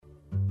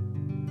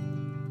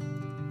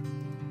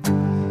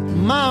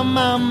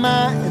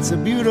my, it's a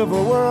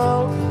beautiful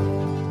world.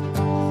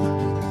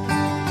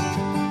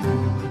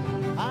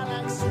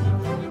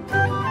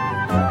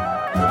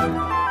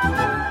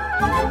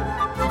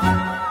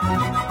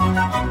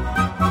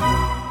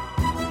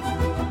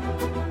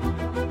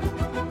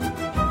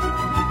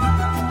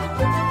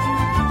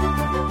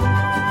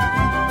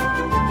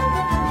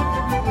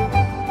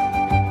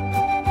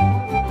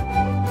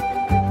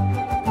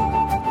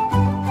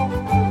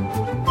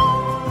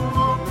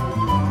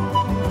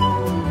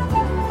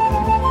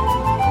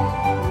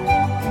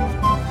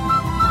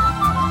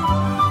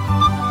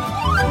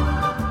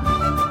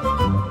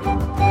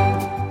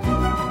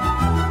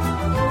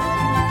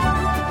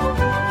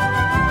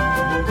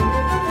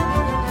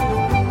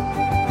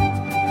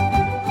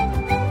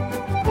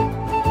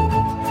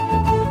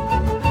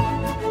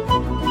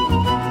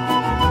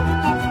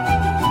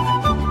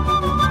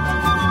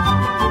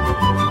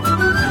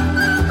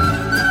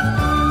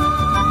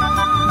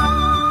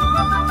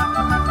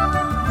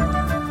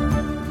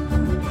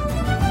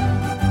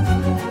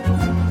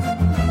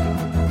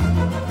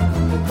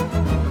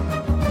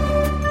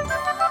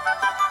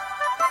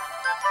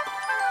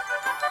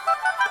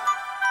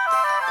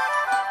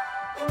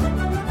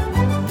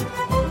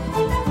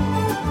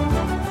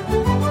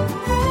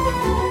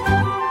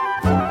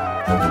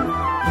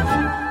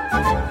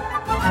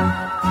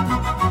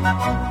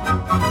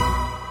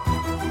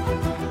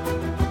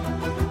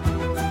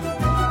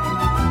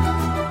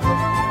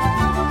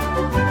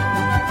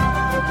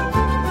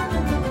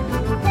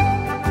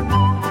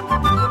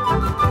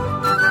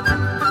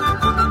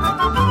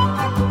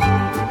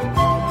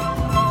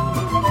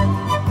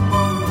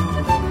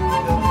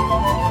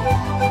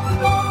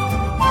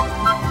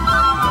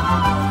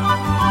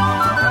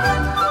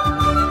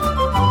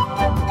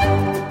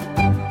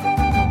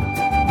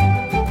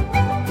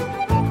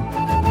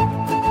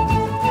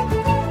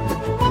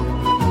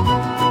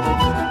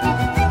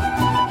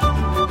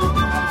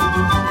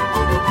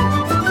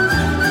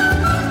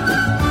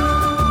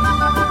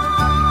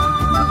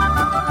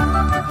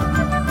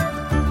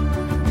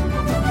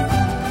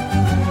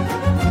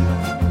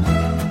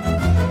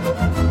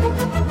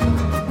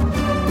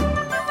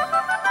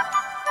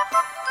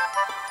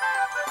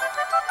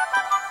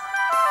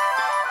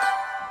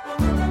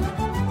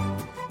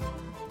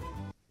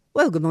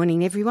 Well, good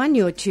morning, everyone.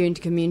 You're tuned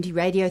to Community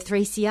Radio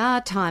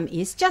 3CR. Time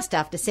is just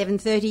after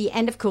 7:30,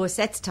 and of course,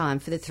 that's time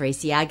for the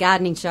 3CR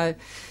Gardening Show.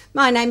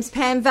 My name's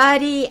Pam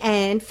Vardy,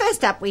 and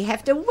first up, we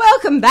have to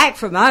welcome back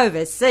from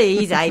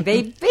overseas,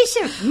 AB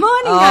Bishop.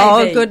 Morning,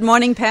 AB. Good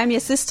morning, Pam.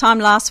 Yes, this time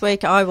last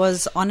week I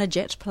was on a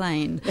jet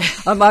plane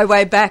on my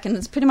way back, and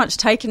it's pretty much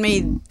taken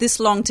me this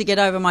long to get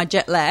over my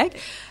jet lag,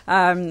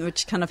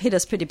 which kind of hit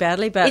us pretty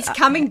badly. But it's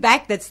coming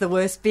back that's the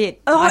worst bit.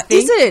 Oh, I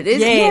think. Is it?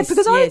 Yes,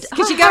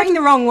 because you're going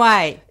the wrong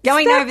way.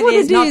 Going over there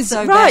is not so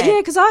right, bad. yeah,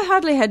 because I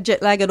hardly had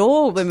jet lag at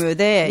all when we were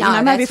there.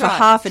 No, maybe for right.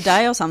 half a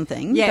day or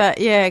something. Yeah. But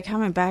yeah,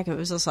 coming back, it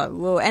was just like,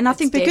 whoa. And I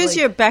think because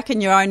deadly. you're back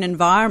in your own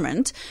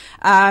environment,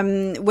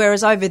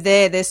 whereas over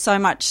there, there's so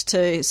much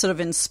to sort of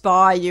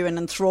inspire you and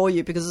enthrall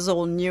you because it's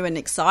all new and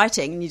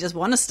exciting and you just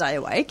want to stay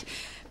awake.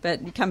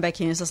 But you come back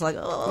here and it's just like,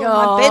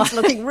 my bed's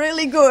looking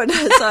really good.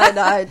 So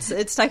no,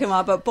 it's taken a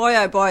while. But boy,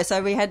 oh boy.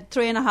 So we had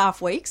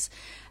 3.5 weeks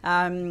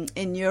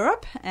in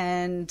Europe,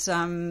 and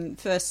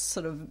first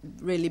sort of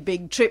really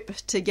big trip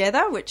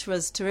together, which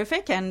was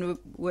terrific. And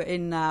we're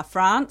in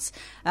France,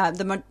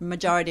 the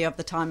majority of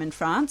the time in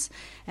France,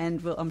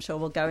 and I'm sure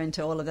we'll go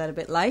into all of that a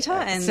bit later.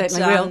 And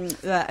certainly will.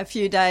 A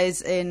few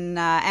days in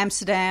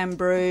Amsterdam,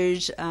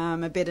 Bruges,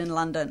 a bit in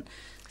London.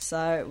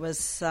 So it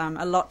was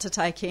a lot to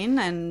take in,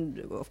 and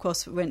of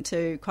course we went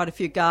to quite a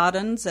few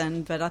gardens.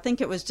 But I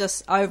think it was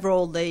just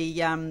overall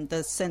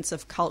the sense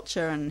of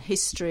culture and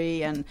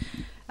history, and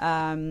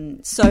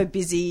so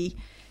busy.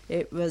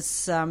 It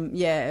was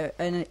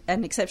an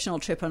exceptional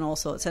trip on all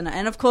sorts,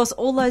 and of course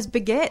all those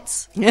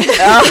baguettes.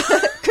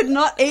 Could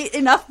not eat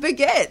enough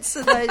baguettes.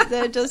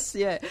 They're just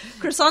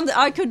croissants.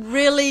 I could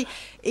really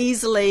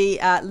easily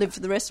live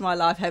for the rest of my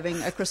life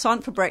having a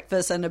croissant for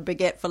breakfast and a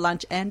baguette for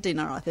lunch and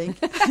dinner, I think.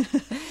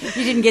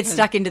 You didn't get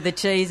stuck into the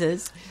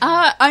cheeses?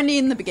 Only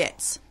in the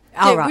baguettes.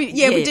 Oh, right.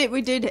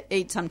 We did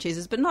eat some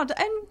cheeses, but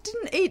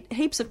didn't eat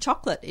heaps of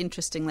chocolate,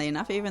 interestingly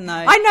enough, even though...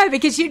 I know,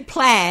 because you'd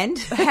planned.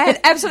 Had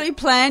absolutely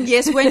planned,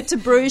 yes, went to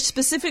Bruges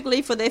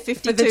specifically for their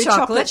 52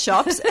 chocolate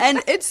shops,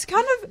 and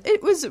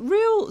it was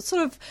real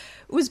sort of...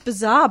 It was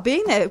bizarre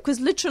being there, because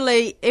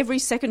literally every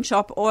second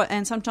shop,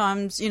 and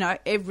sometimes,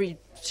 every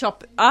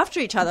shop after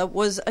each other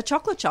was a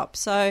chocolate shop.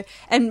 So,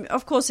 and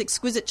of course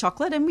exquisite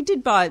chocolate, and we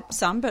did buy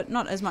some, but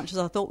not as much as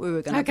I thought we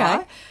were going to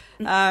buy.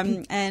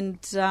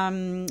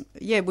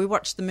 We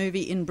watched the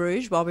movie In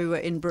Bruges while we were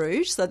in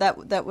Bruges, so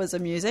that was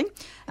amusing.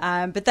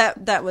 But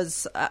that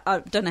was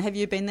I don't know. Have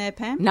you been there,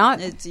 Pam? No.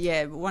 It's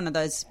one of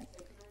those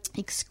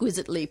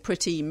exquisitely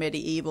pretty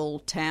medieval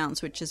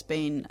towns, which has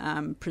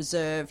been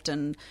preserved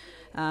and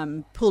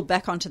pulled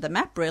back onto the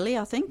map, really,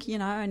 I think,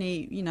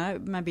 only,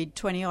 maybe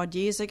 20 odd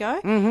years ago,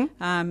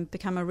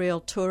 become a real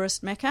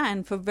tourist mecca,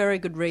 and for very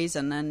good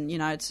reason. And,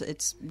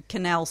 it's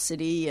Canal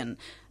City and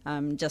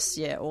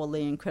all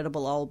the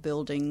incredible old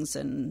buildings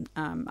and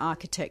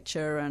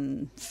architecture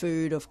and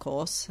food, of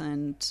course.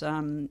 And,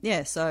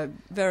 so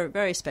very,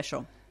 very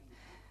special.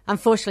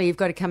 Unfortunately, you've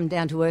got to come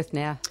down to earth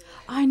now.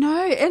 I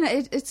know, and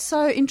it's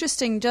so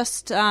interesting.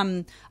 Just,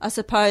 I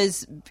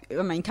suppose,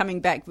 coming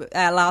back,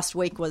 our last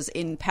week was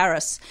in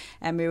Paris,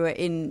 and we were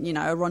in,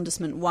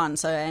 Arrondissement 1,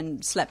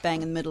 and slap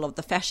bang in the middle of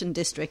the fashion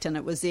district, and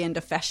it was the end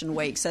of fashion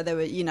week, so there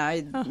were,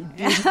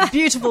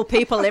 beautiful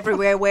people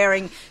everywhere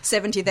wearing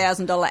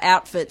 $70,000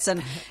 outfits,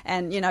 and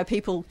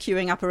people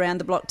queuing up around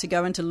the block to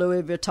go into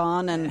Louis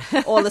Vuitton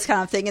and all this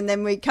kind of thing, and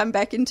then we come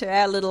back into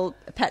our little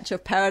patch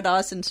of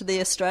paradise into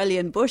the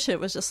Australian bush. It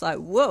was just like,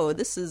 whoa,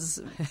 this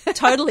is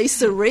totally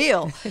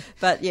surreal.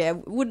 But yeah,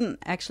 wouldn't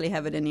actually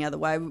have it any other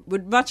way.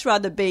 Would much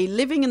rather be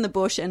living in the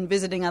bush and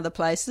visiting other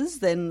places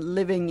than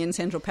living in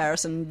central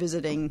Paris and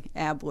visiting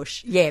our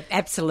bush. Yeah,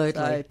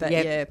 absolutely.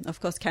 Of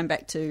course, came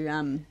back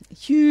to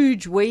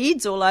huge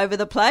weeds all over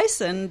the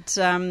place, and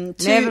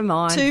never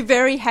mind. Two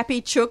very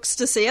happy chooks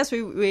to see us.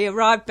 We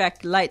arrived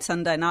back late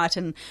Sunday night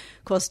and,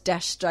 of course,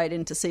 dashed straight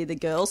in to see the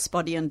girls,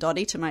 Spotty and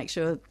Dotty, to make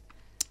sure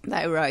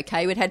they were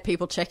okay. We'd had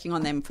people checking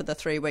on them for the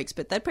 3 weeks,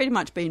 but they'd pretty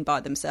much been by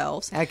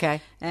themselves.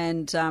 Okay.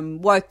 And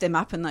woke them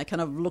up, and they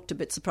kind of looked a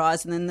bit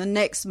surprised. And then the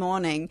next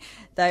morning,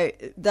 they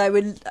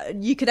would,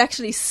 you could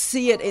actually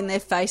see it in their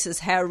faces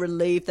how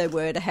relieved they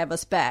were to have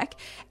us back.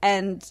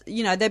 And,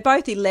 they're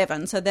both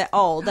 11, so they're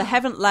old. They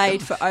haven't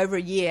laid for over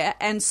a year.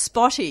 And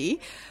Spotty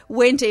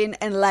went in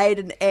and laid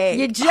an egg.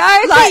 You're joking!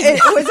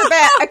 It was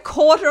about a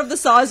quarter of the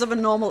size of a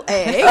normal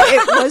egg.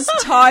 It was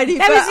tiny.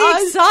 That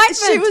was the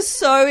excitement. She was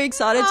so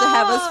excited to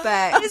have us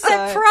back. Is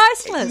that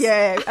priceless?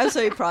 Yeah,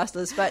 absolutely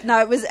priceless. But no,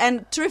 it was,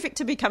 and terrific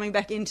to be coming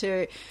back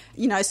into,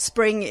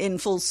 spring in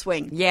full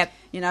swing. Yep.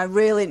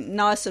 Really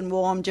nice and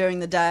warm during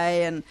the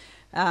day, and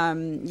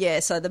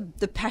so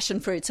the passion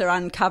fruits are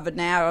uncovered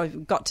now. I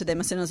got to them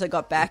as soon as I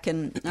got back,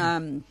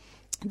 and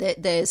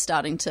they're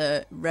starting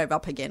to rev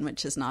up again,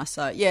 which is nice.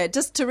 So yeah,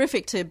 just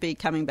terrific to be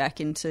coming back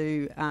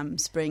into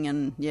spring,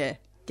 and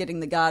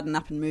getting the garden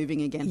up and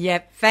moving again.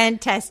 Yep,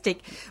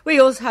 fantastic. We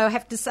also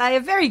have to say a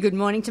very good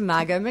morning to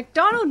Margot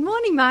McDonald.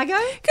 Morning,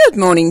 Margot. Good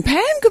morning,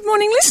 Pam. Good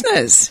morning,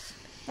 listeners.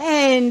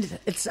 And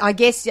it's, I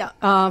guess,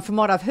 from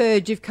what I've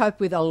heard, you've coped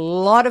with a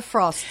lot of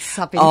frosts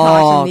up in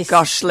Kyneton this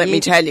gosh, let me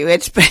tell you,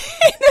 it's been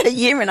a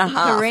year and a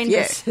half.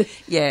 Horrendous.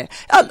 Yeah.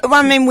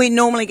 We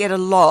normally get a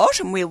lot,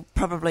 and we'll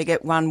probably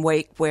get 1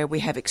 week where we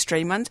have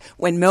extreme ones,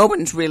 when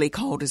Melbourne's really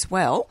cold as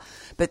well.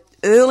 But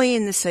early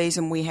in the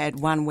season, we had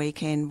one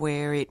weekend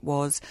where it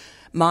was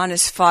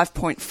minus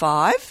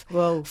 5.5,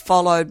 Whoa.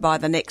 Followed by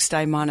the next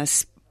day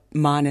minus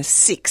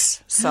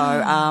 6.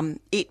 So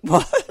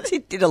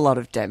it did a lot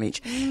of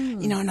damage.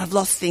 And I've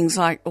lost things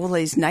like all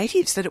these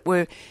natives that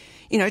were,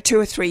 2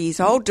 or 3 years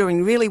old,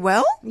 doing really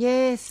well.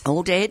 Yes.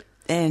 All dead.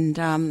 And,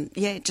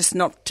 just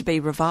not to be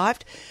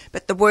revived.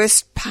 But the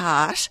worst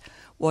part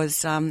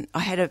was I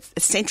had a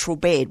central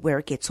bed where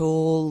it gets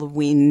all the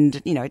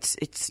wind.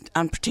 It's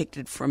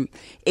unprotected from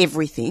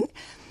everything.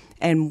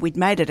 And we'd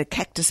made it a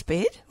cactus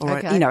bed or,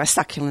 a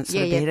succulent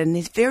sort of bed. And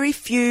there's very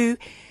few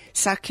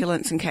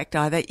succulents and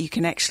cacti that you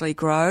can actually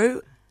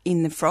grow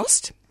in the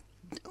frost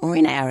or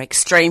in our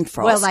extreme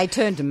frost. Well, they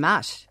turn to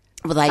mush.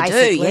 Well, they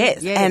basically. do,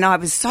 yes. Yeah. And I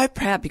was so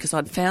proud because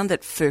I'd found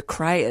that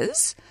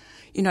Furcreas,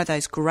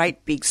 those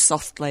great big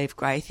soft-leaved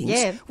grey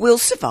things, will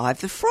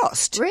survive the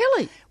frost.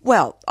 Really?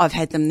 Well, I've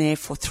had them there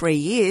for 3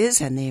 years,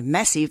 and they're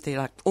massive. They're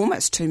like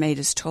almost 2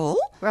 metres tall.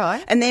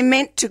 Right. And they're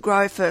meant to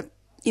grow for,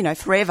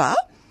 forever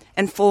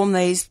and form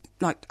these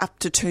like up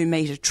to 2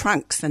 metre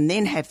trunks and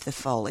then have the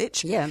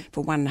foliage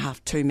for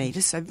 1.5, 2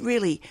 metres. So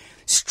really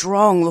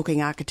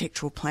strong-looking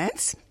architectural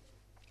plants.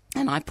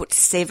 And I put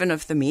 7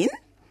 of them in,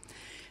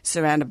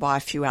 surrounded by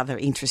a few other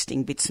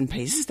interesting bits and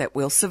pieces that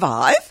will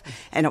survive.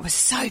 And I was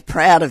so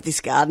proud of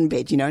this garden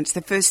bed. It's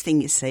the first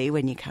thing you see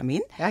when you come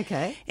in.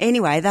 Okay.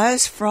 Anyway,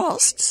 those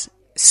frosts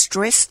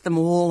stressed them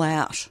all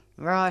out.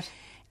 Right.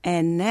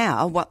 And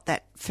now what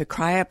that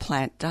Furcrea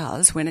plant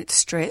does when it's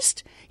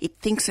stressed, it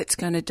thinks it's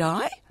going to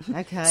die.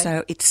 Okay.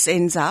 So it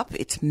sends up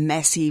its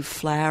massive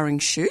flowering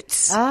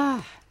shoots.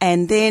 Ah.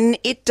 And then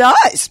it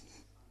dies.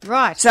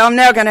 Right. So I'm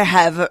now going to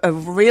have a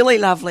really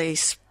lovely,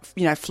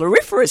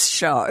 floriferous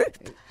show,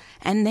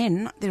 and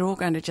then they're all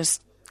going to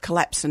just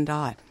collapse and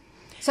die.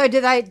 So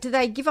do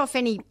they give off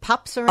any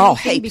pups or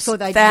anything heaps, before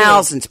they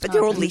thousands, but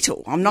they're all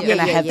little. I'm not going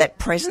to have that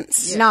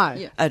presence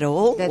at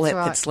all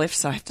that's left,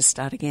 so I have to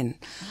start again.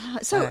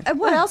 So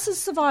what else is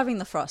surviving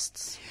the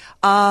frosts?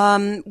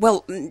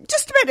 Well,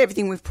 just about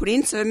everything we've put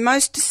in, so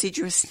most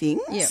deciduous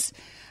things.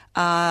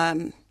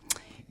 Yeah.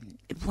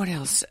 What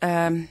else?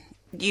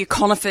 Your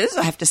conifers,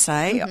 I have to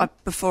say. Mm-hmm.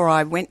 Before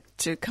I went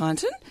to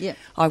Kyneton,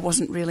 I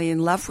wasn't really in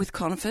love with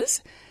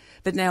conifers.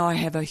 but now I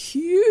have a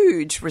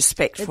huge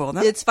respect for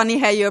them. It's funny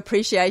how your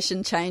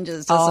appreciation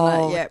changes,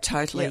 doesn't it? Yep.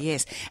 Totally, Yep.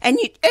 yes. And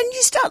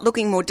you start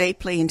looking more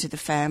deeply into the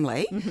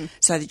family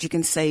so that you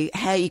can see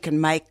how you can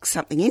make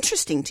something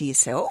interesting to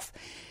yourself.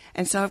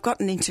 And so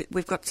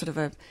we've got sort of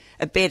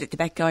a bed at the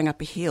back going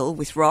up a hill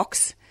with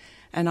rocks,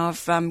 and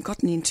I've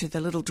gotten into the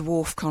little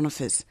dwarf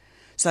conifers.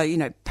 So,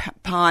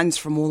 pines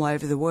from all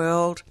over the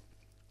world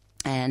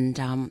and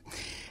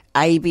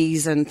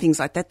abies and things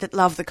like that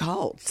love the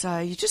cold. So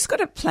you just got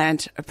to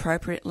plant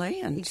appropriately.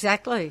 And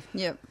Exactly.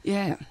 Yep.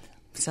 yeah.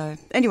 So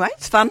anyway,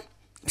 it's fun.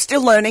 I'm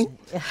still learning.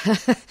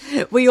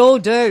 We all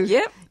do.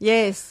 Yep.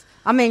 Yes.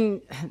 I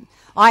mean,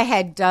 I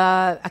had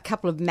a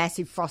couple of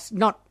massive frosts,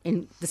 not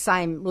in the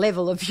same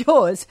level of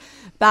yours,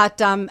 but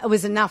it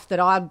was enough that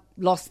I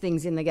lost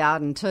things in the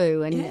garden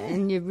too.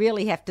 And you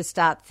really have to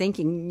start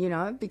thinking,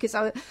 because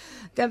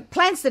the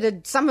plants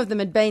some of them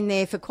had been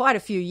there for quite a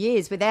few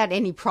years without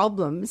any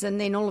problems, and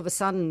then all of a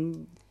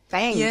sudden,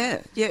 bang.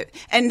 Yeah, yeah.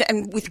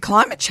 And with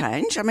climate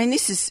change, I mean,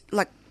 this is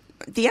like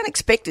the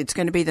unexpected's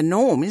going to be the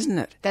norm, isn't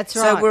it? That's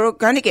So right. we're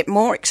going to get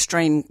more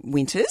extreme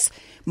winters,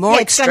 more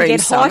It's going to extreme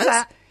get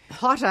summers.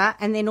 hotter,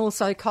 and then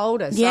also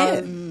colder. Yeah.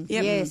 So,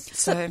 Yep. yes.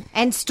 So-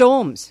 and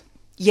storms.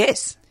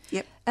 Yes.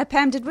 Yep.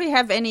 Pam, did we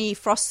have any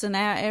frosts in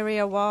our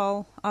area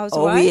while I was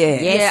Oh, away?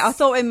 yeah. Yes. Yeah, I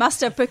thought we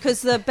must have,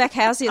 because the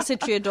Backhausia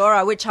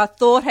citriodora, which I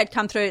thought had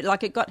come through,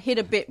 like it got hit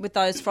a bit with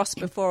those frosts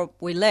before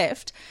we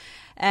left.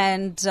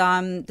 And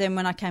then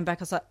when I came back,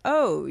 I was like,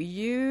 oh,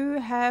 you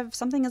have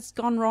something that's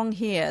gone wrong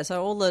here.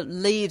 So all the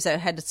leaves that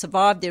had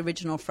survived the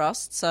original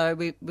frost. So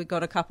we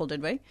got a couple,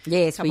 did we?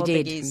 Yes, we Couple of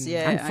did. biggies,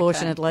 yeah,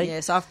 Unfortunately. Okay. Yeah,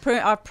 so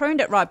I've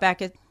pruned it right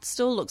back. It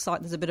still looks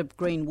like there's a bit of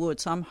green wood,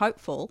 so I'm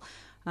hopeful.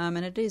 And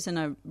it is in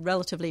a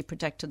relatively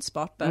protected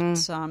spot, but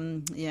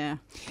yeah.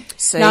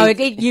 See, No,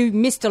 you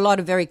missed a lot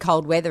of very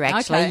cold weather,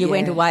 actually. Okay. You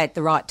went Yeah. away at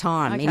the right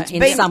time Okay.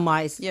 in some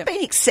ways. Yep. it's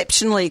been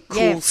exceptionally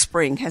cool Yeah.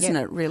 spring, hasn't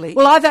Yeah. it, really?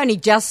 Well, I've only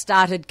just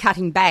started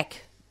cutting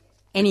back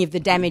any of the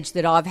damage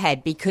that I've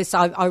had because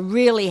I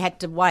really had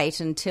to wait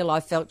until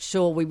I felt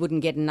sure we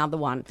wouldn't get another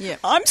one. Yeah.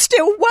 I'm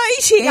still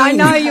waiting. I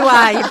know you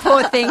are, you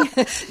poor thing.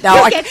 No,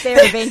 You'll I get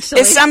there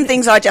eventually. There's some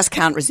things I just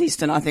can't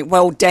resist, and I think,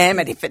 well, damn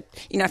it, if it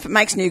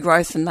makes new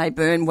growth and they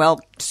burn, well,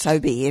 so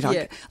be it.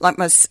 Yeah.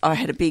 I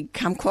had a big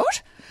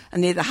kumquat,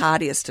 and they're the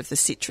hardiest of the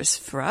citrus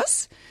for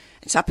us.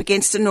 It's up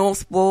against the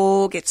north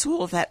wall, gets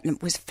all of that, and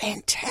it was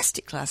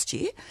fantastic last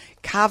year.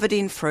 Covered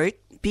in fruit,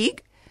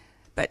 big,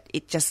 but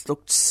it just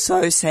looked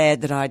so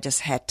sad that I just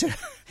had to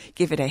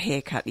give it a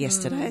haircut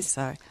yesterday.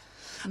 So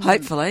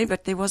hopefully,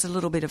 but there was a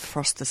little bit of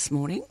frost this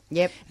morning.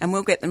 Yep. And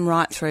we'll get them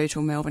right through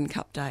till Melbourne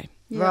Cup Day.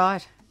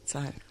 Right.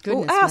 So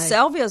Goodness Well, our me.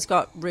 salvias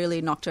got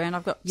really knocked around.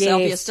 I've got Yes.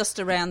 salvias just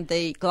around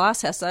the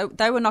glasshouse.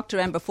 They were knocked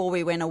around before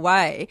we went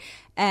away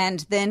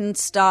and then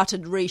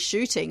started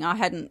reshooting. I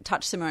hadn't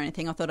touched them or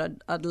anything. I thought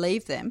I'd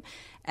leave them.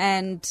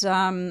 And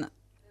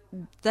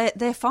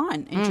they're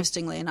fine,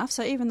 interestingly enough.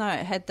 So even though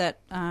it had that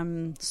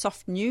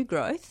soft new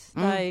growth,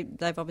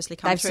 they've obviously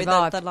come They've through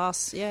survived. the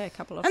last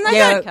couple of and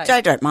okay.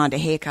 they don't mind a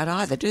haircut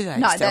either, do they?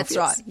 No, that's Salvias?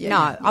 right.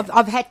 Yeah. No,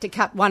 I've had to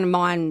cut one of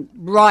mine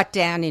right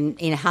down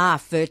in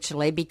half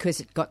virtually because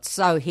it got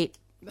so hit,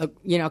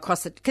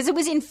 across it. Because it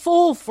was in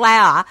full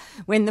flower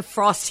when the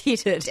frost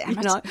hit it.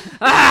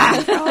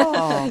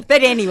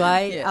 But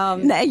anyway,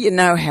 Now you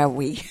know how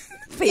we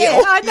feel.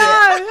 yeah,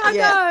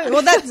 I know.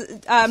 Well,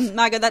 that's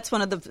Margot. That's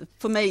one of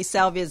for me,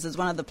 salvias is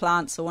one of the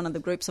plants or one of the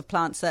groups of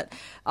plants that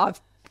I've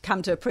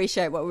come to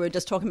appreciate what we were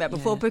just talking about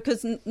before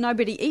because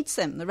nobody eats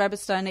them. The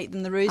rabbits don't eat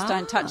them. The roos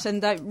don't touch them.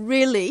 They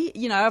really,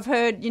 I've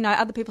heard,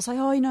 other people say,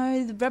 oh,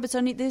 the rabbits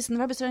don't eat this and the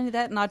rabbits don't eat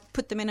that, and I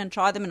put them in and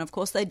try them, and of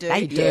course they do.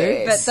 They do.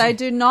 Yes. But they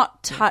do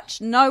not touch.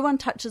 No one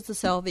touches the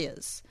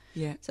salvias.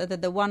 Yeah. So they're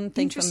the one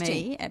thing for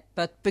me.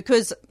 But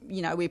because,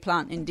 we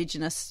plant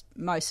indigenous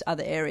most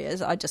other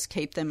areas, I just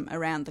keep them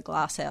around the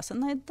glasshouse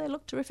and they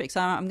look terrific. So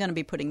I'm going to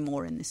be putting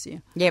more in this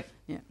year. Yep.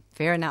 Yeah.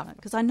 Fair enough.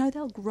 Because I know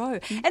they'll grow.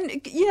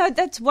 And,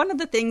 that's one of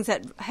the things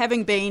that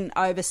having been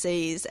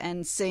overseas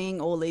and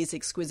seeing all these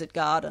exquisite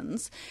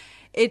gardens,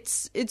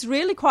 it's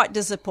really quite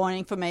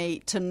disappointing for me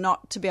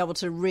to be able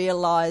to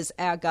realise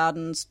our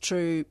garden's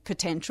true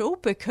potential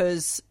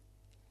because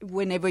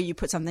whenever you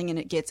put something in,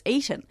 it gets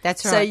eaten.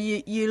 That's So right.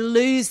 you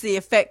lose the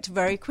effect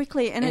very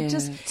quickly, and It's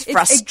it's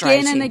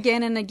frustrating. again and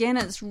again and again.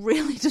 It's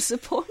really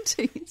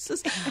disappointing. It's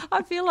just,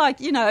 I feel like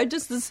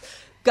just this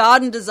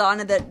garden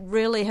designer that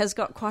really has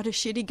got quite a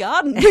shitty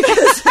garden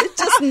because it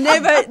just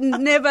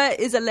never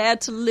is allowed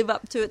to live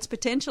up to its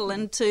potential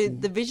and to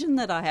the vision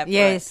that I have.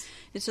 Yes. For it.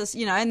 It's just,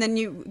 and then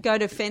you go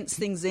to fence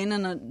things in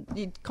and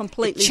it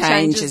completely It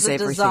changes the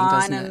everything,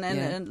 design doesn't it? and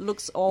Yeah. it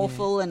looks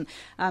awful. And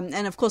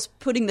of course,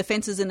 putting the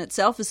fences in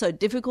itself is so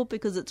difficult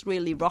because it's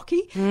really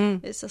rocky.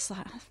 It's just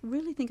like, I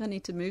really think I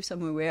need to move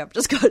somewhere where I've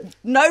just got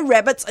no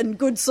rabbits and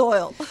good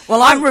soil.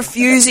 Well, I'm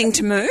refusing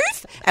to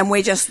move, and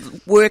we're just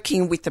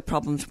working with the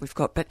problems we've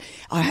got. But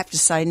I have to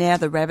say now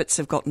the rabbits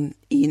have gotten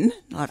in.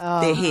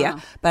 They're here.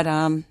 But,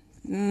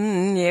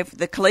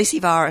 the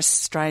calicivirus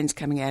strain's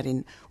coming out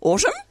in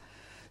autumn.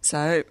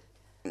 So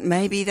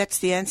maybe that's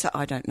the answer.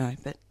 I don't know.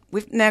 But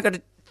we've now got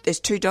there's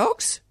 2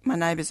 dogs, my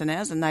neighbours and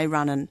ours, and they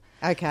run and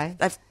Okay.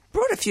 they've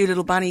brought a few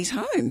little bunnies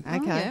home,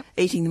 Okay. yeah.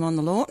 eating them on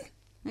the lawn.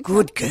 Okay.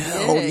 Good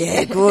girl,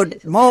 yeah,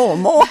 good. More.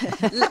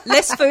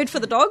 Less food for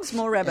the dogs,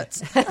 more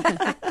rabbits.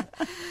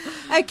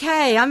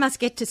 Okay, I must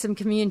get to some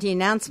community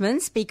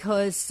announcements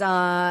because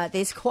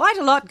there's quite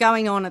a lot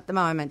going on at the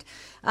moment.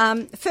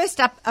 First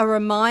up, a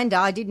reminder,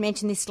 I did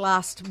mention this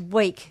last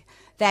week,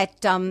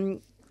 that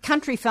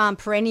Country Farm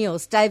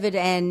Perennials, David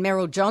and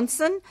Meryl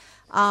Johnson,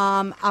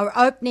 are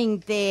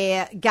opening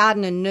their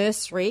garden and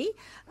nursery.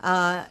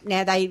 Now,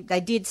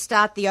 they did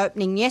start the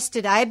opening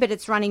yesterday, but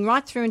it's running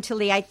right through until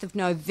the 8th of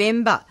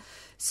November.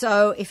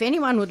 So if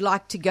anyone would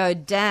like to go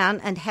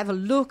down and have a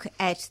look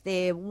at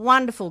their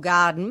wonderful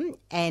garden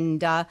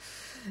and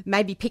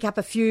maybe pick up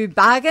a few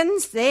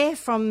bargains there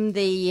from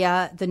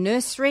the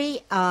nursery,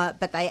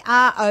 but they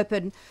are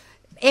open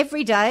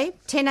every day,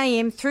 10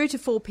 a.m. through to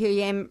 4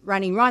 p.m,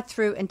 running right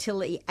through until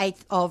the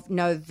 8th of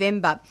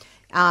November.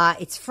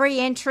 It's free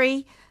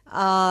entry.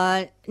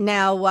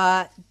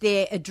 Now,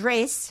 their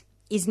address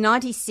is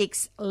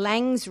 96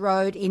 Langs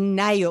Road in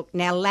Nayuk.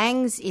 Now,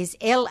 Langs is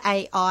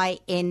Laings,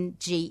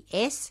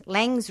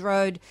 Langs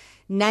Road,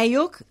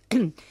 Nayuk.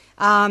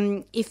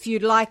 If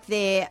you'd like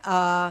their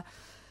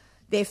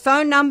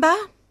phone number,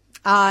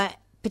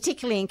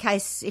 particularly in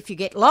case if you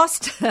get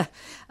lost, the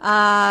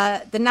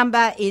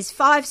number is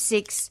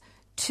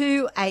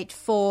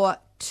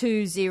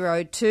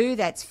 56284-202.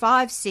 That's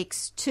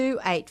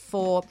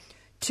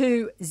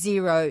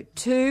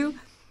 56284-202.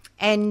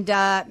 And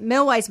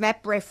Melway's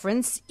map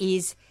reference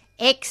is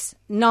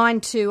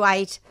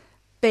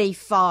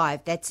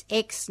X928B5. That's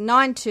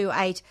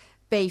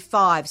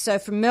X928B5. So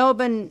from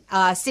Melbourne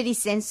City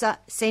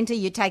Centre,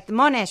 you take the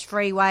Monash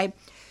Freeway,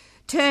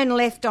 turn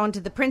left onto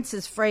the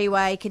Princes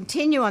Freeway,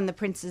 continue on the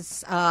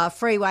Princes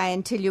Freeway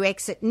until you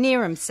exit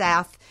Neerim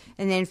South,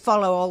 and then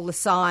follow all the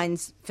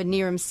signs for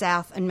Neerim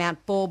South and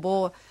Mount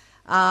Baw.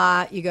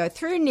 You go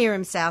through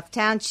Neerim South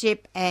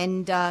Township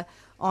and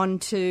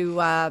onto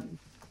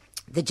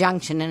the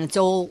junction, and it's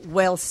all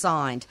well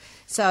signed.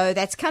 So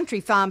that's Country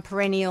Farm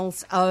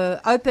Perennials,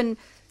 open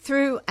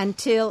through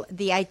until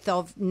the 8th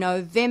of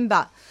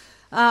November.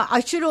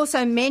 I should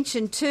also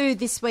mention too,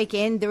 this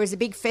weekend there is a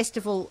big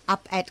festival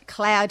up at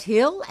Cloud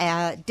Hill.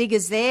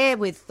 Diggers there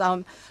with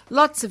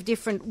lots of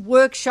different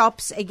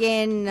workshops.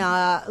 Again,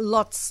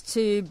 lots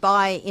to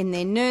buy in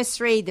their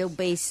nursery. There'll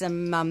be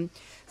some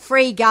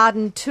free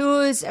garden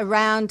tours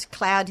around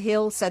Cloud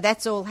Hill. So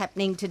that's all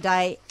happening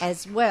today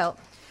as well.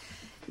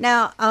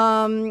 Now,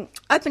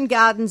 Open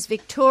Gardens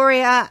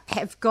Victoria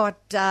have got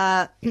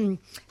a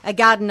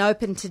garden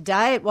open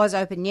today. It was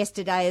open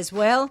yesterday as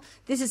well.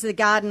 This is the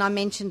garden I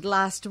mentioned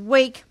last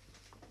week,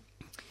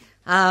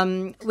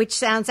 which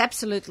sounds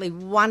absolutely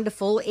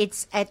wonderful.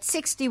 It's at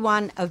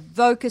 61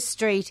 Avoca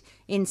Street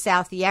in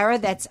South Yarra.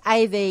 That's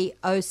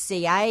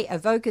AVOCA,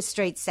 Avoca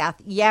Street,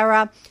 South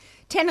Yarra.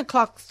 10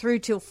 o'clock through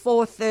till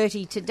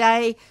 4:30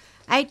 today.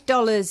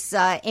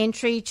 $8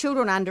 entry,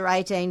 children under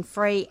 18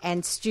 free,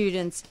 and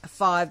students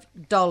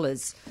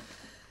 $5.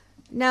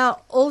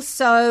 Now,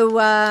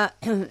 also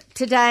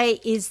today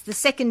is the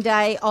second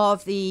day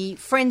of the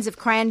Friends of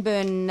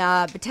Cranbourne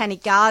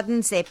Botanic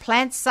Gardens, their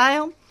plant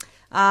sale.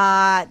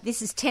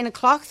 This is 10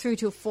 o'clock through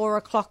till 4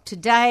 o'clock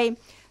today.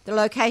 The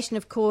location,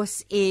 of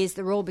course, is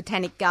the Royal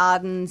Botanic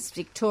Gardens,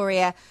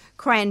 Victoria,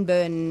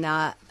 Cranbourne.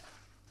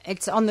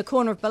 It's on the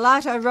corner of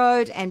Bellato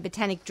Road and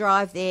Botanic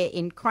Drive there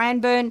in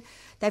Cranbourne.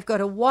 They've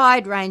got a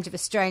wide range of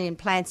Australian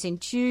plants in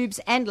tubes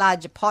and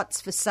larger pots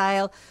for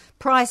sale,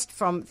 priced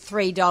from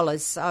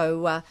 $3.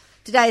 So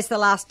today's the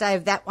last day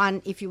of that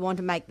one if you want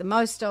to make the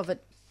most of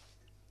it.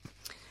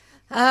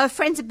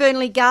 Friends of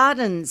Burnley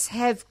Gardens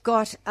have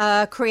got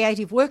a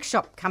creative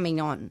workshop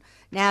coming on.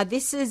 Now,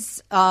 this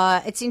is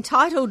it's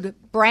entitled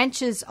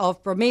Branches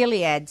of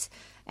Bromeliads,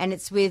 and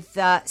it's with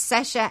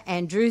Sasha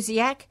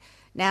Andrusiak.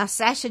 Now,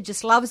 Sasha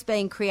just loves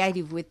being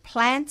creative with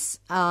plants,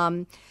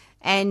 and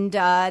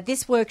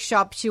this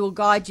workshop, she will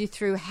guide you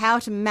through how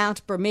to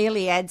mount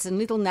bromeliads and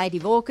little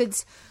native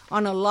orchids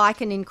on a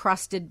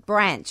lichen-encrusted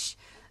branch.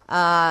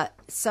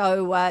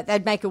 So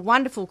they'd make a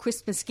wonderful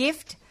Christmas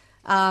gift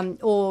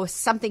or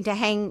something to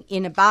hang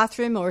in a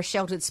bathroom or a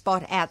sheltered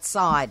spot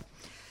outside.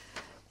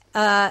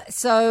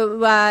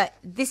 So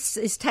this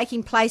is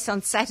taking place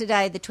on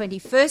Saturday the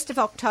 21st of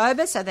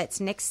October, so that's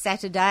next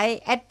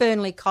Saturday, at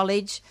Burnley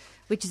College,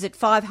 which is at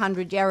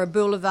 500 Yarra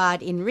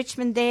Boulevard in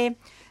Richmond there.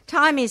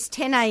 Time is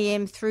 10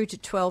 a.m. through to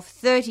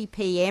 12:30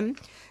 p.m.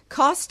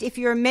 Cost, if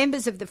you're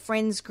members of the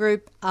Friends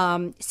group,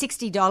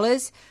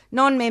 $60.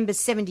 Non-members,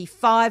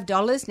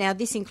 $75. Now,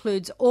 this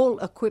includes all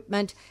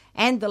equipment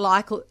and the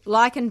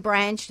lichen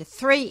branch,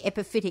 3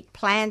 epiphytic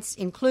plants,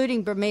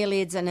 including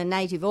bromeliads and a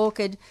native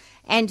orchid,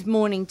 and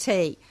morning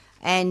tea.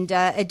 And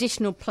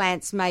additional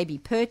plants may be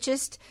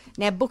purchased.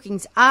 Now,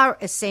 bookings are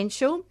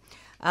essential.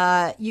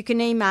 You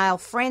can email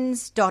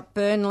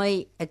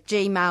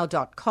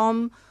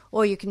friends.burnley@gmail.com,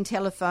 or you can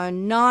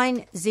telephone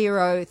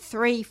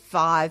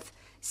 9035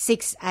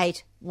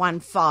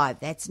 6815.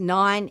 That's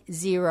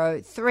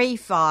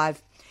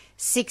 9035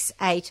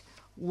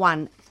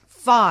 6815.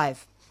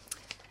 5.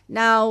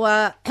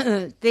 Now,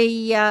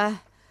 the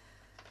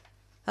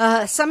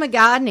summer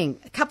gardening,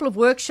 a couple of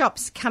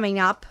workshops coming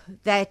up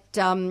that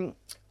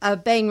are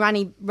being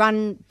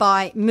run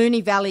by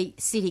Moonee Valley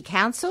City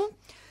Council.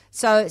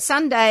 So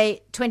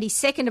Sunday,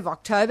 22nd of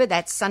October,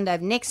 that's Sunday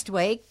of next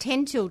week,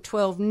 10 till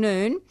 12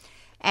 noon,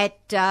 at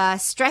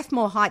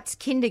Strathmore Heights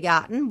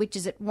Kindergarten, which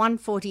is at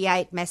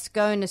 148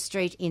 Mascona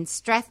Street in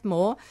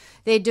Strathmore.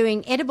 They're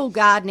doing edible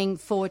gardening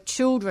for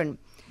children.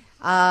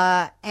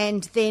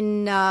 And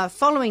then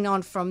following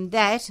on from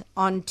that,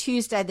 on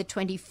Tuesday the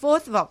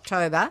 24th of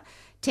October,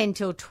 10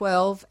 till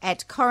 12,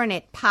 at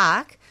Coronet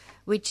Park,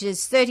 which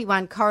is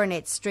 31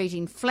 Coronet Street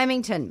in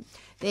Flemington.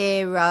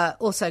 They're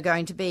also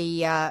going to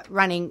be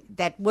running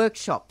that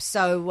workshop.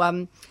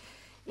 So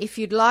if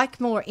you'd like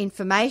more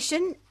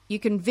information, you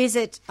can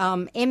visit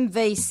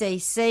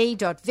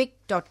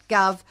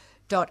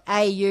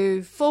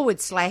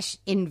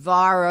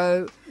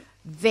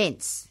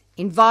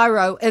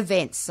mvcc.vic.gov.au/enviro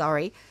events,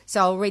 sorry. So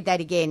I'll read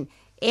that again.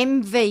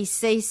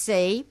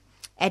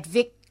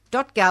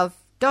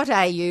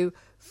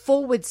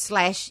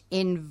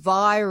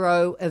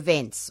 mvcc@vic.gov.au/enviro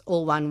events,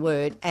 all one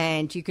word.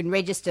 And you can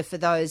register for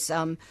those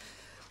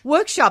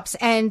workshops,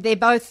 and they're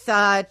both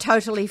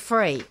totally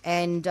free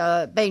and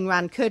being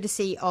run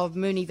courtesy of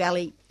Moonee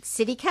Valley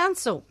City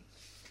Council.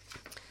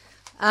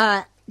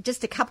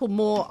 Just a couple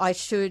more I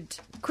should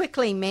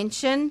quickly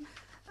mention.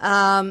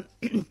 At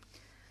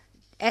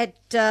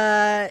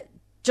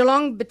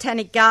Geelong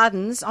Botanic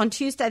Gardens on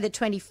Tuesday the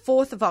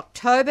 24th of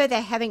October,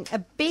 they're having a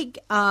big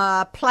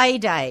play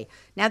day.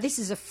 Now, this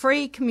is a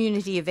free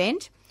community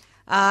event.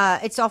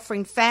 It's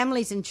offering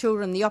families and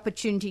children the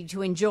opportunity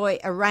to enjoy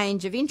a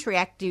range of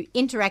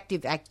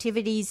interactive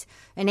activities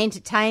and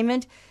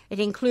entertainment.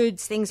 It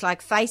includes things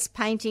like face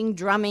painting,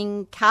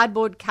 drumming,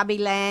 cardboard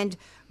cubbyland,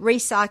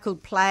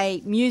 recycled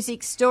play,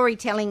 music,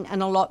 storytelling,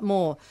 and a lot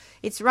more.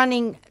 It's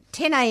running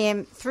 10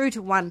 a.m. through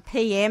to 1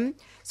 p.m,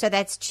 so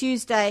that's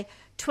Tuesday,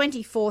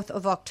 24th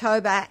of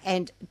October,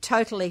 and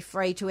totally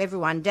free to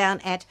everyone down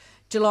at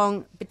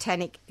Geelong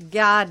Botanic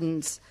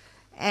Gardens.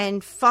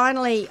 And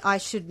finally, I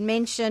should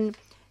mention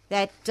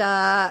that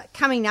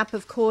coming up,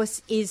 of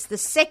course, is the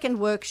second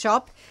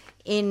workshop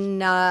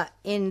in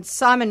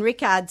Simon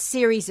Rickard's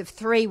series of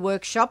 3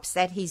 workshops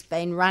that he's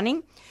been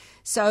running.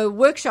 So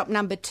workshop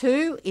number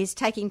 2 is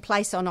taking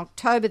place on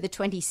October the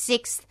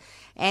 26th,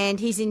 and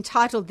he's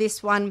entitled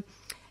this one,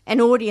 An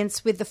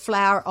Audience with the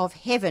Flower of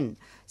Heaven.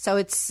 So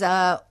it's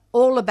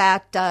all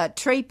about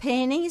tree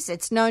peonies.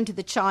 It's known to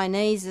the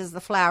Chinese as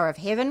the flower of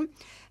heaven.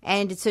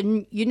 And it's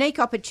a unique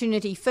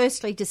opportunity,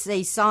 firstly, to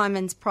see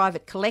Simon's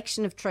private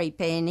collection of tree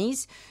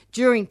peonies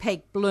during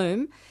peak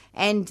bloom.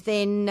 And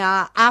then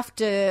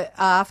after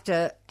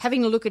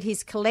having a look at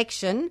his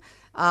collection,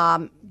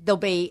 there'll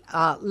be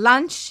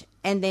lunch,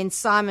 and then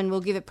Simon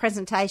will give a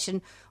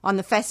presentation on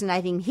the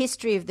fascinating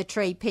history of the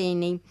tree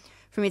peony,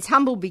 from its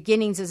humble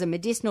beginnings as a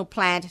medicinal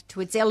plant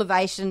to its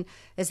elevation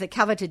as the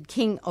coveted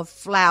king of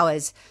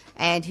flowers.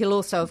 And he'll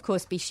also, of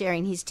course, be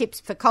sharing his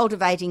tips for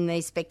cultivating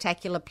these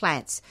spectacular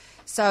plants.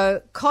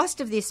 So cost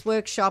of this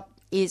workshop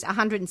is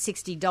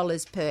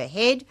 $160 per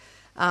head.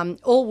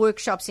 All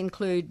workshops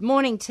include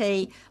morning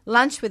tea,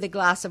 lunch with a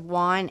glass of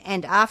wine,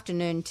 and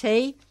afternoon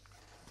tea.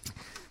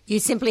 You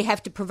simply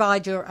have to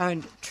provide your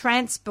own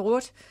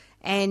transport,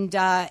 and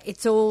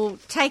it's all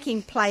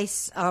taking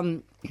place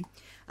up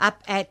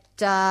at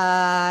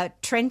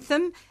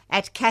Trentham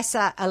at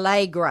Casa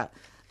Allegra.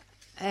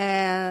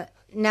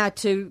 Now,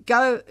 to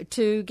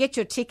get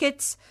your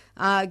tickets,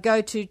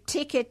 go to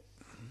Ticket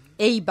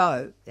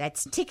Ebo.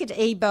 That's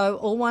ticketebo,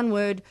 all one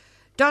word,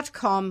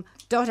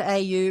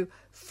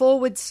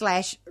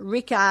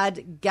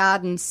 .com.au/Rickard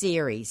Garden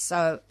Series.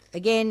 So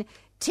again,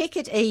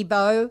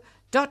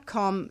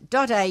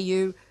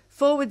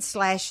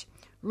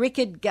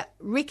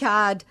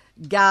 ticketebo.com.au/Rickard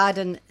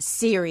Garden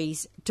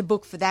Series to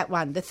book for that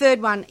one. The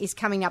third one is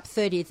coming up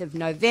 30th of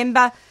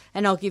November,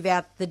 and I'll give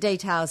out the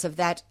details of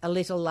that a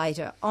little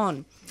later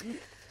on.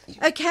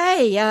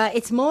 Okay,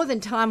 it's more than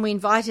time we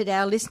invited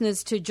our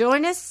listeners to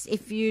join us.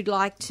 If you'd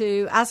like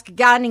to ask a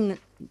gardening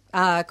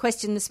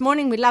question this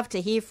morning, we'd love to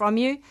hear from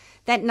you.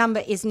 That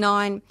number is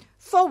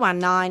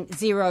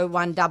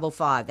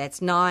 94190155.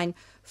 That's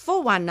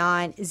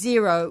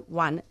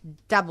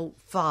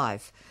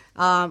 94190155.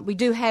 We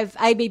do have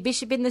A.B.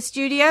 Bishop in the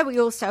studio. We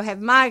also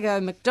have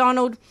Margot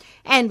McDonald,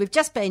 and we've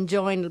just been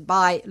joined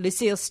by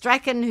Lucille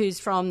Strachan, who's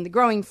from the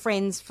Growing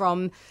Friends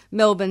from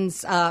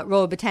Melbourne's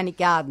Royal Botanic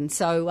Garden.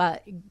 So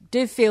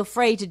do feel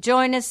free to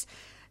join us,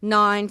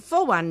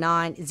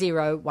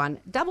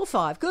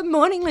 94190155. Good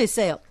morning,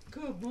 Lucille.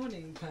 Good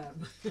morning,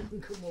 Pam.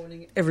 Good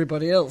morning,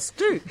 everybody else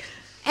too.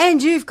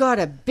 And you've got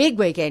a big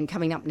weekend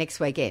coming up next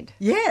weekend.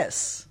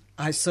 Yes,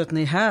 I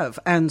certainly have,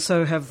 and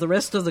so have the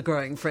rest of the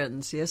Growing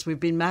Friends. Yes,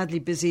 we've been madly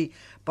busy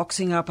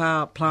boxing up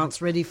our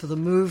plants ready for the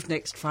move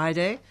next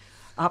Friday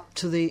up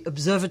to the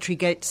Observatory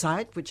Gate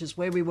site, which is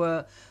where we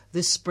were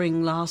this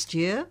spring last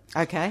year.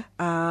 Okay.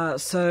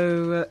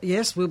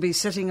 Yes, we'll be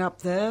setting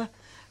up there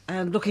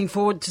and looking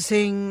forward to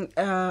seeing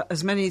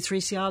as many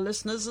 3CR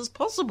listeners as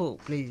possible,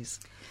 please.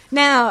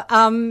 Now,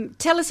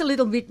 tell us a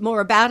little bit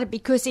more about it,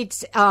 because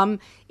it's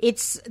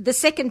the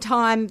second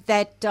time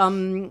that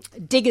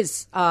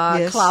Diggers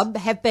Yes. Club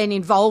have been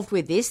involved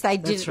with this. They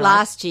did That's it right.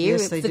 last year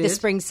Yes, they for the did.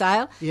 spring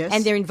sale, Yes.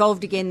 and they're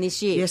involved again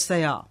this year. Yes,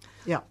 they are.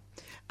 Yeah.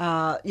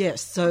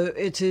 Yes, so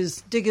it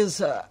is,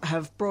 Diggers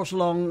have brought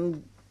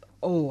along,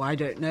 I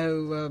don't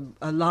know,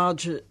 a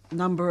large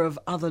number of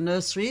other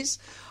nurseries,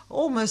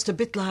 almost a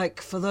bit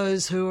like for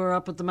those who were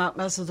up at the Mount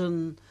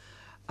Macedon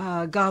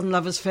Garden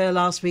Lovers Fair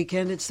last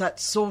weekend. It's that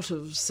sort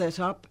of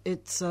setup.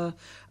 It's a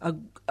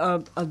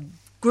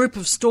group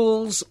of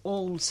stalls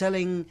all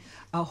selling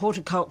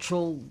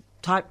horticultural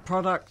type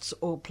products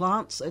or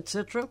plants,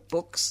 etc.,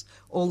 books,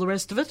 all the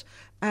rest of it.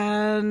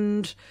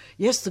 And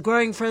yes, the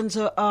Growing Friends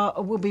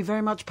will be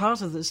very much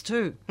part of this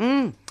too.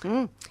 In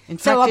So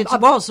fact,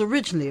 it was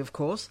originally, of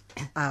course,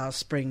 our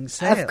spring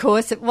sale. Of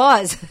course it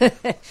was.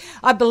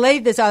 I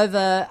believe there's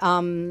over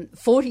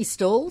 40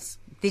 stalls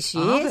this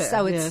Are year, there?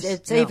 so Yes.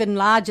 it's Yeah. even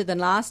larger than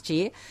last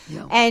year.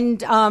 Yeah.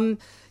 And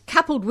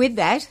coupled with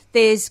that,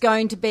 there's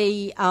going to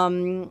be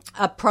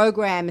a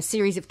program, a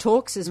series of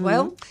talks as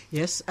well.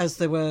 Yes, as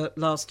they were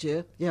last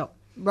year. Yeah.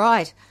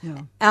 Right.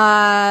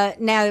 Yeah.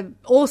 Now,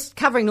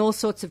 covering all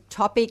sorts of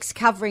topics,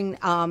 covering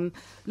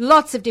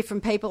lots of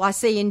different people. I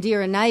see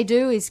Indira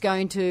Naidu is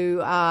going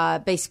to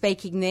be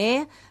speaking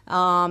there.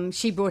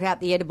 She brought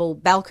out the edible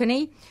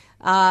balcony.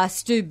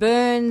 Stu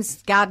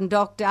Burns, garden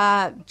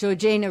doctor,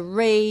 Georgina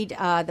Reid,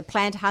 the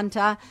plant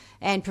hunter,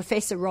 and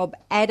Professor Rob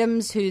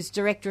Adams, who's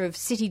Director of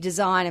City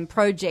Design and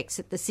Projects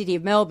at the City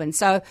of Melbourne.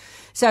 So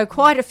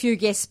quite a few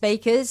guest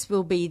speakers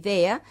will be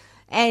there,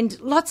 and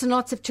lots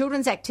of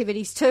children's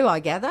activities too, I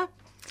gather.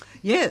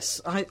 Yes,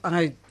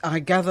 I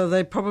gather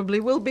they probably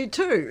will be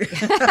too.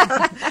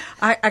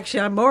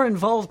 I'm more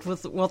involved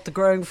with what the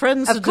Growing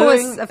Friends are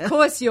doing. Of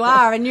course you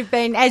are, and you've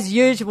been, as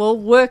usual,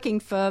 working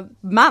for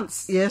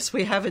months. Yes,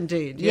 we have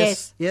indeed.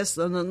 Yes,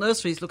 and the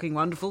nursery's looking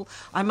wonderful.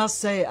 I must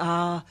say,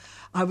 I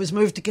was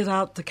moved to get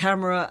out the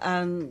camera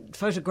and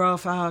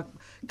photograph our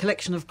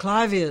collection of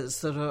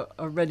clivias that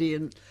are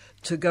ready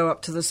to go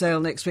up to the sale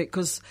next week,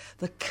 because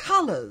the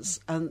colours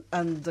and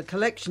the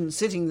collection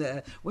sitting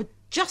there were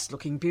just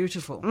looking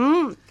beautiful.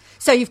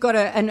 So you've got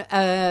an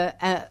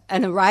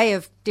array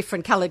of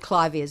different coloured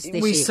clivias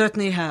this We year.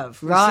 certainly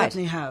have. Right. We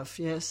certainly have,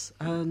 yes.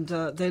 And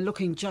they're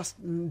looking just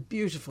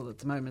beautiful at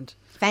the moment.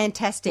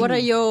 Fantastic. What are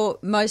your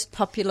most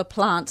popular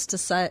plants to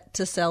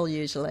sell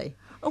usually?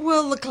 Oh,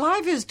 well, the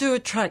clivias do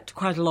attract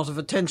quite a lot of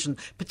attention,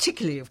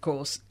 particularly, of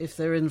course, if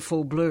they're in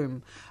full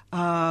bloom.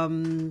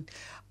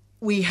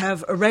 We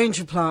have a range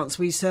of plants.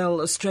 We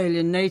sell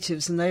Australian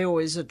natives, and they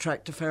always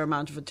attract a fair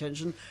amount of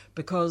attention,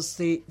 because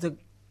the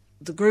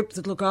group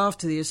that look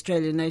after the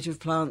Australian native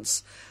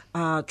plants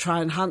try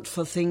and hunt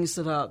for things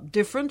that are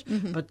different,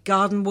 but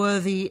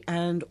garden-worthy,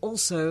 and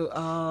also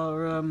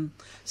are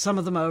some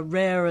of them are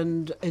rare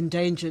and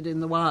endangered in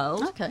the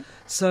wild. Okay.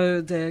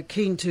 So they're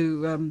keen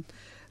to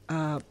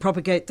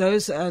propagate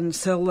those and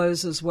sell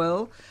those as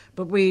well.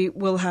 But we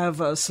will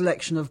have a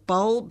selection of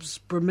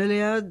bulbs,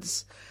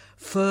 bromeliads,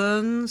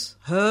 ferns,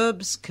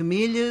 herbs,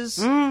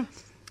 camellias,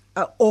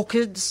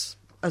 orchids,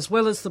 as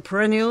well as the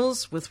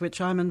perennials with which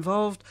I'm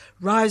involved,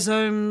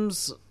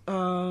 rhizomes,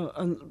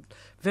 and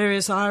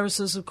various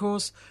irises, of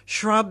course,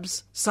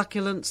 shrubs,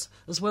 succulents,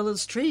 as well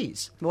as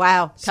trees.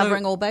 Wow. So-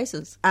 Covering all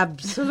bases.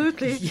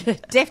 Absolutely.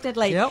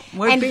 Definitely. Yep.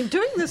 We've And- been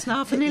doing this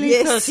now for nearly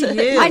Yes. 30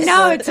 years. I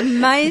know, so- it's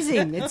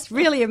amazing. It's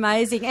really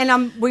amazing.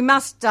 And we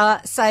must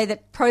say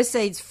that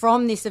proceeds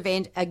from this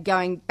event are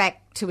going back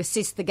to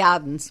assist the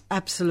gardens.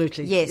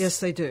 Absolutely. Yes. Yes,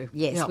 they do.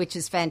 Yes, Yeah. which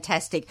is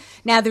fantastic.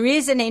 Now, there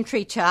is an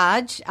entry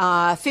charge,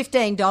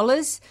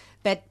 $15,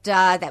 but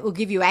that will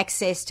give you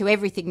access to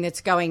everything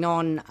that's going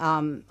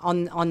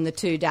on the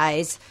 2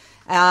 days.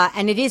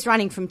 And it is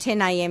running from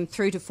 10 a.m.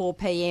 through to 4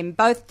 p.m.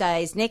 both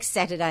days, next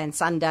Saturday and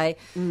Sunday,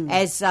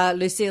 as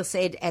Lucille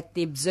said, at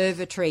the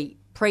Observatory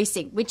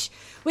Precinct, which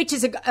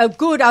is a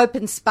good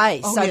open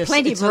space, Oh, so yes,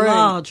 plenty it's of a room.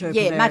 large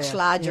open much area.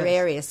 larger Yes.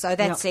 area. So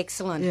that's Yep.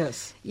 excellent.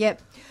 Yes.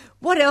 Yep.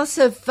 What else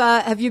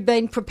have you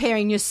been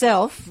preparing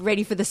yourself,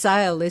 ready for the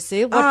sale,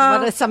 Lucille? What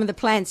are some of the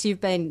plants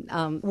you've been...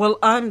 Well,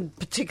 I'm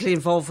particularly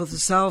involved with the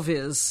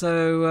salvias,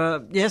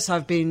 so yes,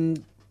 I've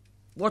been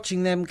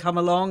watching them come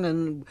along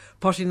and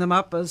potting them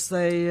up as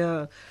they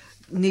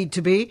need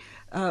to be.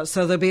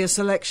 So there'll be a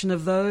selection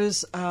of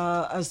those,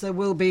 as there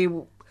will be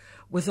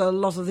with a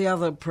lot of the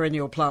other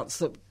perennial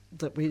plants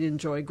that we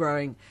enjoy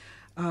growing.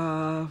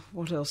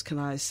 What else can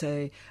I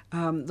say?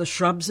 The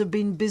shrubs have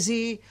been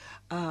busy.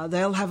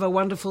 They'll have a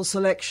wonderful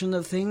selection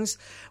of things.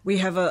 We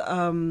have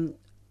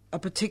a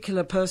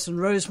particular person,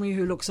 Rosemary,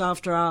 who looks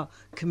after our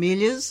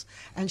camellias,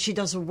 and she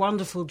does a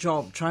wonderful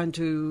job trying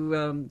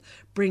to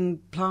bring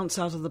plants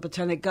out of the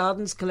Botanic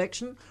Gardens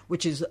collection,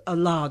 which is a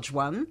large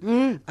one.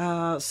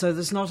 So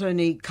there's not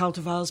only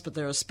cultivars, but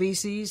there are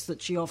species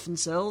that she often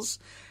sells.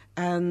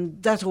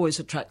 and that always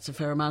attracts a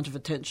fair amount of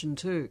attention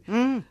too,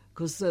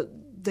 because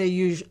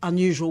they're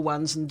unusual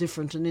ones and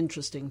different and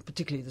interesting,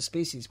 particularly the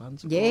species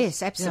ones. Of Yes,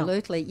 course.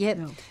 absolutely. Yeah. Yep.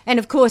 Yeah. And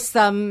of course,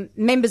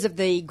 members of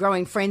the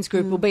Growing Friends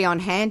group will be on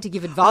hand to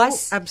give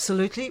advice. Oh,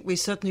 absolutely, we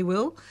certainly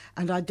will.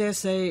 And I dare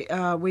say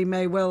we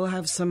may well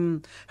have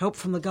some help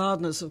from the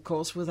gardeners, of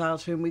course,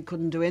 without whom we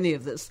couldn't do any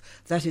of this.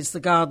 That is the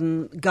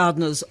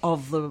gardeners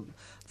of the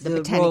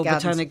Royal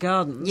Botanic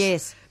Gardens.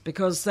 Yes.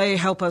 Because they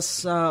help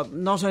us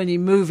not only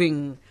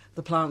moving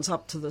the plants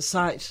up to the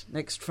site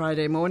next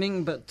Friday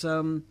morning, but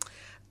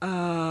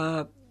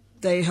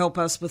they help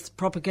us with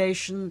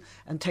propagation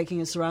and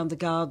taking us around the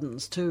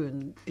gardens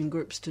too in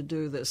groups to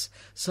do this.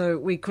 So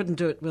we couldn't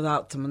do it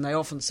without them, and they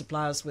often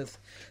supply us with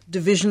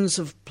divisions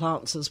of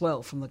plants as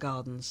well from the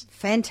gardens.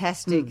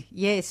 Fantastic,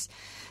 yes.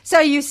 So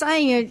you're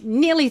saying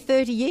nearly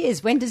 30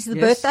 years. When does the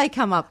birthday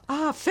come up?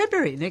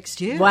 February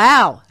next year.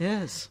 Wow.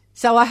 Yes.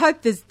 So I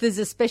hope there's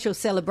a special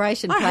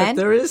celebration I planned. hope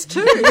there is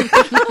too.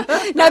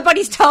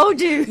 Nobody's told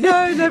you.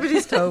 No,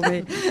 nobody's told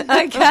me.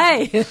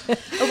 Okay.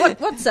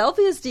 What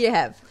salvias do you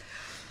have?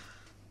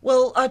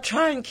 Well, I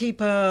try and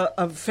keep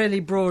a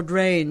fairly broad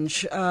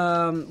range.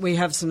 We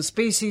have some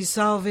species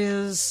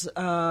salvias.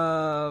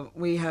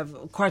 We have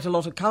quite a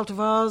lot of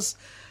cultivars.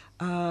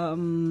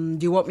 Do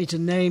you want me to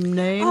name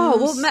names? Oh,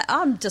 well,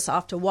 I'm just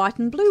after white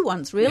and blue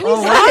ones, really.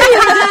 Oh,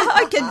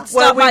 I can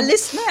start my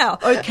list now.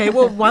 Okay,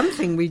 well, one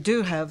thing we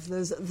do have,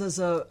 there's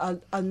a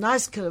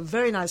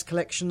very nice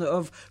collection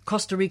of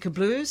Costa Rica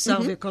blues,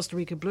 Salvia Costa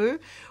Rica blue,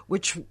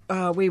 which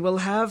we will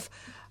have.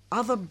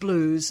 Other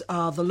blues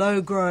are the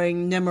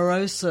low-growing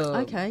Nemorosa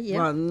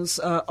ones,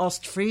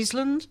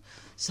 Ostfriesland,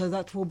 so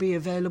that will be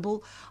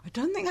available. I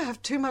don't think I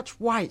have too much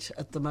white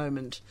at the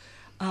moment.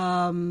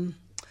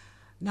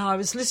 Now, I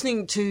was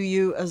listening to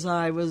you as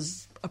I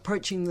was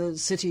approaching the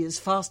city as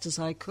fast as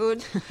I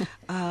could,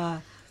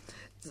 and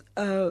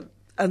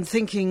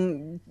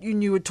thinking,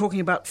 you were talking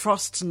about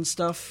frosts and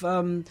stuff.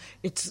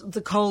 It's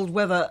the cold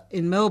weather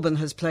in Melbourne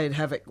has played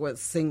havoc with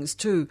things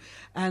too,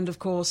 and of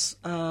course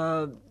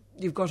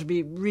you've got to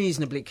be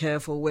reasonably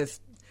careful with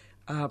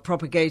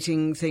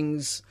propagating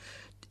things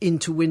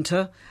into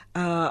winter,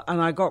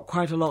 and I got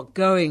quite a lot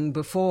going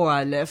before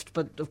I left,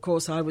 but of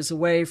course I was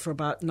away for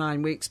about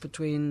 9 weeks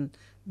between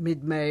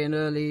mid-May and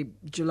early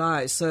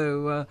July,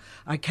 so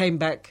I came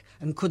back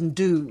and couldn't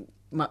do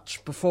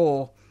much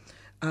before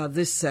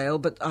this sale,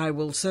 but I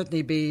will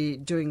certainly be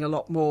doing a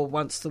lot more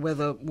once the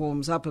weather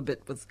warms up a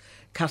bit with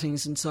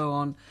cuttings and so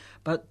on.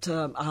 But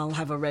I'll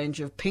have a range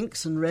of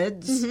pinks and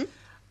reds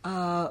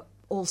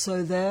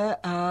also there.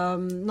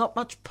 Not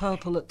much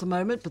purple at the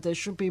moment, but there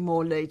should be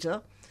more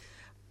later.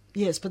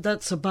 Yes, but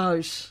that's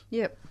about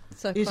Yep.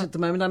 So it at the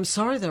moment. I'm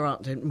sorry there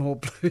aren't any more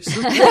blues.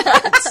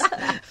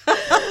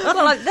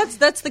 well,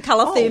 that's the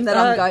colour theme that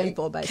I'm going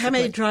for,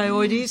 basically.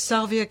 Camedrioides,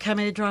 Salvia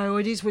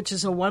camedrioides, which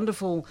is a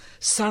wonderful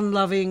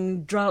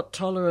sun-loving,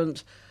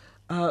 drought-tolerant,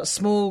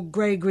 small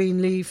grey-green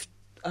leaf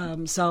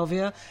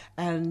salvia,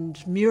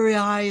 and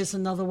Muriae is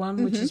another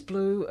one, which is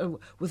blue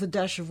with a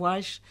dash of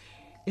white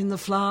in the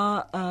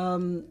flower.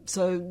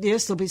 So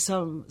yes, there'll be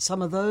some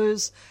of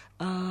those.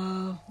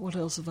 What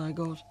else have I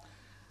got?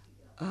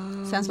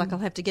 Sounds like I'll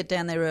have to get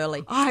down there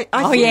early. I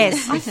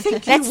yes. I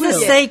think That's you will.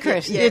 the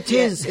secret. It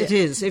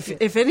is.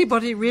 If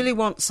anybody really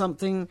wants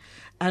something,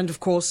 and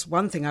of course,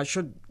 one thing I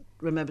should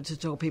remember to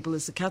tell people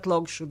is the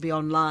catalogue should be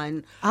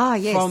online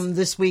from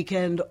this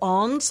weekend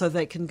on, so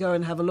they can go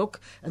and have a look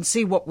and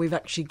see what we've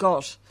actually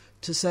got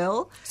to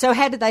sell. So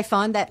how did they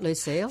find that,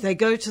 Lucille? They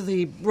go to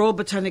the Royal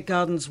Botanic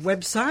Gardens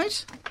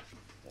website,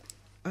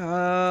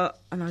 and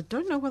I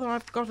don't know whether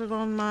I've got it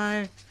on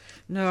my...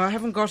 No, I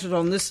haven't got it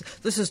on this.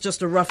 This is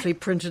just a roughly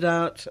printed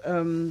out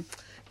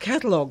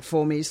catalogue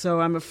for me,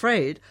 so I'm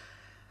afraid.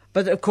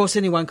 But, of course,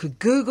 anyone could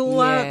Google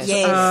that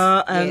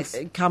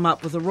and come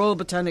up with the Royal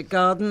Botanic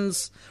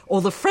Gardens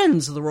or the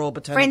Friends of the Royal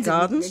Botanic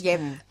Gardens.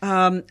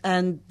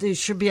 And they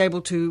should be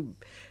able to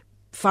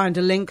find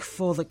a link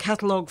for the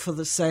catalogue for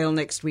the sale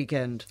next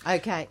weekend.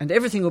 Okay. And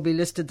everything will be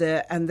listed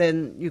there, and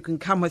then you can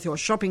come with your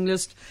shopping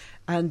list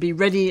and be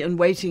ready and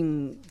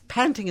waiting,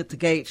 panting at the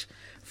gate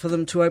for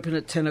them to open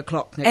at 10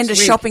 o'clock next week. And a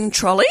shopping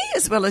trolley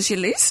as well as your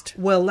list?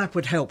 Well, that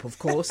would help, of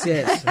course,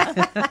 yes.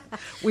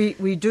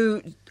 We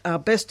do our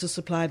best to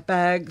supply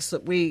bags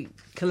that we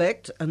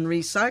collect and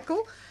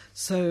recycle.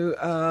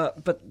 So,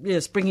 but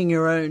yes, bringing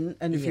your own,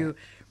 and if you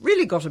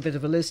really got a bit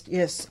of a list,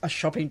 yes, a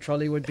shopping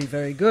trolley would be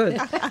very good.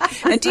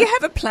 And do you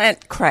have a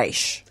plant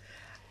creche?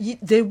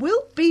 There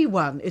will be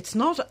one. It's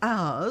not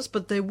ours,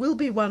 but there will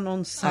be one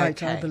on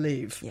site, I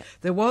believe. Yeah.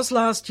 There was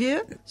last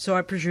year, so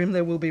I presume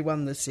there will be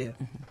one this year.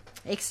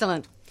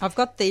 Excellent. I've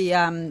got the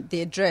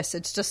address.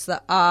 It's just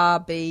the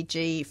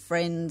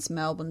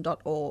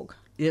rbgfriendsmelbourne.org.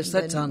 Yes,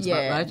 that sounds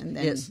about right. And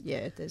then, yes.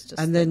 Yeah, there's just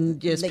and then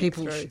yes,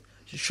 people through.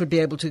 Should be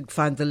able to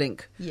find the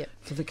link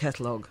to the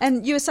catalogue.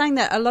 And you were saying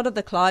that a lot of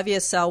the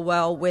clivias sell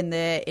well when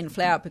they're in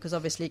flower because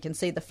obviously you can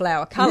see the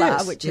flower colour,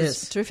 which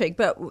is terrific.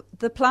 But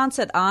the plants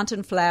that aren't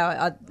in flower,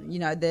 are,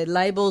 their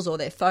labels or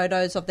their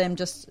photos of them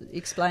just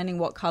explaining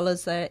what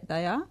colours they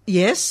are?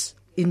 Yes.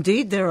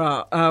 Indeed, there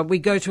are. We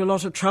go to a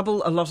lot of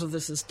trouble. A lot of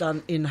this is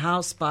done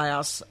in-house by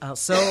us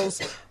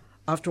ourselves.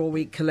 After all,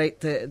 we collate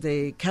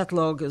the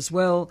catalogue as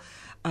well.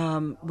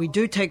 We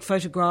do take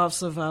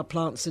photographs of our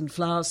plants in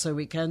flower so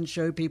we can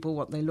show people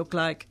what they look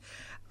like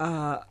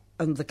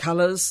and the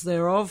colours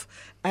thereof.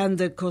 And,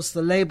 of course,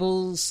 the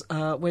labels.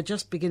 We're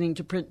just beginning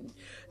to print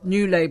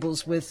new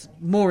labels with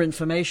more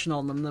information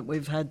on them than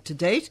we've had to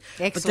date.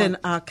 Excellent. But then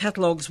our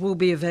catalogues will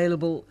be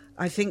available,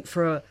 I think,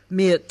 for a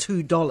mere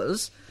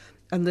 $2.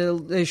 And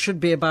there should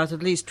be about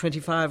at least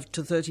 25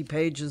 to 30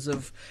 pages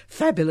of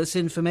fabulous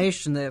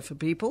information there for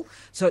people.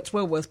 So it's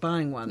well worth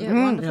buying one. Yeah,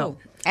 wonderful.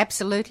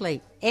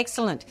 Absolutely.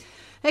 Excellent.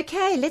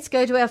 Okay, let's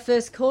go to our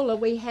first caller.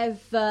 We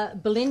have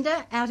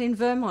Belinda out in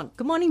Vermont.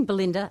 Good morning,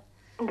 Belinda.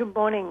 Good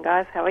morning,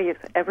 guys. How are you,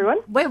 everyone?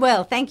 We're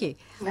well, thank you.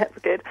 That's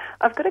good.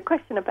 I've got a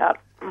question about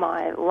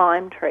my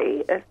lime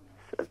tree. It's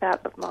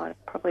about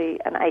probably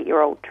an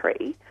 8-year-old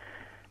tree.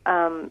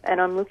 And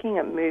I'm looking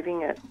at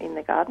moving it in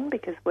the garden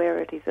because where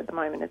it is at the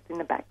moment, it's in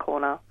the back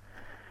corner.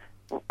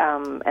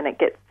 And it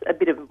gets a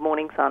bit of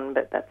morning sun,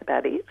 but that's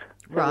about it.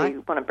 So Right. we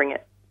want to bring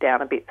it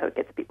down a bit so it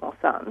gets a bit more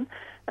sun.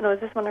 And I was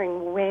just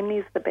wondering, when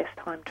is the best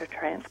time to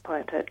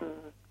transplant it and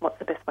what's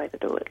the best way to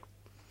do it?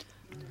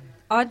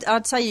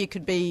 I'd say you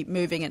could be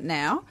moving it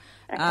now,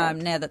 Okay.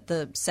 now that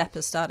the sap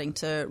is starting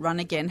to run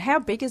again. How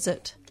big is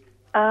it?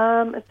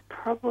 It's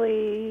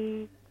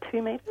probably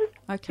 2 metres.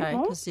 Okay,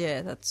 more. because,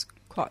 that's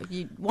quite...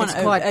 You want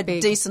It's quite a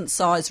big.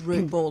 decent-sized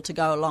root ball to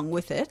go along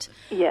with it.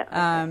 Yeah.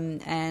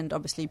 And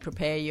obviously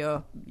prepare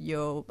your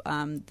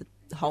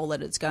the hole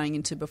that it's going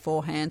into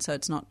beforehand, so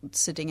it's not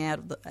sitting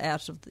in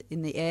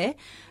the air.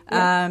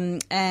 Yeah.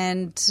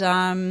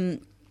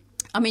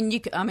 I mean,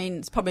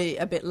 it's probably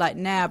a bit late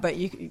now, but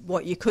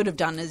what you could have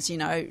done is,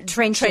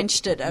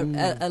 trenched it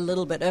a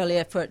little bit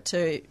earlier for it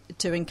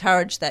to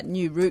encourage that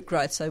new root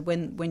growth. So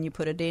when you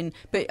put it in,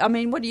 but I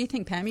mean, what do you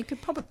think, Pam? You could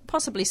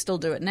possibly still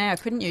do it now,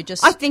 couldn't you?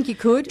 Just I think you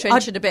could.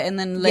 trench it a bit and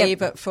then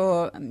leave it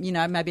for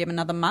maybe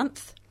another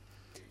month,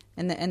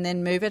 and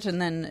then move it, and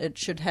then it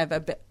should have a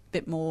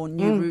bit more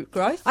new root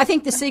growth. I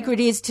think the secret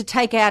is to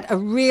take out a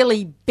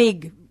really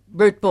big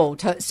root ball.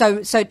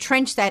 So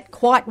trench that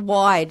quite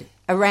wide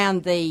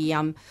around the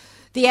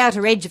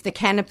outer edge of the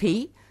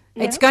canopy.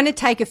 Yeah. It's going to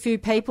take a few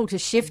people to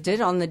shift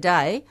it on the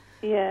day.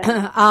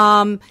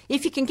 Yeah.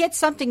 If you can get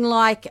something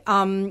like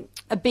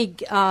a big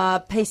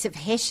piece of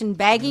hessian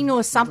bagging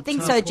or something,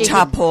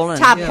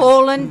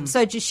 Tarpaulin.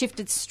 so just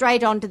shift it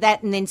straight onto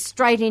that and then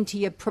straight into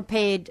your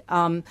prepared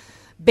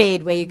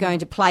bed where you're going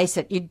to place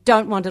it. You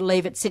don't want to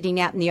leave it sitting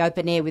out in the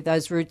open air with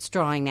those roots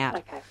drying out.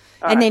 Okay.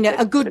 And then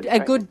Alright, a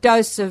good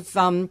dose of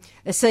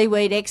a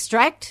seaweed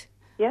extract.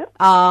 Yeah.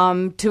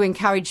 To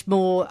encourage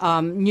more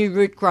new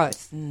root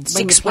growth. when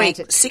you plant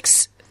it.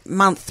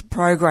 6-month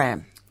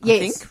program. I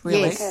think,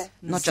 really. Yes. Okay.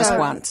 Not just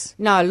once.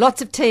 No,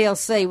 lots of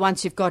TLC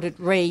once you've got it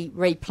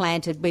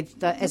replanted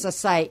with, as I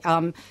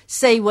say,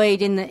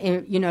 seaweed in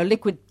the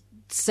liquid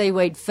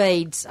seaweed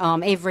feeds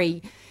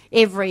every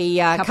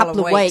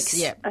couple of weeks.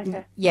 Yep.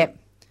 Okay. Yep.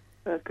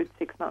 So a good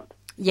 6 months.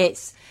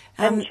 Yes.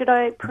 And should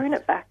I prune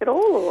it back at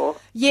all, or?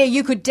 Yeah,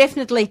 you could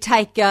definitely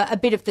take a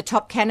bit of the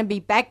top canopy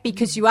back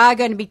because you are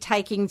going to be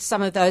taking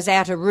some of those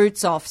outer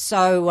roots off.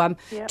 So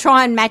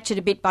try and match it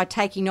a bit by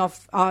taking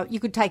off.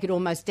 You could take it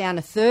almost down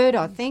a third,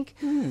 I think.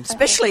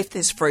 Especially if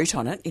there's fruit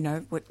on it,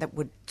 that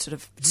would sort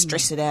of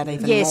stress it out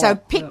even more. Yeah, so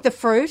pick the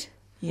fruit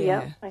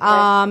Yeah. Okay.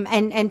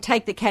 and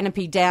take the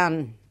canopy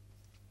down.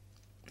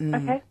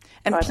 Okay.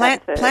 And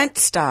Right, plant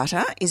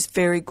starter is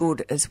very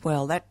good as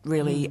well. That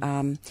really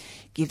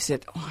gives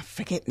it, I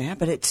forget now,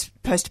 but it's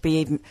supposed to be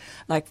even,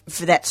 like,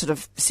 for that sort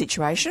of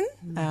situation,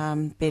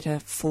 better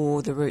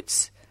for the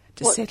roots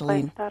to What's settle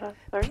plant in. starter?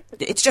 Sorry.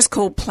 It's just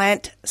called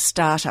plant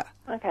starter.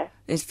 Okay.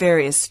 There's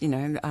various,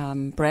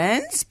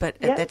 brands, but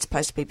Yep. that's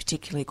supposed to be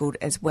particularly good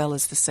as well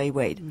as the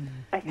seaweed.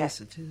 Okay.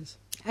 Yes, it is.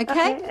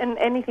 Okay? And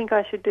anything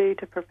I should do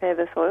to prepare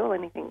the soil?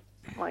 Anything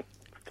like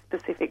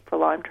specific for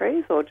lime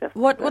trees, or just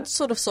What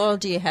sort of soil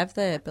do you have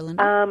there,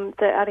 Belinda?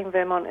 out in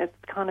Vermont, it's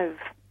kind of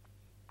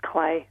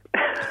clay.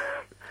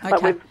 But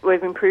Okay.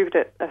 we've improved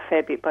it a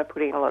fair bit by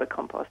putting a lot of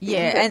compost in.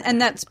 Yeah,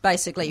 and that's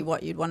basically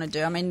what you'd want to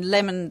do. I mean,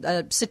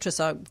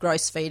 citrus are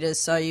gross feeders,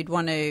 so you'd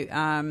want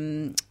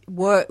to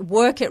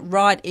work it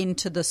right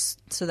into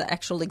the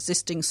actual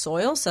existing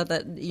soil, so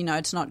that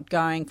it's not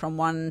going from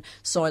one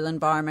soil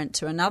environment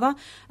to another.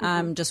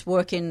 Just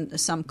work in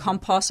some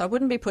compost. I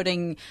wouldn't be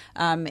putting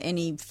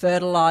any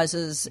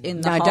fertilisers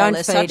in the No, hole don't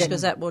as feed such, it.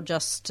 because that will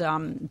just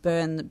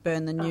burn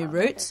the new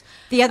roots.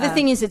 The other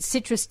thing is that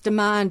citrus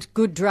demand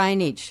good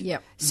drainage.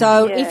 Yep.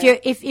 So Yeah.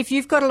 if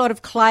you've got a lot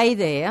of clay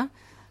there,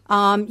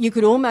 you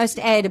could almost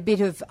add a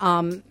bit of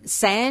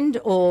sand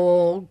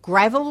or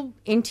gravel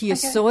into your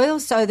soil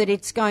so that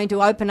it's going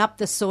to open up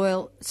the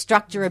soil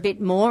structure a bit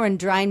more and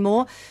drain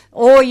more.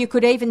 Or you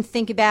could even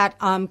think about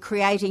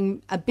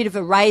creating a bit of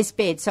a raised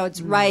bed so it's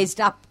raised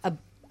up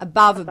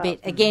above a bit,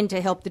 again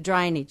to help the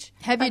drainage.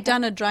 Have you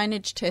done a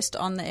drainage test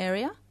on the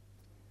area?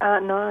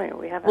 No,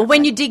 we haven't. Well,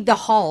 when you dig the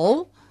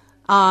hole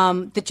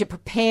that you're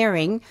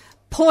preparing,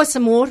 pour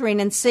some water in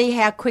and see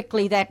how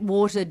quickly that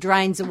water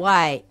drains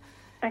away.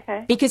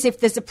 Okay. Because if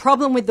there's a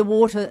problem with the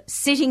water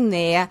sitting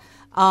there,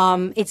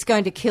 it's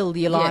going to kill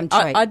your lime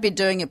tree. I'd be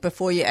doing it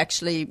before you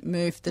actually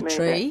move the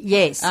tree. it.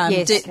 Yes,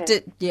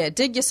 yes.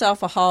 Dig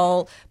yourself a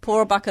hole,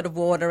 pour a bucket of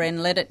water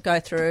in, let it go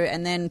through,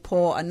 and then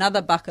pour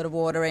another bucket of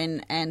water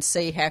in and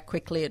see how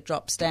quickly it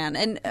drops down.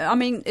 And, I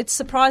mean, it's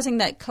surprising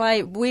that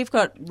clay, we've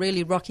got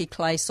really rocky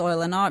clay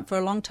soil, and for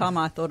a long time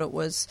I thought it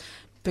was,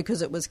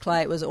 because it was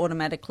clay, it was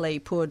automatically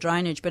poor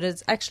drainage, but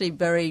it's actually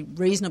very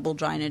reasonable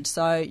drainage,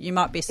 so you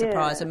might be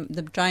surprised. Yeah.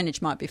 The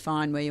drainage might be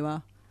fine where you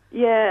are.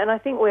 Yeah, and I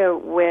think where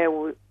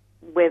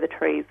the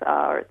trees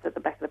are, it's at the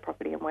back of the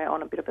property, and we're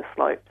on a bit of a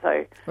slope.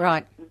 So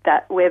Right.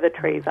 that where the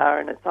trees are,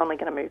 and it's only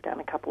going to move down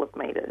a couple of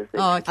metres.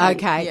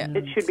 Okay. Yeah.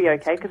 It should be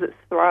okay because it's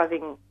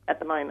thriving at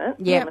the moment.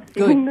 Yeah, I'm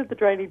assuming good. that the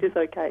drainage is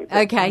okay. But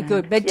Okay,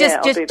 good. But Yeah,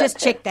 I'll do that just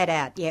too. check that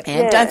out. Yep.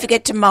 And Yeah. don't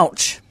forget to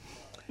mulch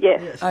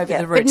yes, over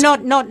yeah. the But roots.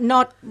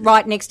 not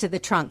right next to the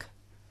trunk.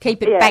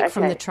 Keep it Yeah, back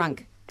from okay. the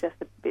trunk. Just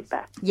a bit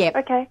back. Yep.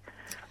 Okay.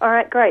 All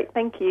right, great.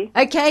 Thank you.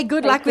 Okay,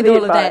 good luck Thanks with for the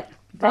all of that. advice.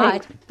 Bye.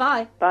 Thanks.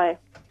 Bye. Bye.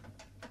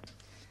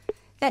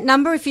 That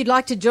number, if you'd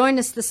like to join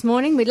us this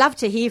morning, we'd love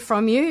to hear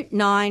from you,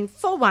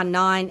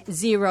 9419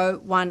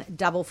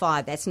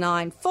 That's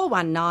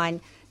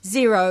 9419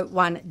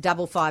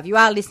 0155. You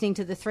are listening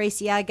to the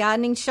 3CR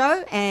Gardening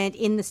Show, and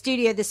in the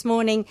studio this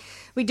morning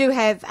we do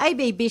have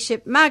A.B.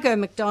 Bishop, Margot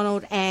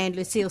McDonald and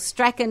Lucille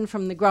Strachan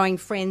from the Growing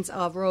Friends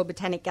of Royal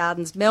Botanic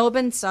Gardens,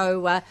 Melbourne.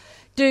 So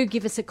do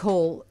give us a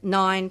call,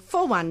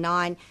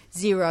 9419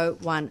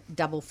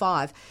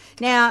 0155.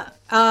 Now,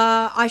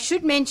 I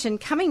should mention,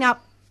 coming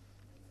up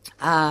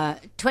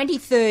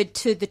 23rd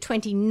to the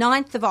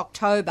 29th of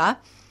October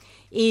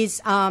is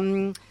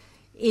Aussie.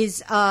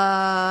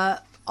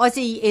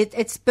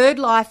 It's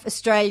BirdLife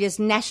Australia's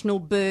National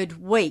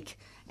Bird Week,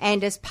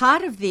 and as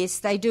part of this,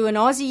 they do an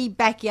Aussie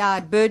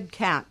backyard bird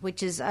count,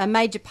 which is a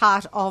major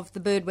part of the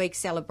Bird Week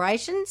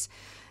celebrations.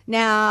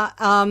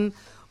 Now,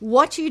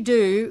 what you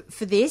do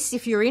for this,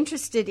 if you're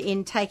interested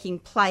in taking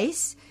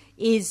place,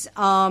 is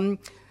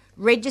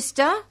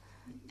register.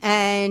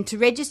 And to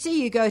register,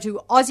 you go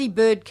to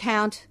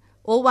AussieBirdCount,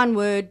 all one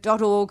word,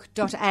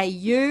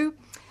 .org.au,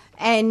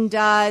 and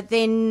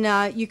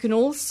then you can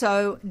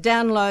also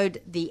download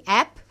the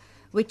app,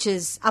 which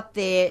is up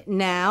there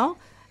now,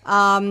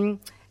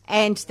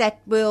 and that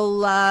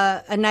will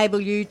enable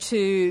you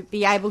to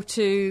be able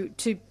to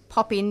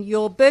pop in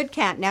your bird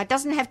count. Now, it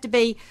doesn't have to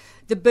be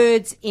the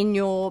birds in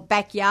your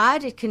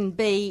backyard. It can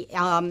be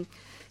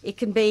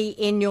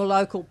in your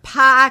local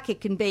park,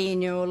 it can be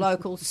in your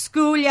local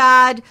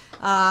schoolyard,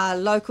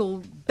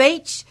 local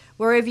beach,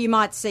 wherever you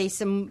might see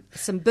some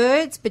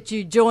birds, but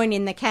you join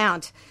in the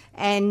count.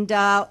 And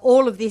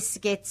all of this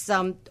gets,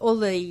 all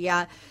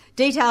the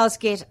details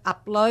get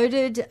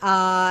uploaded,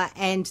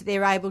 and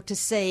they're able to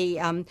see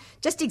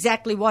just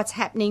exactly what's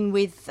happening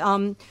with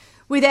our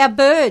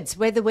birds,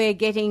 whether we're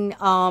getting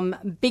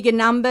bigger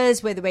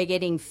numbers, whether we're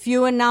getting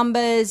fewer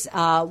numbers,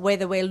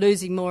 whether we're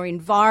losing more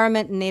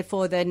environment and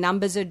therefore the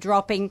numbers are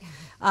dropping,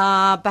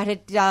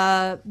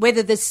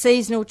 whether there's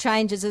seasonal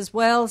changes as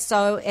well.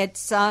 So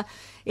it's a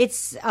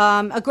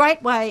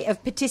great way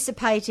of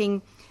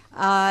participating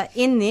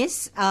in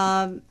this.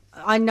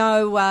 I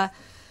know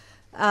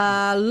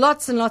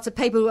lots and lots of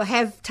people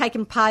have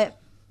taken part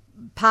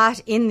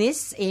in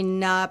this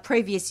in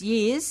previous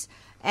years,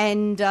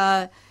 and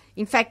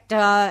in fact,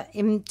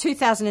 in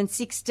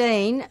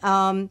 2016,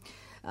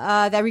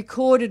 they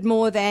recorded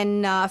more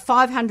than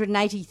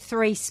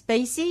 583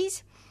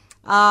 species,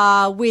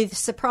 with,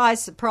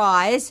 surprise,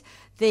 surprise,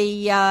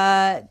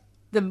 the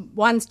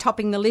ones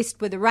topping the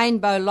list were the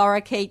rainbow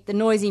lorikeet, the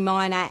noisy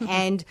myna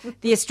and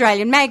the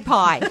Australian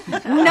magpie.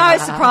 No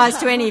surprise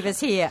to any of us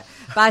here.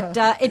 But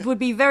it would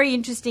be very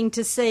interesting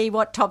to see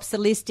what tops the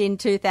list in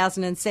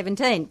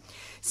 2017.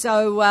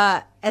 So,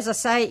 as I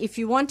say, if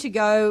you want to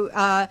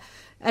go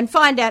and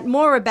find out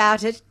more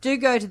about it, do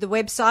go to the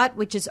website,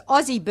 which is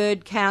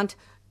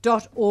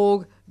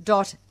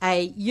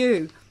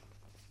aussiebirdcount.org.au.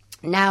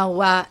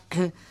 Now,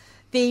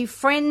 the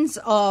Friends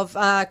of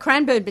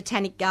Cranbourne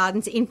Botanic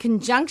Gardens, in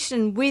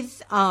conjunction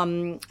with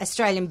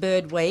Australian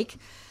Bird Week,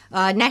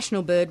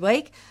 National Bird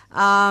Week,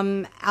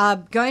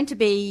 are going to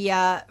be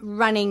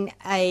running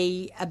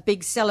a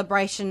big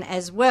celebration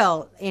as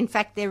well. In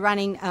fact, they're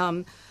running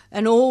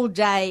an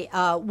all-day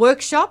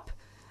workshop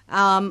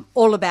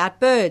all about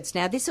birds.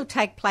 Now, this will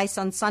take place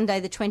on Sunday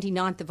the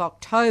 29th of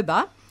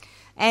October,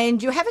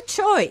 and you have a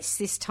choice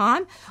this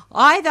time.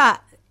 Either,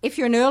 if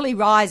you're an early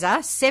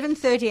riser,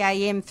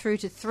 7:30am through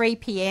to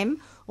 3pm,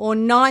 or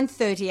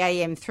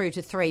 9:30am through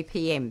to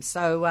 3pm.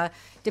 So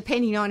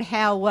depending on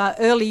how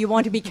early you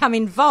want to become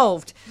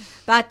involved.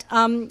 But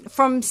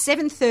from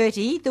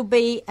 7:30, there'll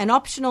be an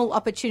optional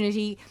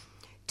opportunity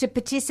to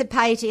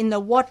participate in the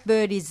What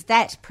Bird Is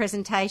That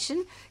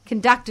presentation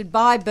conducted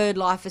by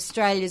BirdLife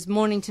Australia's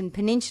Mornington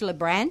Peninsula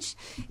branch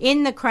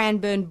in the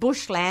Cranbourne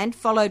bushland,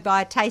 followed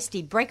by a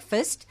tasty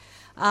breakfast.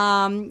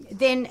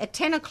 Then at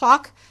 10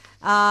 o'clock,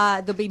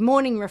 there'll be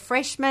morning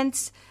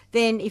refreshments.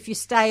 Then if you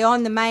stay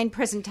on, the main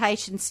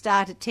presentations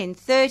start at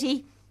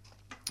 10:30.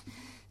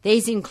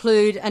 These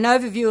include an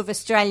overview of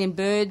Australian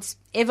birds,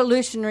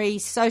 evolutionary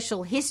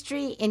social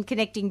history in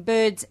connecting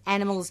birds,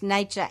 animals,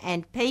 nature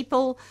and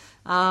people,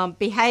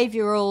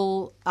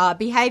 behaviour,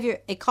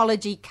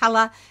 ecology,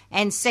 colour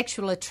and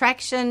sexual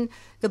attraction.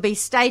 There'll be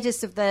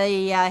status of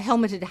the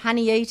helmeted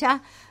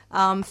honeyeater,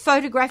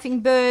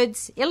 photographing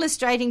birds,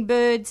 illustrating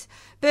birds,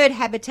 bird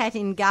habitat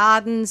in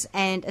gardens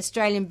and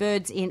Australian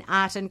birds in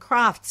art and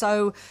craft.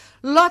 So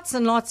lots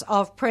and lots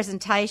of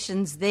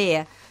presentations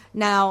there.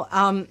 Now,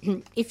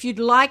 if you'd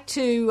like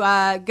to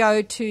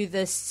go to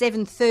the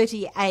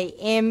 7:30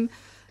 a.m.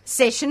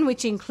 session,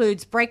 which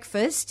includes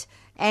breakfast,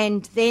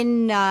 and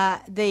then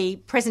the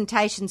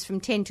presentations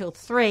from 10 till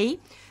 3,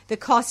 the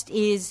cost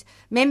is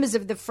members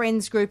of the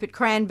Friends group at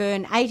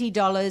Cranbourne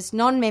 $80,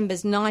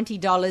 non-members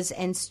 $90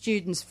 and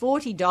students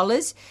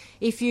 $40.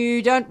 If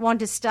you don't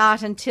want to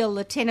start until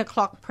the 10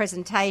 o'clock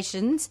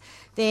presentations,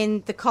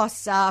 then the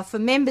costs are for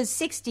members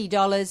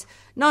 $60,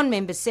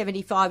 non-members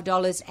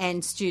 $75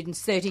 and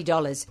students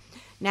 $30.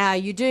 Now,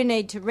 you do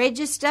need to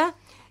register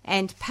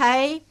and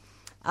pay.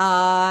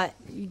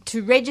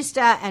 To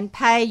register and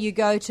pay, you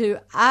go to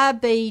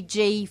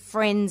RBG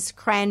Friends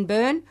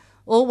Cranbourne,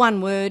 all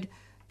one word,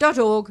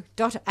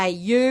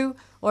 .org.au,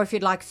 or if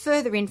you'd like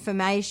further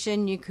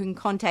information, you can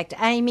contact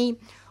Amy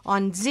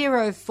on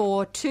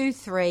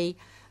 0423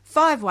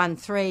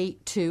 513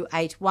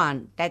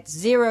 281.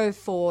 That's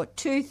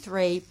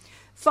 0423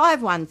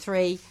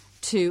 513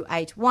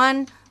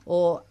 281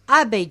 or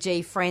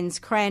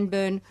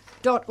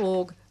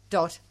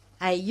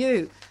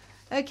rbgfriendscranbourne.org.au.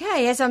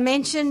 Okay, as I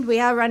mentioned, we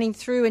are running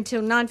through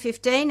until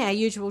 9:15, our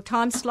usual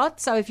time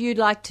slot. So if you'd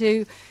like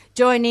to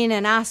join in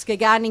and ask a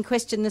gardening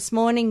question this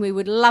morning, we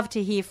would love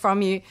to hear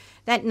from you.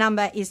 That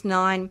number is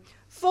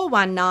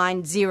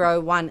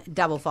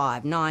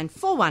 94190155,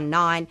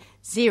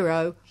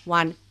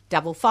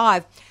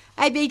 94190155.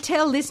 AB,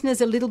 tell listeners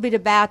a little bit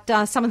about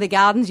some of the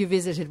gardens you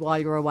visited while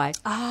you were away.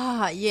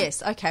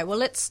 Yes. Okay, well,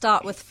 let's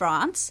start with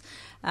France.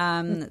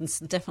 It's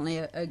definitely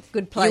a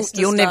good place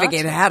You'll to never start.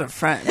 get out of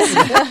France.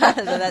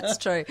 That's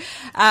true.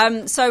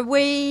 So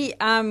we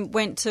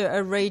went to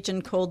a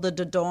region called the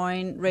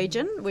Dordogne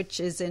region,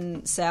 which is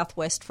in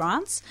southwest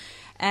France.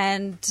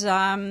 And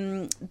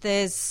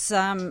there's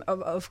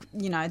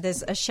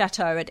there's a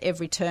chateau at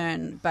every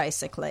turn,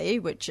 basically,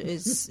 which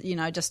is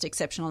just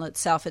exceptional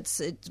itself.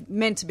 It's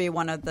meant to be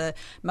one of the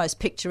most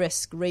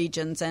picturesque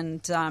regions,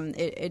 and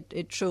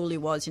it truly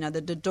was.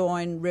 The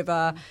Dordogne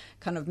River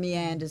kind of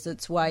meanders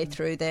its way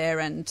through there,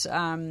 and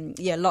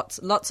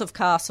lots of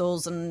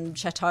castles and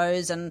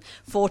chateaux and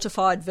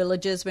fortified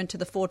villages. Went to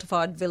the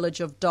fortified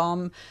village of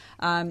Dom,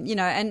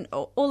 and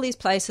all these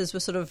places were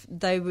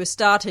they were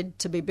started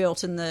to be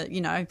built in the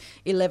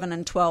 11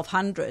 and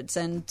 1200s,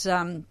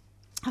 and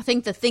I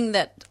think the thing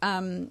that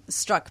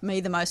struck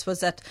me the most was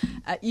that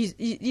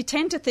you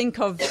tend to think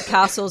of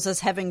castles as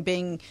having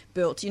been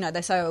built,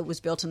 they say it was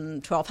built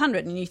in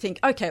 1200, and you think,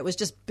 okay, it was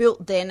just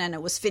built then and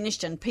it was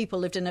finished and people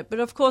lived in it.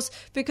 But of course,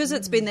 because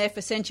it's been there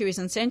for centuries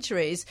and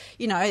centuries,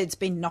 it's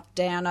been knocked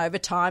down over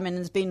time and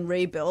it's been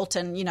rebuilt,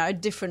 and,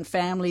 different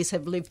families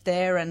have lived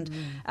there. And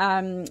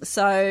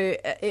so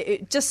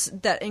it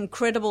just that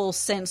incredible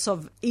sense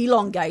of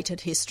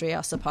elongated history,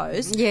 I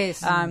suppose.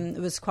 Yes. It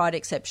was quite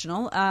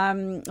exceptional.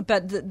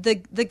 But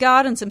the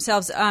gardens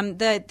themselves,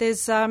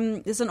 there's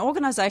an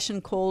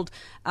organisation called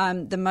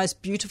the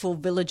Most Beautiful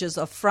Villages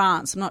of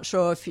France. I'm not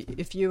sure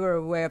if you were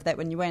aware of that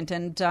when you went,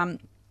 and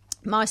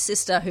my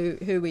sister,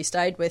 who we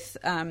stayed with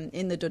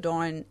in the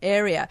Dordogne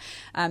area,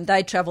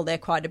 they travel there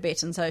quite a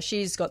bit, and so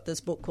she's got this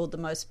book called The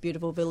Most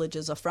Beautiful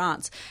Villages of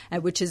France,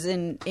 which is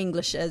in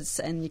English,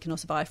 and you can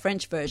also buy a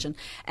French version.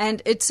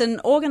 And it's an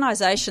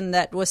organisation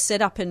that was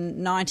set up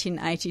in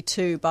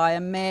 1982 by a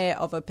mayor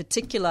of a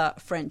particular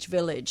French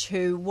village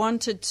who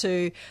wanted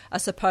to, I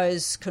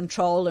suppose,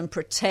 control and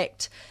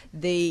protect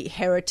the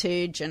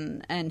heritage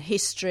and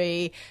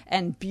history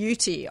and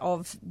beauty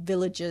of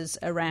villages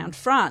around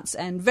France.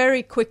 And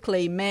very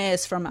quickly,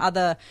 mayors from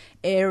other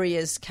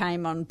areas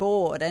came on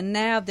board, and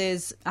now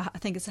there's, I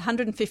think it's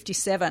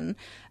 157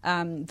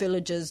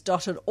 villages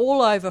dotted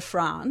all over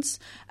France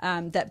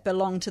that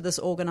belong to this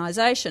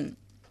organisation.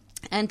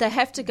 And they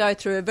have to go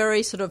through a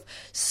very sort of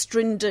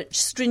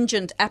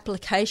stringent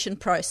application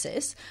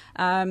process.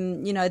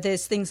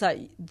 There's things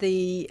like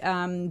the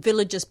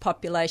village's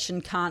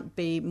population can't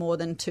be more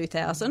than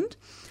 2,000.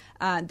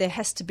 There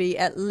has to be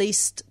at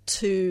least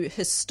 2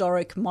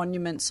 historic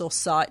monuments or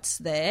sites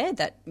there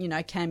that,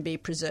 can be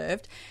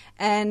preserved.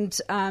 And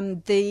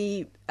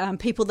the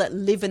people that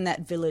live in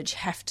that village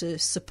have to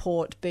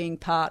support being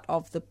part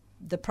of the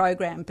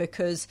program,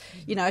 because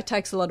it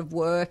takes a lot of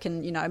work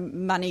and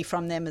money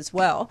from them as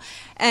well.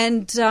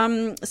 And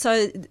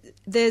so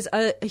there's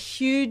a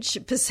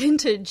huge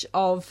percentage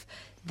of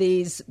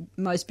these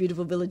most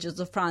beautiful villages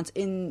of France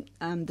in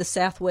the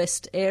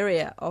southwest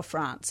area of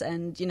France,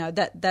 and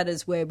that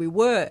is where we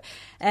were.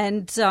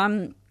 And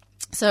so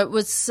it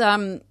was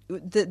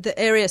the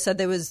area, so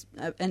there was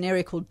an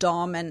area called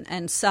Dom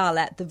and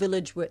Sarlat, the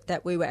village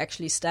that we were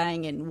actually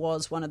staying in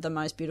was one of the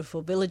most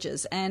beautiful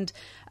villages. And,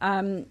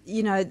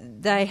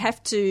 they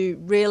have to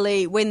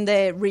really, when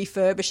they're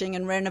refurbishing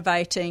and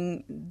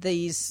renovating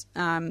these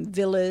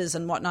villas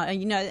and whatnot,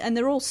 and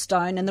they're all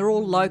stone and they're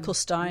all local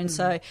stone.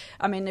 So,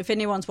 I mean, if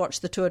anyone's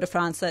watched the Tour de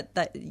France,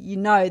 that you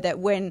know that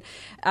when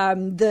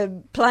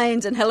the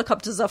planes and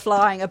helicopters are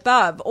flying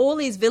above, all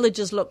these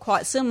villages look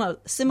quite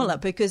similar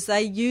because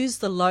they use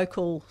the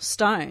local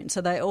stone.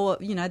 So they all,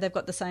 they've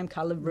got the same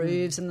colour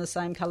roofs and the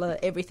same colour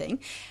everything.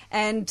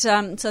 And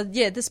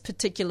this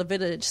particular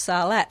village,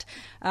 Sarlat,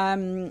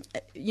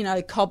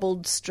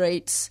 cobbled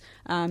streets.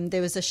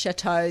 There was a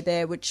chateau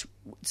there which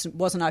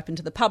wasn't open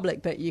to the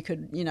public, but you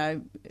could,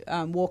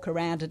 walk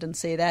around it and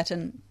see that.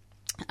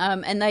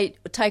 And they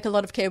take a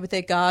lot of care with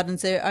their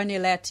gardens. They're only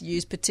allowed to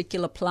use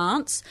particular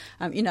plants.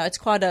 It's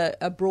quite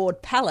a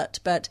broad palette,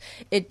 but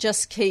it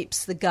just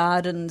keeps the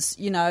gardens,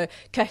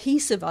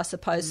 cohesive, I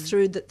suppose,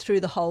 through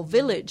the whole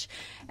village.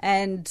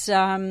 And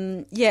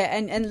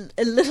and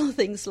little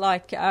things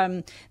like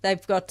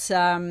they've got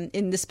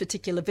in this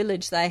particular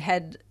village, they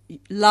had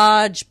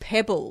large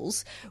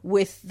pebbles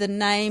with the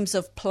names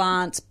of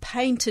plants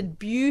painted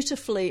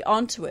beautifully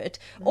onto it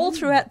all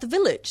throughout the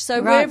village.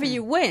 So wherever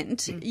you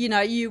went,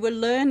 you were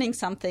learning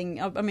something.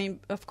 I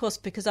mean, of course,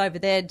 because over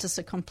there, just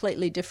a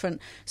completely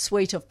different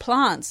suite of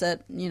plants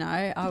that,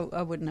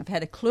 I wouldn't have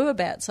had a clue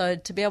about. So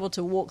to be able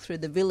to walk through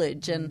the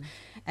village and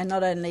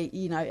not only,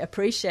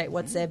 appreciate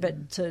what's there,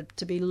 but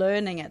to be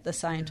learning at the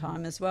same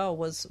time as well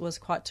was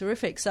quite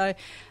terrific. So,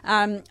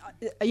 I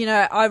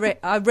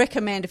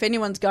recommend if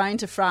anyone's going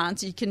to France,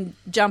 you can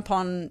jump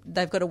on,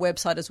 they've got a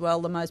website as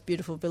well, The Most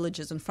Beautiful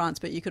Villages in France,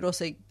 but you could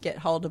also get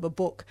hold of a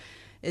book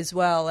as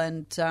well.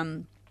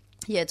 And,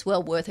 it's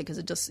well worth it because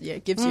it just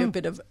gives you a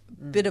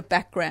bit of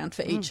background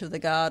for each of the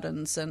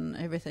gardens and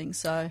everything.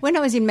 So when I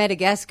was in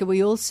Madagascar,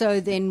 we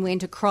also then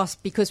went across,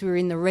 because we were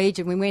in the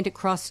region, we went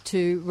across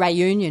to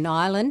Réunion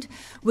Island,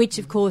 which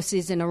of course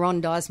is an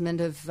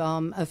arrondissement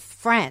of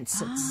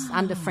France. It's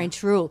under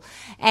French rule,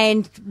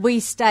 and we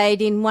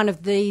stayed in one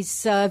of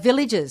these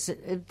villages.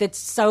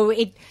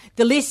 The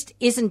list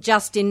isn't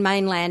just in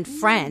mainland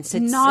France.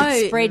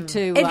 It's spread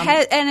to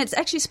and it's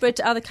actually spread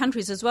to other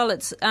countries as well.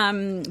 It's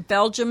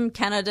Belgium,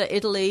 Canada,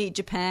 Italy,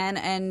 Japan,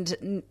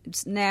 and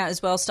now as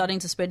well starting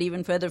to spread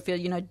even further afield,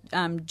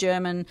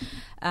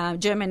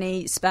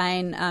 Germany,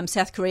 Spain,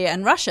 South Korea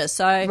and Russia.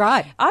 So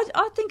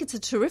I think it's a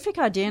terrific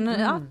idea,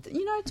 and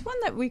it's one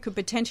that we could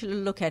potentially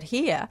look at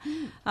here.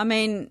 I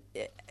mean,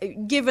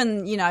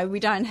 given, we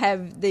don't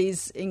have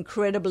these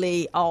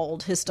incredibly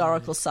old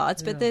historical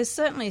sites, but there's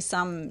certainly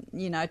some,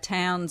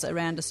 towns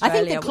around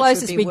Australia. I think the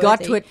closest we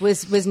got to it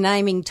was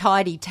naming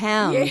tidy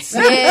towns.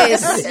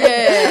 Yes,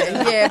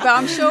 but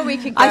I'm sure we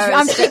could go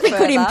I think we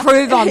could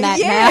improve on that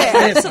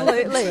now.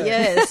 Absolutely,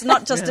 It's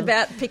not just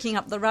about picking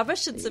up the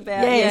rubbish, it's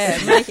about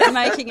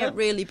making it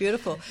really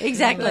beautiful.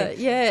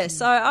 Exactly.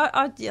 So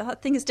I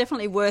think it's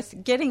definitely worth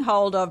getting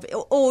hold of,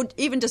 or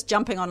even just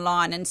jumping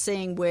online and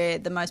seeing where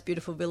the most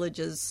beautiful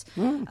villages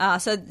are.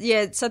 So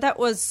that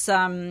was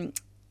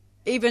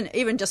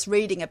even just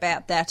reading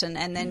about that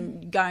and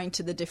then going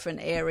to the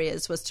different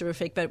areas was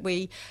terrific. But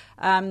we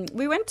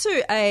went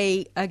to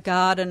a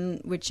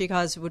garden which you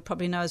guys would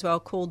probably know as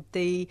well, called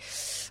I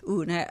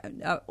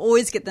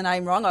always get the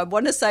name wrong. I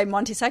want to say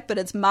Montisac, but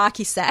it's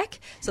Marquisac.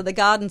 So the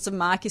Gardens of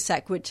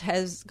Marquisac, which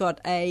has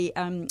got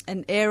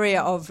an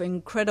area of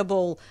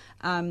incredible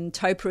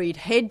topiary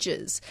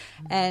hedges,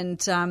 and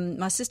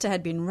my sister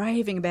had been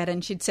raving about it,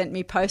 and she'd sent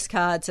me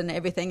postcards and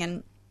everything,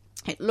 and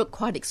it looked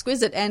quite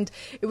exquisite. And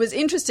it was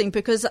interesting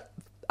because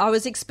I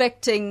was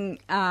expecting,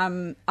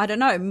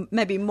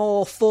 maybe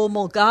more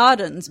formal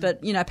gardens,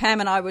 but, Pam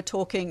and I were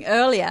talking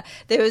earlier.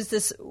 There was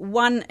this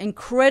one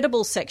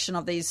incredible section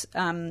of these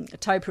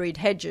topiary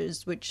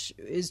hedges, which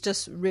is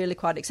just really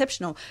quite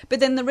exceptional. But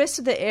then the rest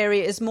of the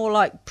area is more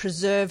like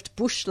preserved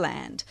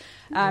bushland,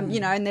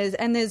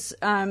 and there's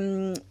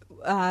long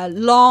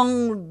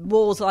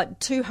walls, like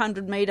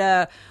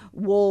 200-metre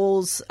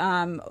walls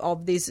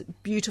of these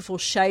beautiful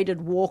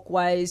shaded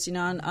walkways,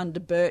 under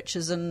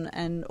birches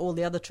and all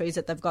the other trees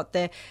that they've got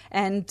there.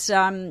 And,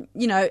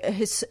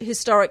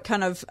 historic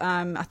kind of,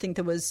 I think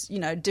there was,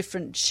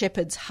 different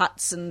shepherds'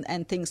 huts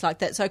and things like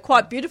that. So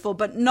quite beautiful,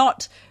 but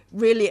not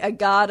really a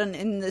garden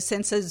in the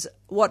sense as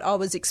what I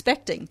was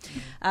expecting,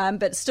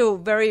 but still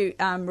very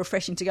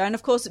refreshing to go. And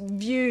of course,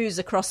 views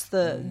across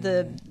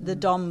the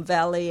Dom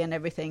Valley and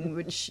everything,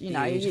 which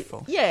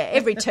beautiful.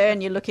 Every turn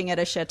you're looking at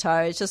a chateau.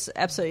 It's just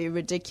absolutely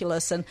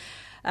ridiculous. And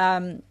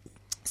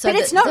but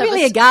it's not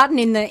really a garden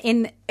in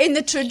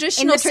the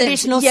traditional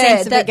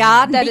sense of a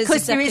garden,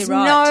 because there is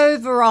no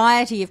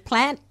variety of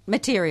plant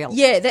material.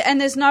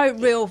 And there's no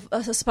real,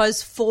 I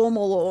suppose,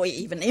 formal or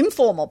even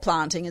informal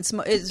planting. It's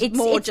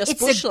more just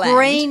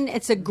bushland.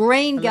 It's a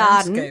green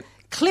garden,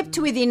 clipped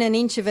within an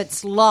inch of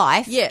its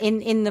life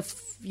in the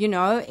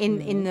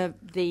in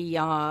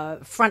the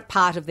front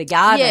part of the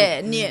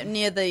garden. Yeah,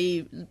 near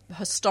the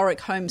historic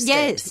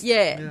homestead. Yes.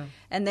 Yeah.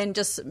 And then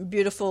just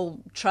beautiful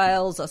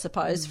trails, I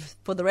suppose,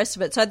 for the rest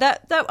of it. So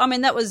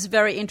that was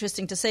very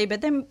interesting to see.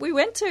 But then we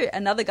went to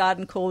another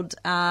garden called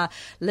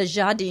Le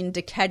Jardin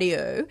de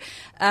Cadio,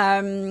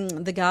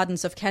 the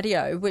Gardens of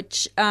Cadio,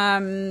 which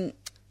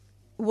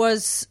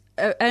was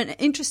an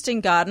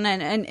interesting garden,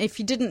 and if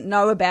you didn't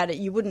know about it,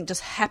 you wouldn't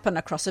just happen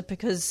across it,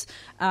 because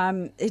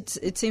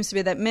it seems to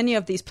be that many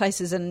of these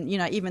places, and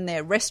even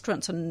their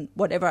restaurants and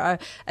whatever,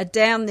 are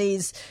down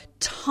these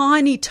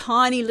tiny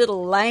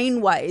little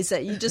laneways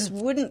that you just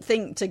wouldn't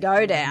think to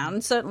go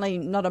down, certainly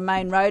not a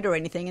main road or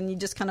anything, and you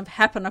just kind of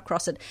happen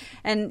across it.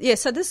 And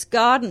so this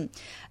garden,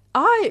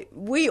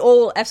 we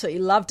all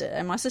absolutely loved it,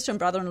 and my sister and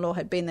brother-in-law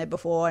had been there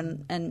before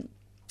and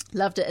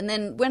loved it. And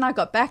then when I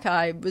got back,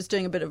 I was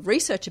doing a bit of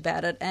research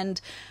about it,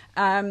 and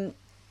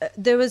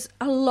there was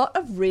a lot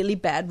of really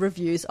bad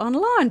reviews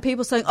online.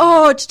 People saying,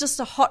 "Oh, it's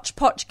just a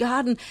hodgepodge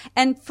garden."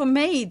 And for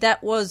me,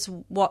 that was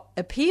what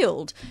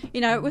appealed.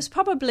 It was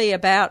probably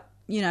about,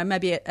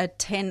 maybe a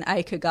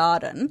 10-acre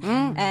garden,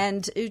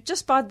 and it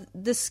just by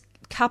this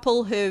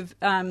couple who've,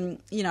 been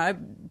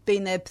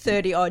there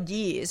 30-odd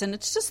years, and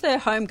it's just their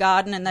home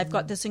garden, and they've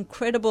got this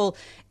incredible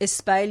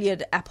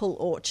espaliered apple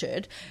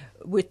orchard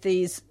with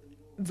these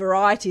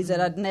varieties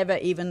that I'd never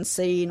even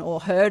seen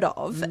or heard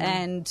of,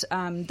 and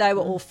they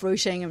were all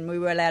fruiting, and we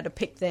were allowed to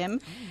pick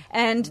them.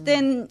 And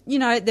then,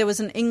 there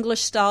was an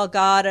English-style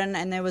garden,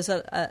 and there was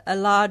a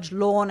large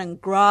lawn and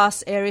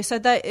grass area, so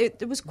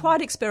it was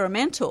quite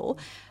experimental.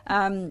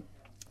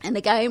 And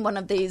again, one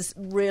of these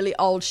really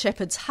old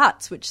shepherd's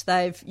huts, which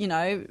they've,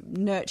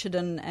 nurtured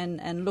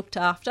and looked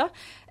after.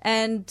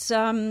 And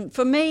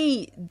for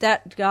me,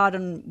 that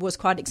garden was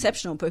quite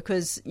exceptional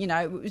because,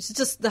 it was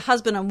just the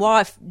husband and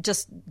wife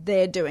just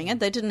there doing it.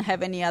 They didn't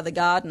have any other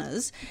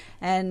gardeners.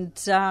 And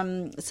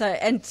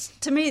and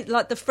to me,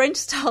 like the French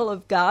style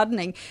of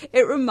gardening,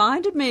 it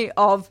reminded me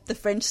of the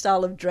French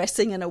style of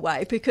dressing in a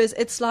way, because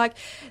it's like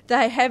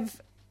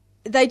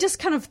they just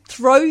kind of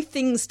throw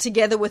things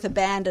together with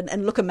abandon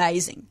and look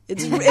amazing.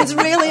 It's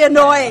really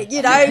annoying,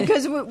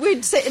 because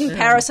we'd sit in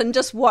Paris and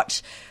just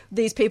watch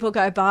these people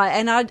go by,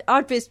 and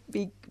I'd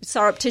be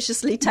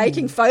surreptitiously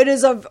taking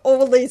photos of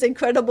all these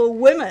incredible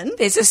women.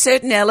 There's a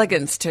certain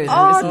elegance to them.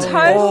 Oh, isn't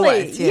there? totally.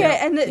 Always,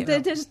 Yeah, and they're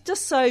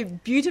just so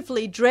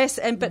beautifully dressed,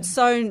 but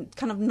so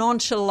kind of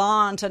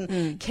nonchalant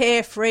and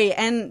carefree.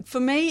 And for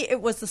me,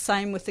 it was the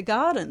same with the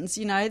gardens.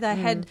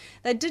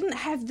 They didn't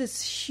have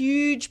this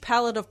huge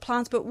palette of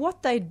plants, but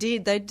what they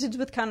did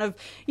with kind of,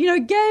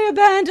 gay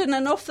abandon,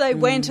 and off they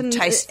went. And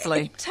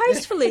tastefully.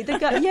 Tastefully.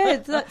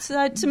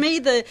 To me,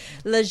 the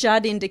Le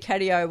Jardin de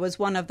Cadio was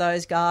one of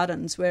those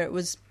gardens where it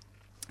was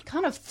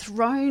kind of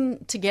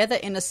thrown together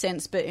in a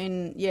sense, but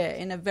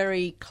in a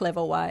very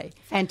clever way.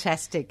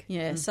 Fantastic.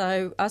 Yeah,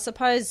 so I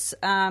suppose,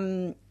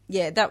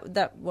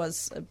 that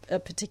was a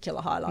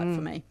particular highlight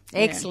for me.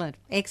 Excellent,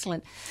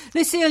 excellent.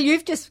 Lucille,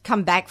 you've just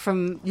come back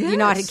from the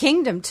United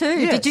Kingdom too.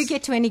 Yes. Did you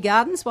get to any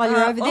gardens while you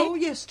were over there? Oh,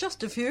 yes,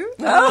 just a few.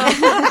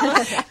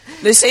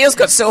 Lucille's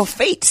got sore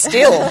feet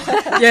still.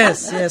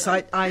 Yes,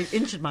 I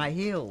injured my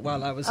heel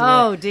while I was away.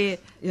 Oh, dear.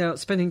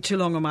 Spending too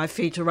long on my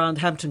feet around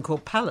Hampton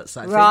Court Palace,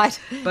 I think. Right.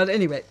 But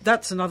anyway,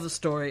 that's another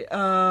story.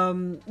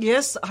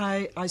 Yes,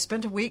 I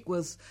spent a week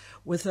with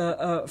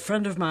a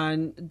friend of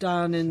mine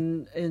down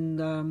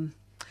in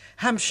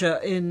Hampshire,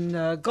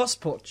 in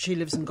Gosport. She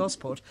lives in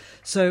Gosport.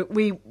 So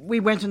we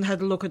went and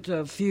had a look at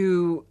a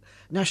few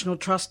National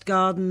Trust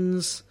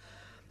gardens.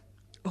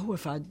 Oh,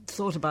 if I'd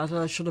thought about it,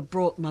 I should have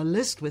brought my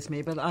list with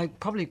me, but I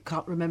probably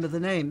can't remember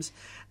the names.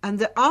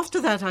 And after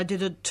that, I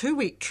did a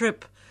 2-week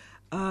trip,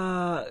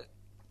 a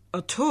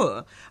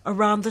tour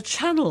around the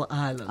Channel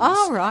Islands.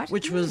 Oh, right.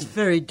 Which was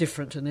very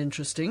different and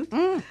interesting.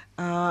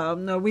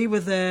 No, we were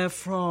there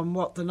from,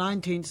 the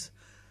 19th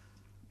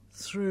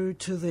through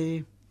to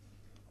the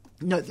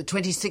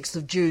 26th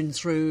of June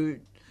through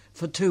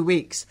for 2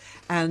 weeks.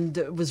 And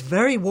it was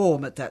very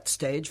warm at that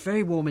stage,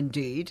 very warm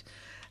indeed.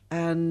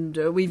 And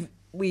we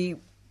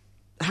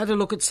had a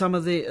look at some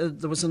of the...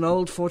 there was an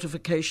old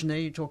fortification there.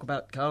 You talk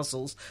about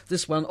castles.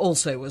 This one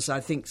also was, I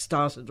think,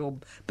 started or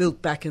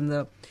built back in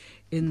the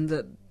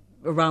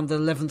around the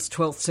 11th,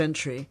 12th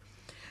century.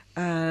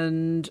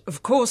 And,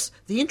 of course,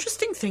 the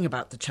interesting thing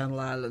about the Channel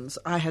Islands,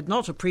 I had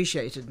not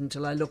appreciated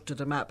until I looked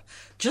at a map,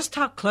 just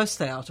how close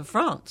they are to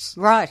France.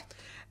 Right.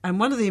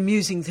 And one of the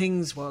amusing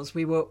things was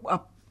we were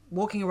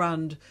walking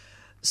around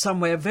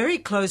somewhere very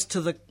close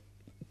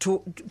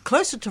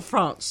closer to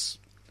France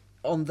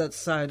on that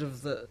side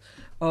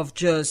of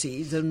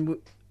Jersey than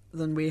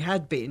we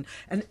had been,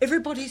 and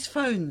everybody's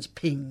phones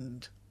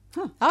pinged.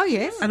 Huh. Oh,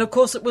 yes. And of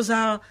course it was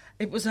our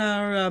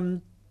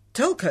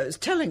telcos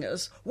telling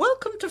us,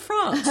 "Welcome to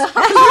France."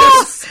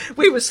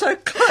 We were so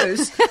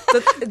close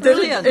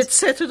that it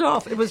set it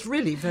off. It was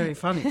really very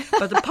funny.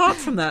 But apart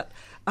from that,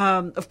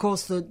 Of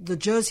course, the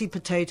Jersey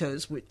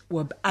potatoes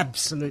were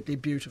absolutely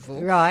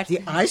beautiful. Right.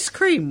 The ice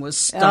cream was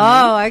stunning.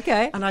 Oh,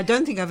 okay. And I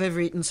don't think I've ever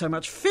eaten so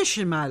much fish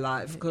in my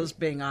life, because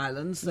being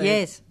islands,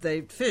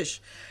 they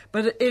fish.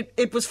 But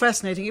it was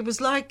fascinating. It was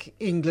like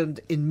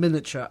England in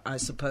miniature, I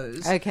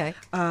suppose. Okay.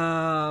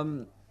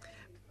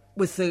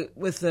 With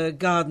the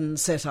garden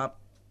set up,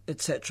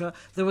 etc.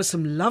 There were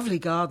some lovely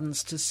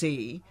gardens to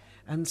see,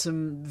 and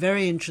some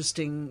very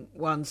interesting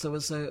ones. There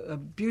was a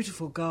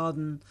beautiful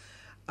garden,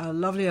 a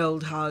lovely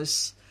old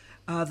house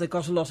that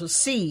got a lot of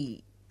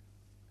sea,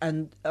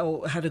 and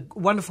had a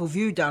wonderful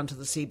view down to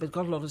the sea, but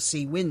got a lot of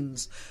sea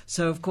winds.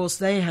 So, of course,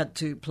 they had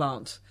to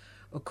plant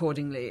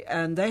accordingly.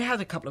 And they had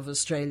a couple of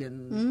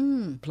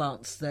Australian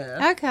plants there.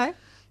 Okay.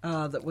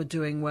 That were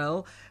doing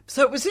well.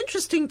 So it was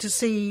interesting to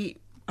see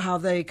how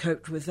they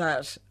coped with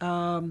that.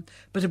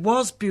 But it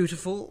was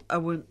beautiful.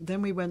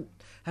 Then we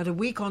had a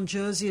week on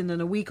Jersey and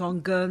then a week on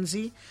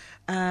Guernsey,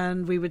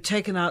 and we were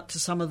taken out to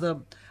some of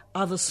the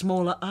other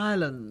smaller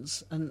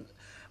islands,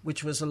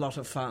 which was a lot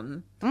of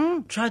fun.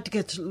 Tried to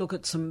get to look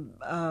at some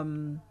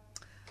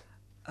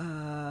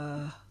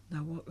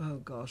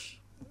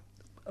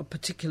a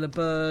particular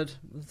bird.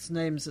 Its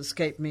names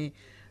escape me.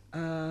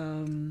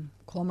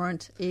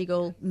 Cormorant,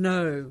 eagle.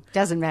 No.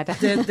 Doesn't matter.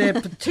 They're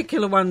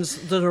particular ones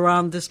that are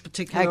around this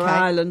particular Okay.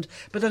 island.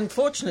 But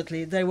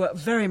unfortunately, they were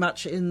very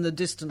much in the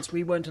distance.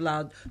 We weren't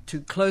allowed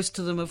too close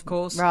to them, of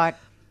course. Right.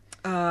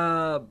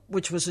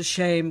 Which was a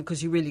shame,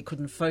 because you really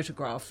couldn't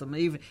photograph them,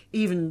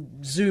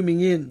 even zooming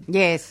in.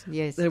 Yes.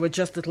 They were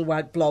just little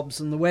white blobs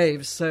in the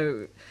waves.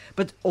 So,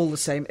 but all the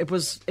same, it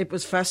was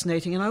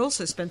fascinating. And I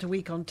also spent a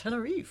week on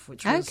Tenerife,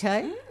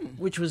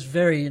 which was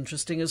very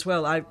interesting as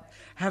well. I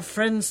have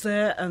friends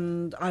there,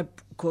 and I,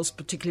 of course,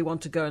 particularly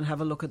want to go and have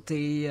a look at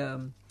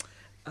the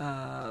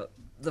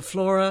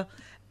flora.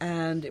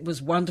 And it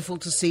was wonderful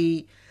to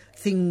see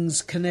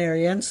things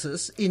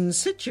Canariensis in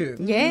situ.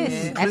 Yes,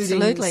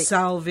 including absolutely.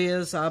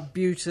 Salvias,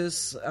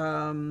 arbutus,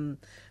 and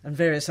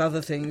various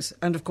other things.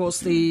 And, of course,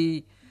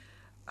 the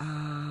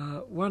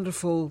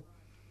wonderful...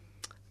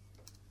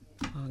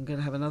 I'm going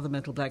to have another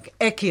mental blank.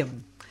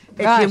 Echium.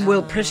 Right. Echium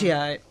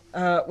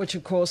wilprittii, which,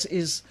 of course,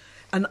 is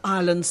an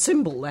island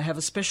symbol. They have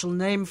a special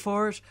name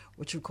for it,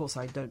 which, of course,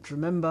 I don't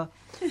remember.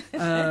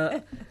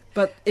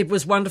 But it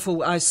was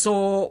wonderful. I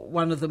saw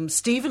one of them.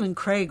 Stephen and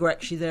Craig were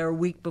actually there a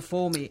week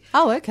before me.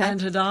 Oh, okay.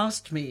 And had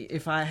asked me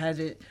if I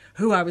had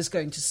who I was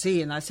going to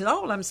see. And I said,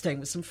 oh, well, I'm staying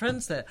with some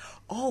friends there.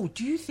 Oh,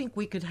 do you think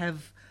we could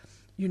have,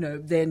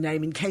 their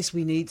name in case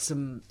we need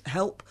some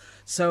help?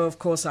 So, of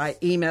course, I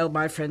emailed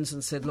my friends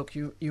and said, look,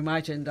 you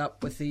might end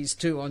up with these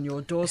two on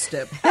your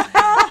doorstep.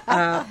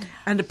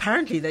 And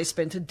apparently they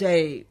spent a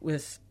day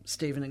with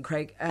Stephen and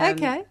Craig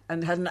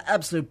and had an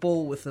absolute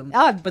ball with them.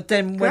 Oh, but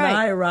then when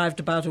I arrived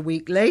about a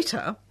week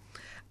later,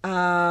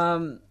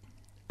 I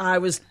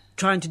was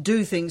trying to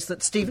do things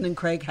that Stephen and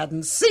Craig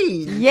hadn't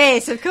seen.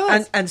 Yes, of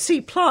course. And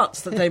see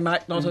plants that they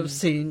might not have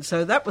seen.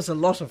 So that was a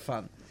lot of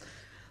fun.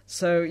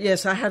 So,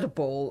 yes, I had a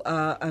ball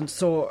and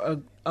saw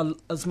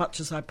as much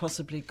as I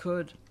possibly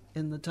could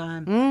in the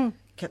time.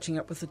 Catching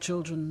up with the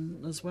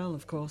children as well,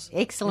 of course.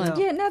 Excellent.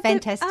 Yeah, no,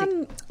 fantastic.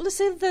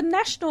 Listen, the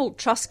National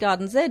Trust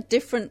Gardens, they're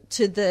different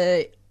to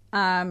the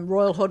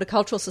Royal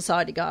Horticultural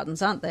Society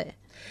gardens, aren't they?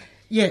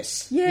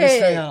 Yes, Yeah, yes,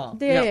 they are.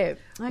 they're-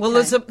 Yeah. Well, okay.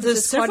 there's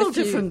There's quite a several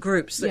few. different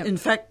groups. Yeah. In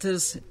fact,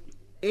 there's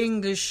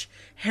English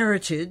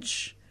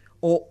Heritage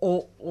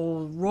or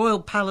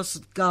Royal Palace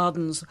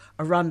Gardens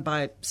are run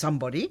by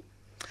somebody.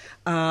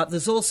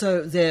 There's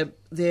also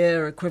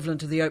their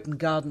equivalent of the Open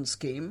Garden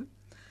Scheme,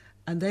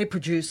 and they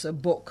produce a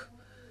book.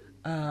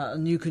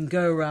 And you can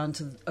go around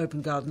to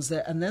open gardens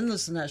there. And then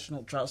there's the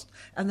National Trust,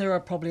 and there are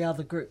probably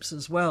other groups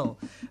as well.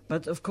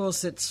 But, of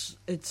course, it's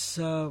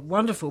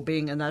wonderful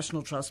being a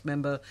National Trust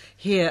member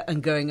here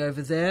and going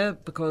over there,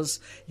 because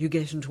you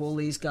get into all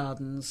these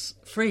gardens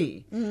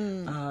free,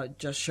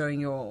 just showing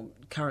your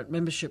current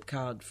membership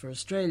card for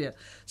Australia.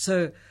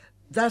 So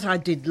that I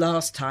did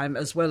last time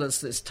as well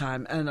as this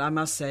time, and I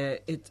must say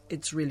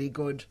it's really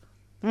good.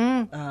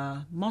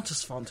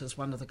 Montesfont is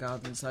one of the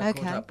gardens I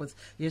caught up with.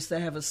 Yes, they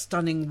have a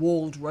stunning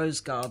walled rose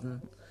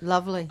garden.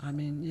 Lovely. I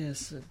mean,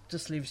 yes, it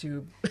just leaves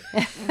you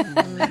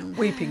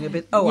weeping a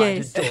bit. Oh,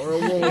 Yes. I adore a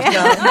walled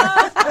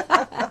garden.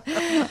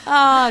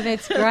 Oh,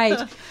 that's great.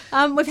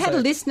 We've had a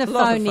listener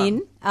lot of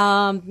phone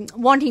in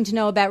wanting to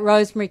know about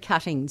rosemary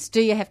cuttings.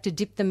 Do you have to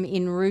dip them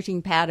in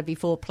rooting powder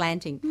before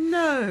planting?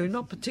 No,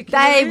 not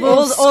particularly. They will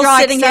All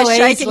strike sitting so here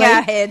shaking easily.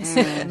 our heads.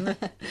 You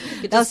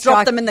They'll just drop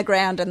strike- them in the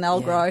ground and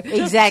they'll grow.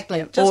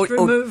 Exactly. Just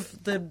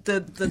remove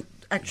the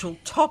actual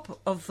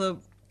top of the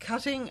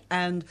cutting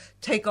and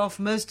take off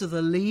most of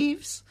the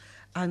leaves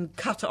and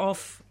cut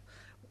off.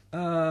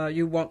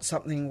 You want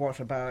something, what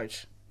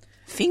about?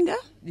 Finger?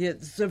 Yeah,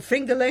 so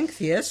finger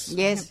length, yes.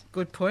 Yes.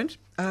 Good point.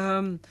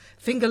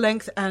 Finger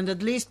length and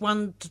at least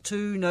 1 to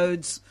 2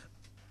 nodes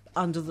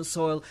under the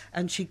soil.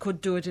 And he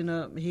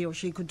or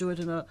she could do it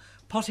in a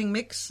potting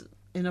mix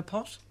in a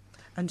pot,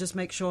 and just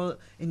make sure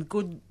in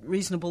good,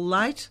 reasonable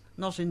light,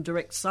 not in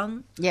direct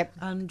sun. Yep.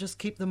 And just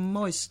keep them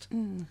moist.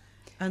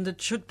 And it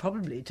should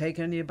probably take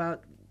only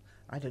about,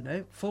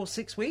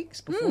 4-6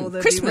 weeks before there'll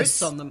be Christmas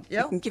roots on them.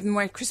 You can give them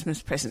away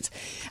Christmas presents.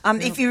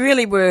 If you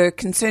really were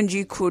concerned,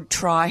 you could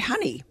try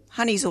honey.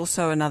 Honey's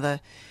also another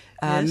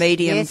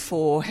medium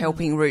for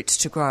helping roots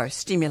to grow,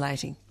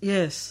 stimulating.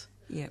 Yes.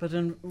 Yeah. But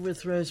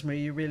with rosemary,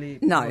 you really...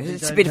 No, probably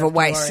it's a don't bit of a have to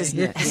waste, worry. isn't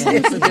it? Yes, Yeah.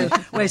 it's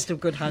a waste of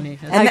good honey.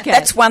 And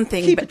that's one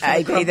thing, Keep it for the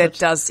AB, that crumpet.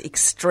 does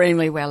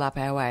extremely well up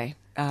our way.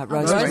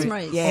 Rosemary.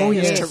 Rosemary's. Yeah, Oh,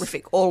 it's yes.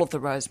 terrific. All of the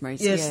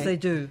rosemaries. Yes, yeah. they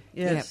do.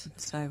 Yes. Yeah.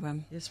 So,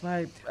 Yes,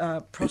 my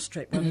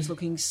prostrate one is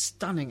looking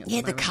stunning at the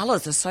the moment.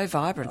 colours are so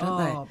vibrant,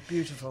 aren't Oh, they?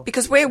 beautiful.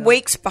 Because we're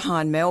weeks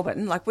behind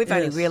Melbourne. Like, we've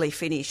only Yes. really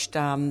finished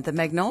the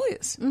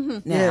magnolias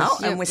now,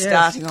 Yes. and we're Yes.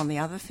 starting on the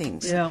other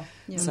things. Yeah.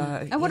 So,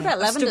 And what yeah.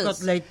 about I've still lavenders?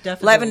 got late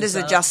daffodils. Lavenders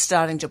are just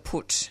starting to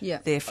put Yeah.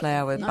 their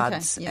flower Okay,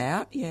 buds yeah.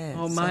 out. Yeah.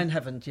 Oh, so- mine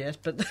haven't yet,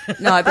 but...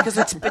 No, because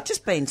it's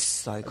just been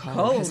so cold.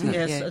 Cold, hasn't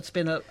it? yes. Yeah. It's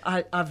been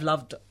I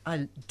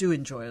do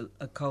enjoy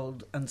a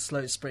cold and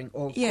slow spring,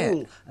 or Yeah.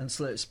 cool and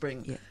slow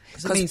spring. Yeah.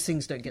 Because it 'Cause- means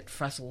things don't get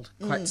frazzled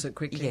quite so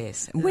quickly.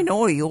 Yes, and when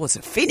all yours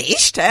are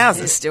finished, ours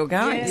are still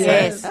going. so-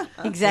 Yes,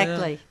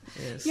 exactly.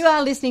 Yes. You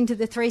are listening to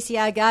the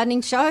 3CR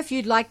Gardening Show. If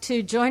you'd like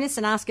to join us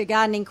and ask a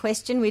gardening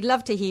question, we'd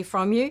love to hear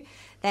from you.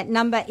 That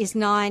number is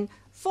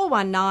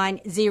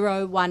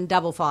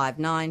 94190155,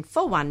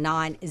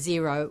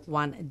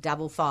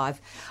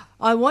 94190155.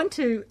 I want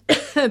to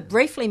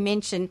briefly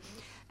mention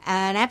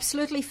an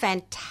absolutely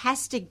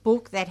fantastic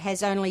book that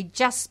has only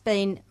just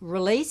been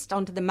released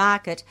onto the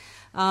market.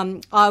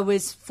 I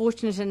was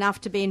fortunate enough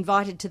to be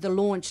invited to the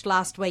launch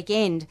last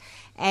weekend,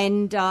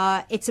 and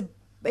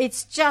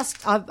it's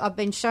just, I've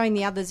been showing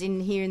the others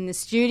in here in the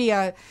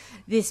studio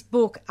this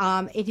book.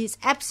 It is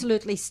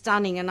absolutely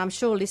stunning, and I'm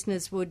sure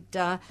listeners would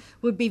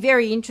be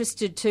very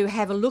interested to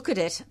have a look at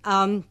it.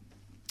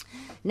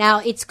 Now,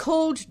 it's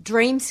called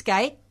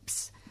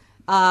Dreamscapes.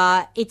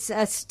 It's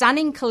a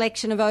stunning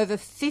collection of over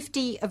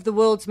 50 of the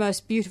world's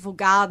most beautiful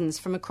gardens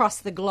from across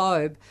the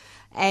globe.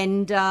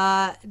 And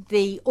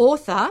the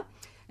author,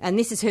 and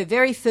this is her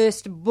very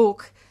first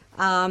book,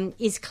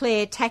 is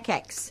Claire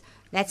Takacs.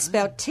 That's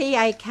spelled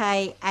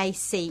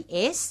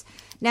Takacs.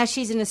 Now,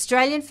 she's an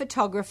Australian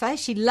photographer.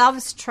 She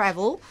loves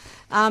travel.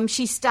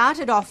 She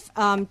started off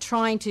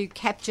trying to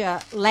capture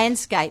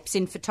landscapes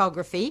in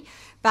photography,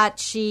 but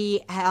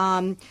she,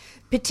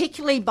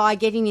 particularly by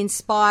getting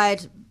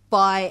inspired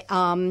by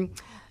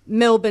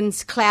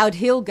Melbourne's Cloud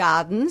Hill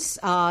Gardens,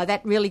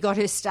 that really got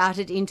her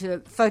started into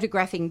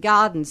photographing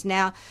gardens.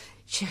 Now,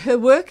 her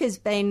work has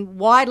been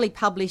widely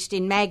published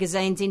in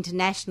magazines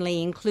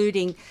internationally,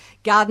 including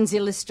Gardens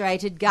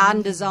Illustrated,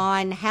 Garden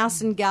Design, House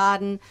and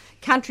Garden,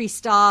 Country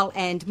Style,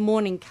 and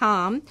Morning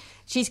Calm.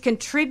 She's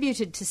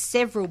contributed to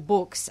several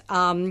books.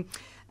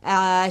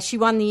 She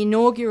won the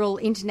inaugural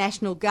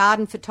International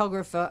Garden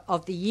Photographer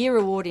of the Year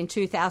award in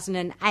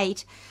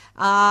 2008.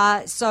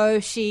 So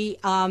she,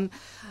 I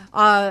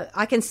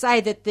can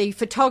say that the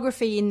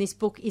photography in this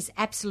book is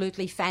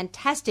absolutely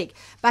fantastic,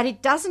 but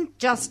it doesn't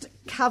just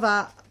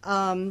cover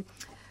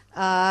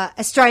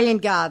Australian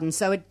gardens,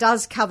 so it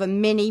does cover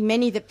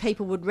many that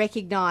people would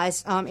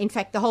recognise. In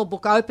fact, the whole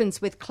book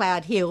opens with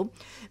Cloud Hill,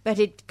 but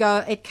it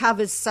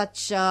covers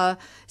such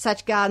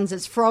gardens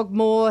as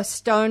Frogmore,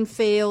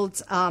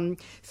 Stonefields,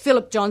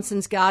 Philip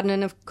Johnson's garden,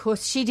 and of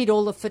course she did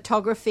all the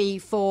photography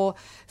for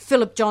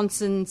Philip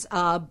Johnson's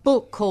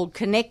book called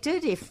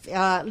Connected, if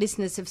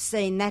listeners have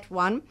seen that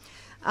one.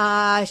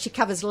 She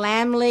covers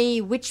Lamley,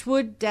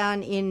 Wychwood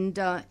down in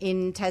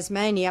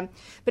Tasmania.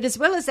 But as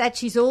well as that,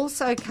 she's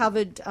also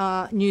covered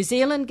New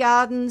Zealand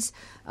gardens,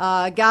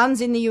 gardens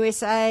in the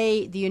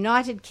USA, the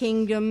United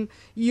Kingdom,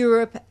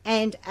 Europe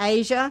and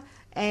Asia,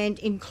 and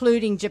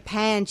including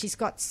Japan. She's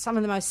got some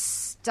of the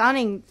most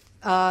stunning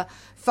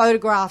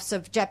photographs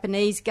of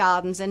Japanese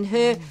gardens. And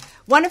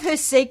one of her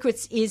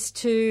secrets is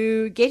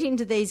to get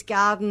into these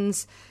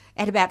gardens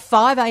at about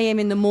 5 a.m.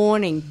 in the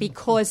morning,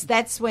 because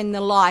that's when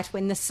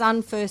the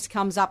sun first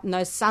comes up and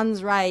those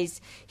sun's rays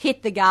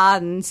hit the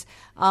gardens.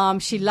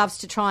 She loves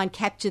to try and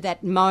capture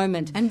that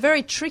moment. And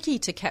very tricky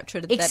to capture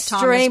it at that time as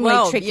Extremely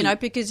well, tricky.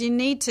 because you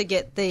need to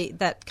get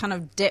that kind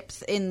of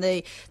depth in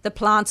the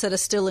plants that are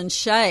still in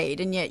shade,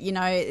 and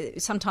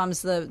yet,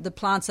 sometimes the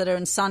plants that are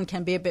in sun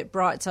can be a bit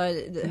bright. So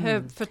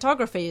her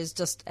photography is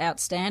just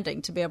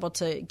outstanding to be able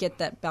to get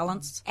that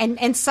balance.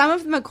 And some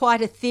of them are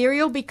quite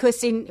ethereal,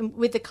 because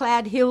with the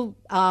Cloud Hill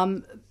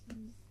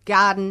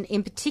garden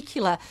in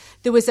particular,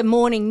 there was a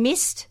morning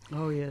mist.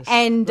 Oh, yes.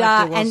 And,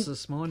 like there was and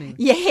this morning.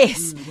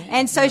 Yes.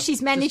 And so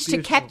she's managed to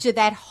beautiful. capture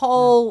that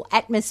whole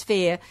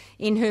atmosphere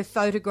in her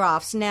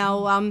photographs.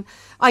 Now,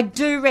 I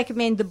do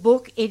recommend the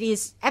book. It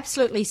is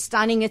absolutely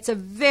stunning. It's a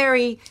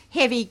very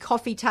heavy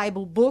coffee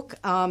table book,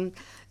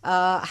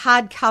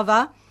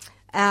 hardcover.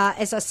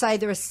 As I say,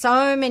 there are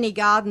so many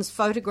gardens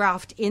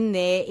photographed in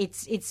there.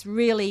 It's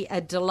really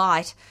a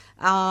delight,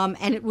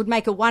 and it would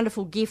make a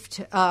wonderful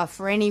gift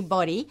for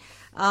anybody.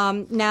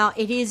 Now,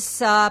 it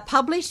is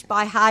published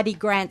by Hardy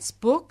Grant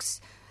Books,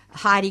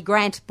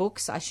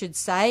 I should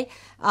say.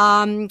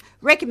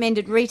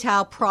 Recommended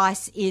retail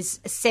price is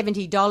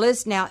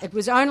 $70. Now, it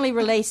was only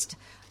released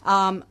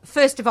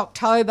 1st of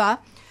October.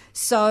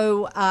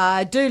 So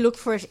do look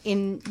for it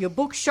in your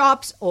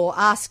bookshops or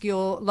ask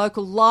your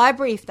local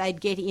library if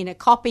they'd get in a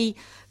copy.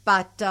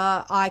 But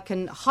I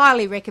can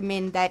highly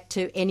recommend that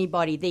to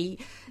anybody.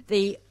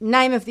 The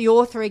name of the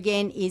author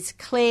again is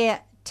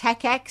Claire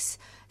Takacs,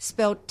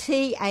 spelled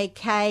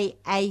Takacs,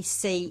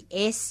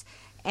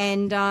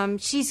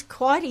 and she's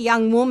quite a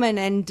young woman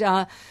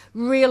and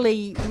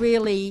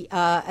really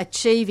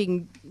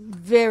achieving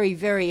very,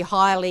 very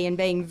highly and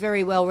being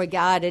very well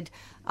regarded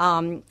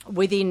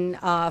within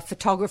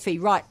photography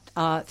right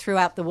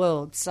throughout the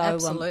world. So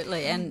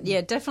absolutely, and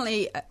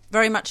definitely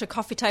very much a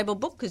coffee table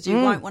book because you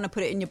won't want to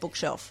put it in your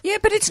bookshelf. Yeah,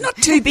 but it's not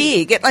too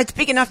big. It's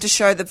big enough to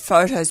show the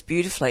photos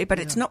beautifully, but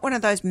it's not one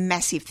of those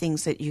massive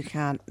things that you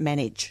can't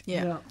manage.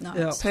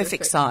 It's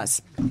Perfect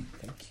size.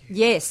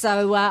 yeah,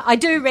 so I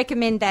do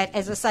recommend that.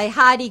 As I say,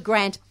 Hardy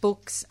Grant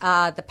Books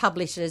are the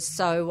publishers,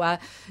 so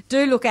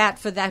do look out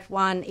for that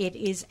one. It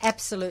is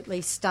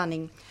absolutely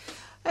stunning.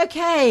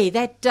 Okay,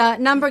 that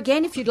number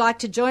again, if you'd like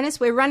to join us,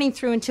 we're running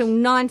through until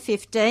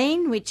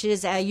 9:15, which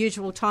is our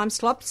usual time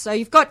slot. So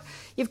you've got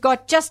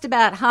just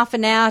about half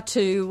an hour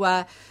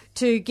to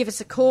give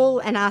us a call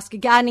and ask a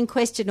gardening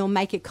question or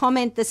make a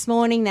comment this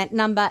morning. That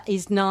number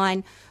is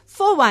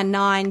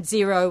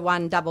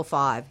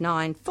 94190155,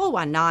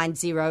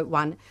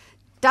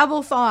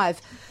 94190155.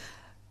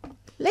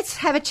 Let's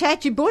have a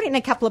chat. You brought in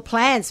a couple of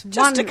plants.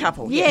 Just a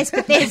couple. Yes,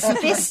 but they're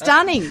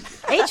stunning.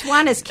 Each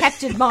one has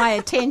captured my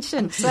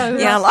attention. So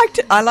yeah,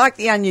 I like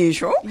the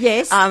unusual.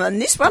 Yes. And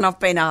this one I've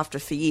been after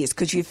for years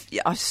because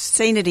I've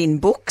seen it in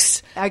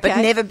books, but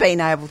never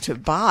been able to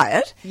buy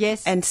it.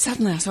 Yes. And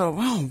suddenly I thought,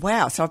 oh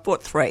wow! So I've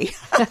bought 3.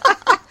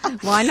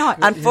 Why not?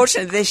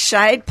 Unfortunately, they're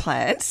shade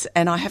plants,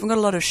 and I haven't got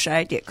a lot of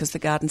shade yet because the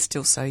garden's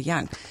still so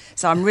young.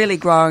 So I'm really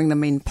growing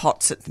them in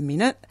pots at the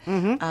minute.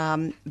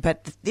 Mm-hmm.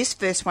 But this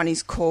first one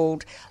is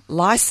called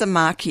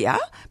Lysimachia,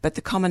 but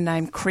the common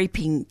name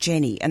Creeping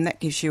Jenny, and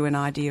that gives you an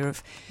idea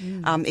of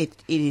it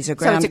is a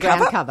ground cover. So it's a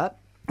ground cover.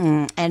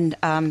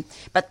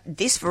 But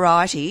this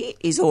variety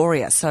is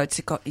aurea, so it's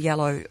got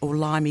yellow or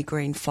limey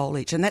green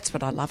foliage, and that's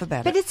what I love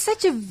about it. But it's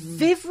such a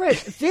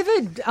vivid.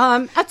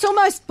 It's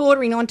almost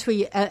bordering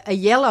onto a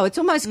yellow. It's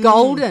almost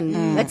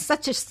golden. It's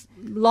such a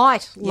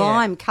light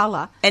lime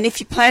colour. And if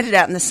you plant it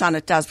out in the sun,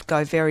 it does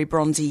go very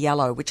bronzy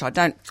yellow, which I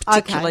don't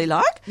particularly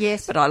like.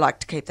 Yes. But I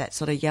like to keep that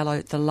sort of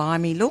yellow, the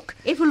limey look.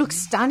 It will look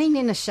stunning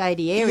in a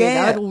shady area,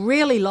 though. It'll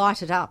really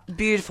light it up.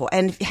 Beautiful.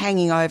 And if you're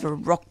hanging over a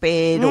rock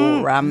bed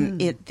or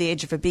at the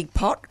edge of a big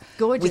pot.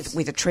 Gorgeous.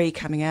 With a tree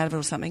coming out of it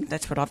or something.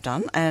 That's what I've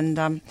done. And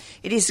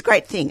it is a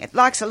great thing. It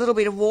likes a little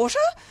bit of water,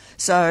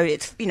 so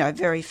it's,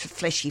 very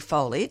fleshy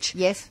foliage.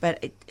 Yes.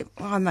 But,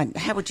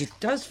 how would you... It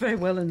does very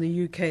well in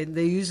the UK.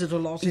 They use it a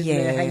lot in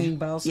their hanging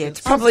baskets. Yeah,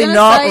 it's probably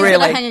not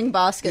really. A hanging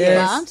basket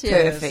plant.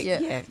 Perfect.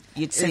 Yeah.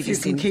 You'd see if you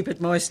can keep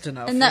it moist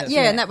enough. And that,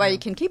 and that way you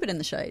can keep it in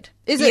the shade.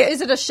 Is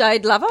it a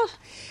shade lover,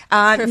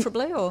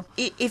 preferably, or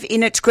if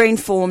in its green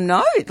form?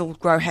 No, it'll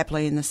grow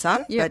happily in the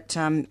sun. But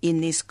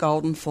in this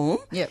golden form,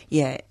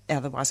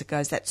 otherwise it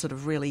goes that sort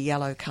of really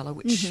yellow colour,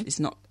 which is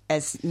not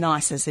as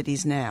nice as it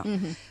is now.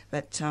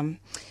 But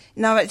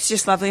no, it's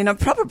just lovely, and I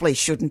probably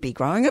shouldn't be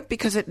growing it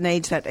because it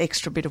needs that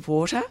extra bit of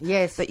water.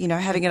 Yes. But,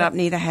 having it up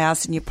near the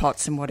house in your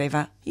pots and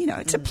whatever,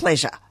 it's a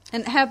pleasure.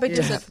 And how big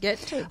does it get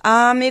to?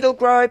 It'll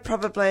grow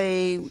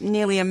probably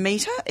nearly a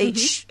metre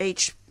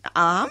each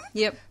arm.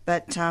 Yep.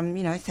 But,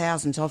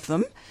 thousands of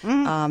them.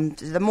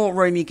 The more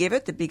room you give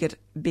it, the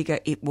bigger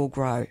it will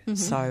grow.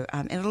 So,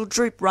 and it'll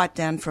droop right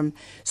down from,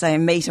 say, a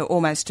metre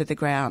almost to the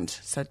ground.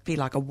 So it'd be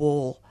like a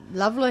wall.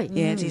 Lovely.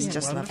 Yeah, it is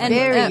just lovely. And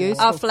very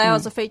useful. Are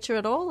flowers a feature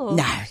at all? Or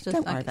no,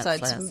 don't worry about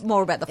flowers. So it's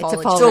more about the foliage.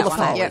 It's all the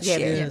foliage.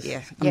 foliage,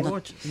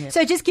 Yeah.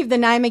 So just give the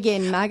name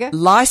again, Margaret.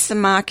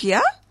 Lysimachia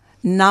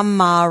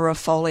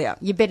nummarifolia.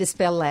 You better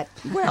spell that.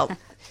 Well,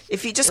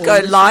 if you just Or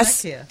go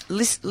Lysimachia.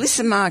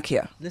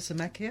 Lysimachia.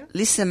 Lysimachia?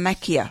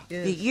 Lysimachia.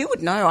 Yes. You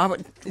would know. I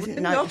wouldn't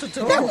know. Not at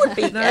all. That would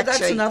be no, that's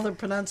actually another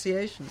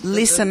pronunciation.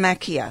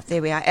 Lysimachia.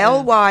 There we are.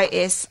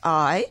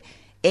 Lysimachia.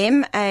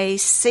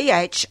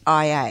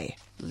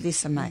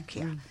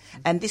 Lysimachia.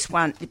 And this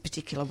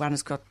particular one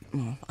has got,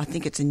 I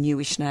think it's a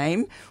newish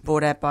name,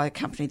 brought out by a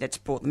company that's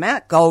brought them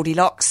out,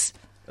 Goldilocks.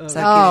 So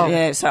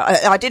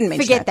I didn't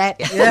mention Forget that.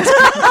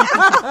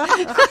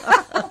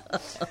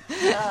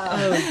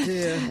 Oh,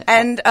 dear.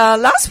 And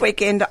last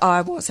weekend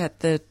I was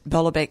at the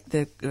Bollebeck,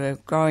 the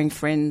Growing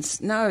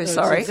Friends, It's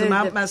the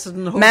Mount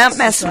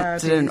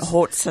Macedon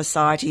Hort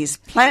Society's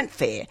plant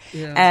fair.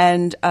 Yeah.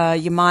 And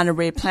your minor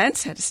rare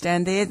plants had a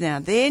stand there. Now,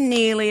 they're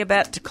nearly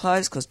about to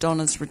close because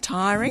Donna's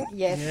retiring.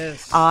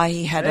 Yes. I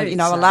had a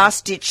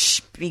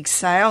last-ditch big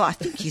sale. I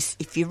think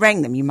if you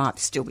rang them, you might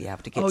still be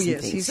able to get some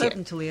things. He's open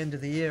until the end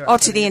of the year.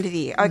 To the end of the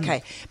year,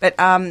 okay. But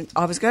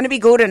I was going to be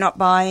good and not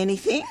buy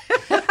anything,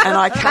 and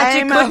I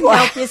came couldn't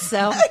help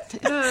yourself.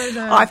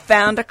 No. I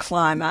found a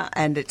climber,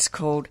 and it's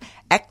called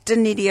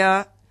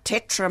Actinidia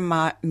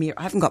tetramera.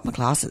 I haven't got my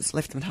glasses,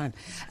 left them at home.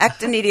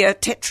 Actinidia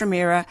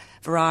tetramera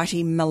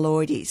variety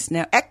meloides.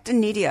 Now,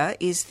 Actinidia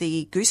is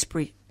the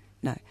gooseberry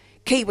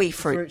kiwi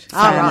fruit Fruit. Oh,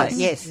 family. right,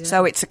 yes. Yeah.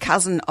 So it's a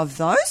cousin of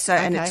those,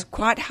 and Okay. it's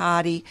quite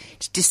hardy.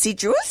 It's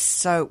deciduous,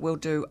 so it will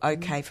do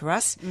okay for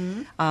us.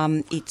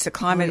 It's a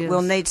climate Oh, yes.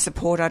 will need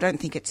support. I don't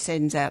think it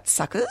sends out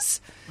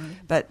suckers,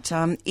 but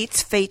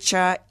its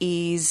feature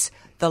is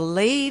the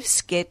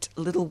leaves get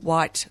little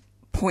white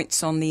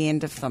points on the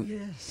end of them.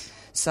 Yes.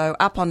 So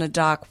up on a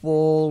dark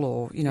wall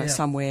or, Yeah.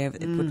 somewhere,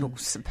 it would look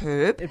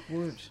superb. It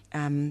would.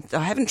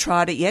 I haven't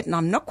tried it yet, and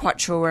I'm not quite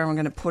sure where I'm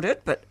going to put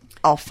it, but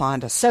I'll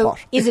find a So spot.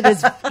 is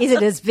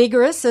it as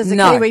vigorous as a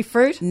No, kiwi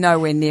fruit?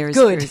 nowhere near as,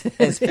 Good.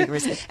 as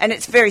vigorous. And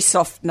it's very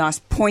soft, nice,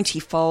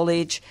 pointy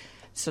foliage,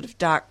 sort of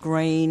dark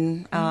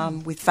green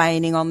with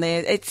veining on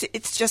there.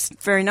 It's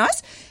just very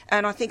nice,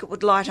 and I think it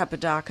would light up a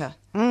darker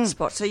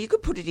spot. So you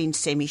could put it in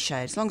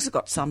semi-shade as long as it's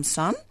got some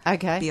sun.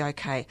 Okay. Be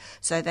okay.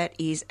 So that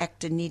is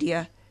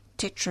Actinidia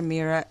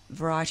tetramera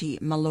variety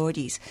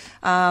Meloides.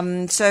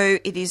 So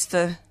it is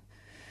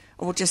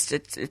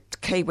it's a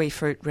kiwi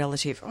fruit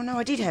relative. Oh no,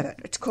 I did have it.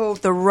 It's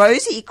called the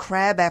rosy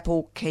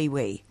crabapple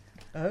kiwi.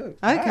 Oh.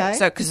 Okay.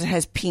 So because it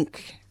has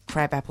pink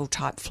crabapple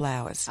type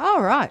flowers.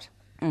 Oh, right.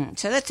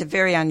 So that's a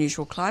very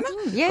unusual climate.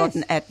 yes.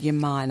 Gotten at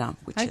Yamina,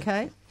 which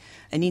Okay. is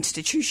an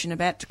institution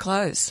about to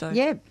close. So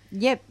Yep.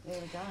 There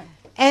we go.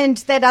 And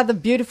that other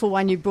beautiful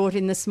one you brought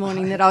in this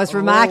morning that I was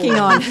remarking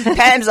on.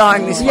 Pam's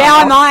eyeing this one. Yeah,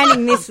 I'm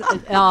ironing this.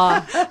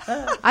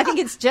 I think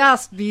it's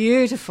just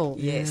beautiful.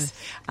 Yes.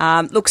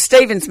 Look,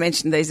 Stephen's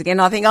mentioned these again.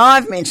 I think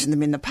I've mentioned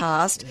them in the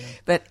past,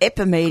 but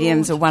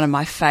epimediums are one of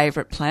my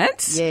favourite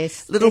plants.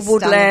 Yes, Little they're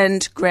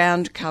woodland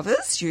ground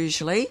covers,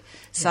 usually.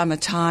 Some are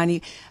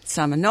tiny,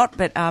 some are not.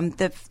 But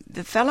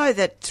the fellow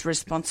that's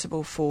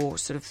responsible for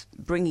sort of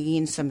bringing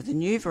in some of the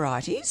new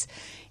varieties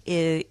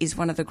is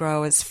one of the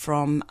growers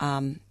from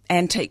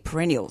Antique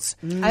Perennials,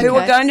 who are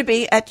Okay. going to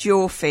be at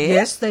your fair.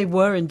 Yes, they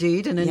were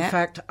indeed. And in Yeah.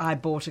 fact, I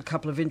bought a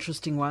couple of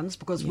interesting ones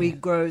because we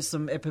grow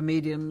some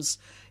epimediums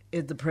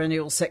in the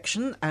perennial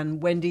section,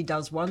 and Wendy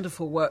does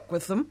wonderful work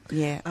with them.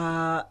 Yeah.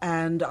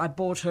 And I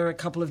bought her a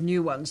couple of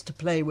new ones to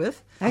play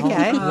with.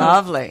 Okay.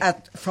 Lovely.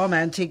 From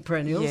Antique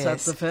Perennials at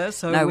Yes. the fair.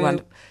 So No we'll,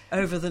 wonder.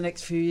 over the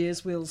next few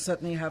years, we'll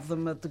certainly have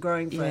them at the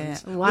Growing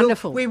Friends.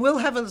 Wonderful. We will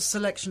have a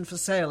selection for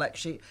sale,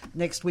 actually,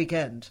 next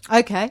weekend.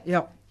 Okay.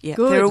 Yep. Yeah,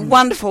 Good. they're a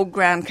wonderful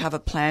ground cover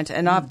plant,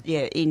 and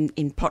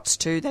in pots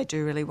too they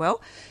do really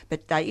well.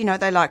 But they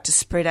like to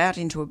spread out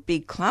into a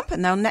big clump,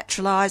 and they'll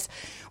naturalise.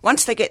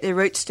 Once they get their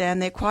roots down,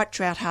 they're quite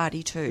drought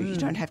hardy too. You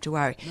don't have to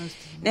worry.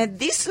 Now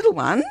this little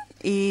one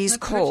is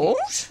called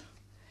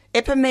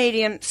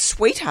Epimedium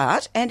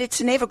Sweetheart, and it's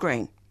an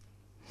evergreen.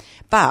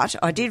 But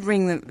I did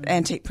ring the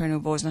Antique Perennial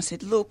boys and I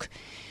said, look,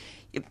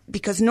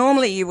 because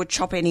normally you would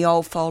chop any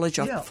old foliage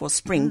off before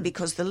spring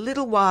because the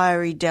little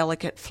wiry,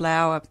 delicate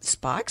flower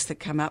spikes that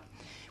come up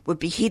would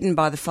be hidden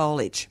by the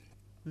foliage.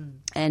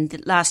 And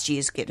the last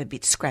year's get a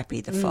bit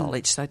scrappy, the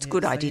foliage, so it's a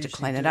good idea to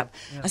clean it up.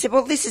 I said,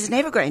 well, this is an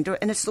evergreen,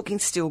 and it's looking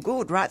still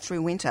good right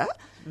through winter,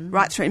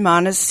 right through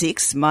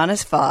 -6,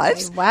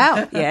 -5.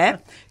 Wow. Yeah.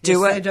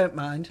 Yes, they don't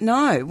mind.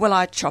 No. Well,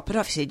 I chop it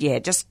off. He said, yeah,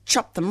 just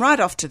chop them right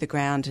off to the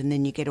ground and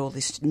then you get all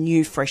this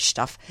new fresh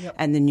stuff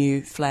and the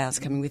new flowers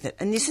coming with it.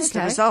 And this is the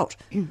Okay. result.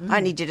 I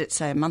only did it,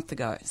 say, a month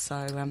ago.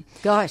 So,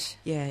 Gosh.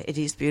 yeah, it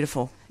is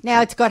beautiful.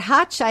 Now it's got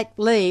heart-shaped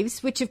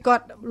leaves, which have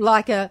got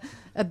like a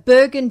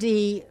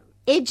burgundy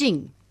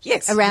edging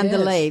Yes. around the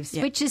Yes. leaves,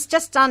 Yeah. which is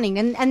just stunning.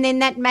 And then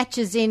that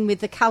matches in with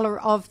the colour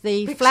of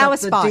the Picks flower up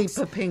the spikes.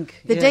 deeper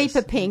pink, The yes.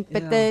 deeper pink,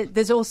 but Yeah.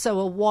 there's also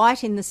a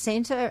white in the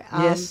centre.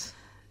 Yes.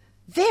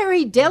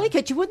 Very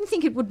delicate. You wouldn't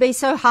think it would be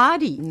so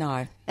hardy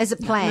No. as a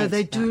plant. No,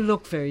 they do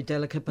look very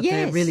delicate, but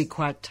they're Yes. really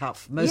quite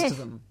tough. Most Yes. of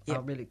them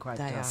are really quite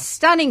they tough.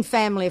 Stunning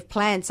family of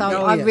plants. I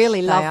Oh, yes.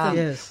 really They love are.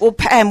 them. Yes. Well,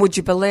 Pam, would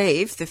you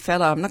believe the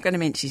fellow, I'm not going to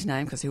mention his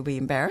name because he'll be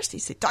embarrassed. He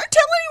said, don't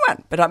tell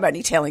anyone, but I'm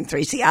only telling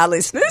 3CR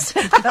listeners.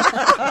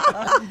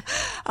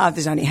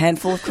 There's only a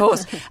handful, of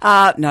course.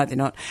 No, they're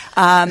not.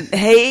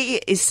 He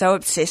is so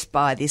obsessed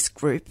by this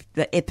group,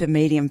 the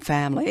Epimedium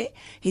family.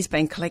 He's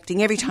been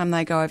collecting every time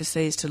they go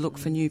overseas to look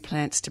for new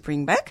plants to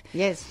bring back.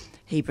 Yes.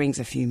 He brings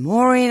a few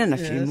more in and a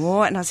few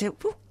more. And I said,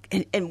 well,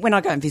 and when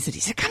I go and visit,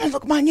 he said, come and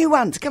look, my new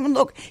ones, come and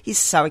look. He's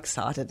so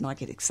excited, and I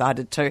get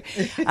excited too.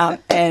 I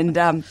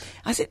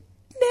said,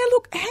 now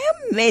look, how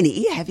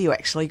many have you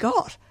actually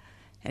got?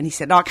 And he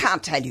said, no, I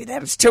can't tell you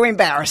that. It's too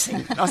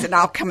embarrassing. I said,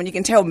 no, come on, you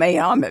can tell me.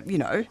 I'm a,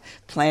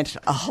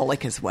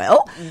 plant-aholic as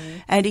well.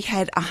 And he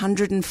had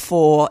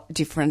 104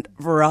 different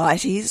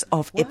varieties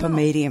of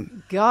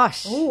Epimedium.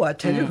 Gosh. Oh, I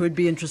tell you who'd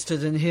be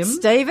interested in him.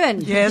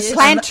 Stephen. Yes.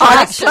 Plant And I-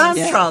 trust. Plant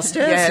Yeah. trust,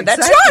 yes, Yeah, that's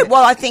exactly. right.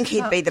 Well, I think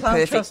he'd be the Plant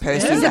perfect trust,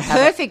 person He's to a have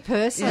it. perfect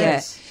person.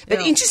 Yes. But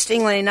Yeah.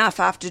 interestingly enough,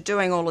 after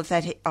doing all of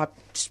that, I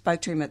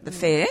spoke to him at the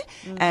fair,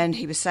 and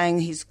he was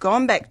saying he's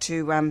gone back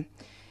to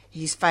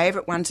his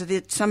favourite ones are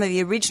some of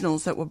the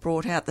originals that were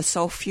brought out, the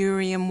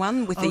sulphurium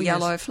one with the Oh, yes.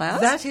 yellow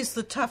flowers. That is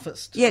the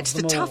toughest. Yeah, of it's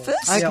the them all.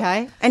 toughest.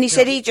 Okay. And he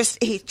said he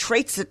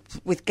treats it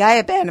with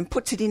Gayaban and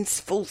puts it in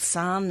full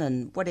sun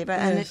and whatever,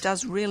 and Yes. it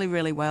does really,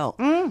 really well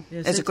Yes,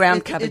 as a it's-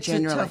 ground cover it's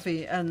generally. a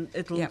toughie, and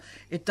Yep.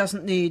 it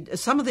doesn't need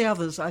some of the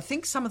others. I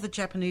think some of the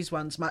Japanese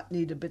ones might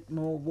need a bit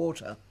more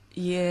water.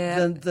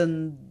 Yeah.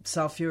 than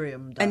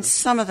Sulphurium does. And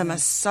some of them are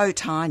so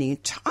tiny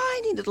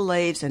little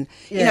leaves, and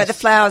Yes. the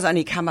flowers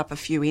only come up a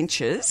few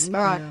inches,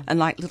 Right. and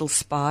like little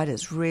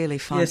spiders, really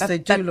fun. Yes, but, they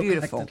do but look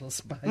beautiful. like little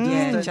spiders.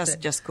 Yeah, don't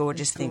just they?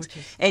 gorgeous things.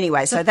 gorgeous.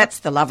 Anyway, so that's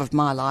the love of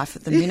my life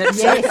at the minute.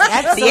 Yes,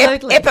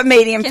 absolutely. The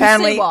Epimedium Can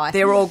family, see why.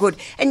 they're all good,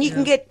 and you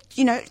can get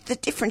the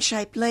different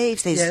shaped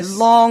leaves. There's Yes.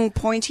 long,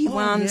 pointy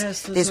ones.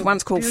 yes, there's there's a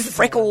ones called beautiful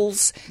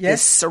freckles. one. There's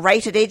Yes.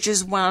 serrated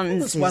edges ones.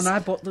 There's one I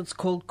bought that's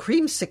called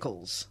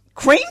creamsicles.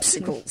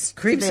 Creamsicles.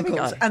 There we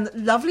Creamsicles go. and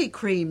lovely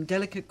cream,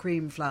 delicate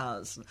cream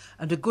flowers,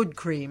 and a good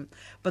cream.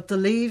 But the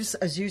leaves,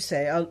 as you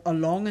say, are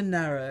long and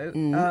narrow,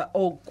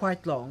 or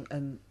quite long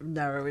and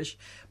narrowish.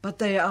 But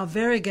they are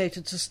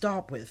variegated to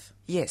start with,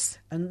 Yes.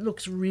 and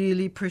looks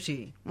really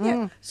pretty.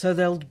 Yeah. So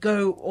they'll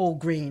go all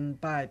green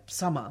by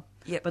summer.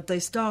 Yep. But they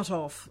start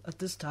off at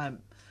this time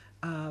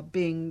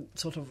being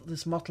sort of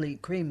this motley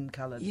cream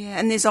coloured. Yeah,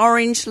 and there's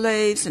orange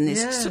leaves, and there's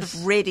Yes. sort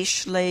of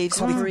reddish leaves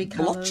Coppery with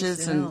colours,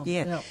 blotches, yeah. and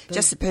Yeah, they're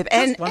just superb.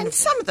 just And wonderful.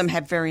 some of them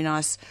have very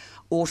nice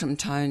autumn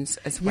tones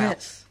as well.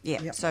 Yes.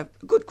 Yeah, Yep. so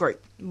good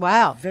group.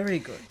 Wow. Very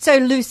good. So,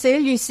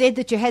 Lucille, you said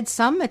that you had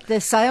some at the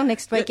sale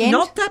next weekend?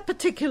 Not that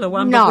particular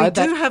one, No, but we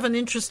but- do have an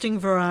interesting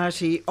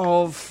variety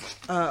of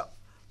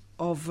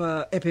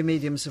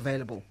epimediums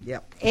available. Yeah.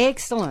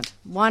 Excellent.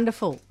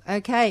 Wonderful.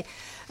 Okay.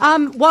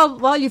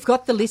 While you've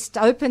got the list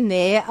open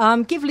there,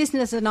 give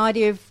listeners an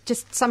idea of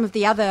just some of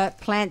the other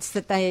plants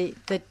that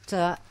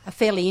are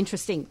fairly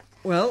interesting.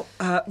 Well,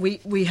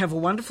 we have a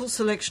wonderful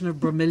selection of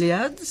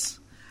bromeliads,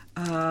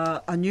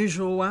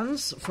 unusual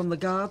ones from the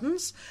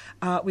gardens.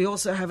 We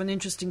also have an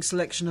interesting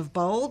selection of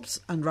bulbs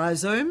and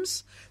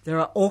rhizomes. There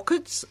are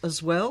orchids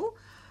as well,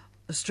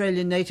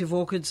 Australian native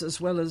orchids as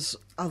well as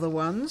other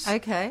ones.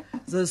 Okay.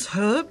 There's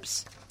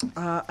herbs,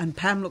 and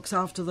Pam looks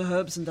after the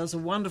herbs and does a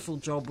wonderful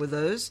job with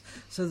those.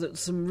 So there's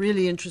some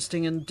really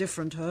interesting and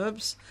different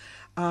herbs.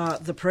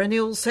 The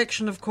perennial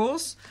section, of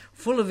course,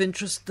 full of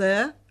interest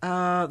there.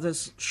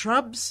 There's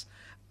shrubs,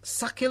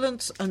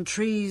 succulents and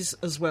trees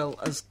as well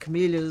as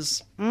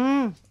camellias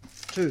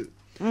too.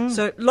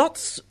 So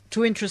lots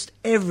to interest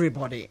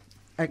everybody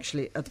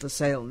actually at the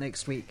sale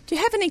next week. Do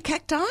you have any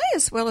cacti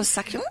as well as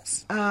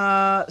succulents?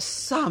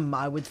 Some,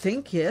 I would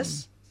think,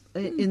 yes,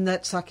 in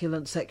that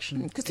succulent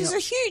section. Because there's a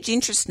huge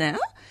interest now,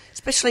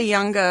 especially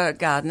younger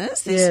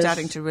gardeners. They're Yes.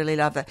 starting to really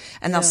love it,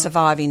 and they'll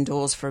survive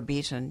indoors for a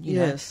bit, and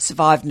Yes.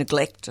 survive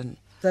neglect, and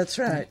That's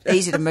right.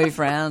 easy to move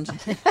around.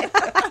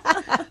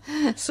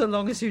 So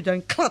long as you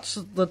don't clutch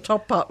the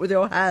top part with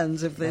your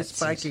hands if they're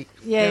spiky.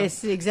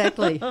 Yes,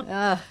 exactly.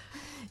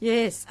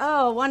 Yes.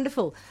 Oh,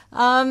 wonderful.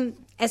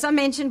 As I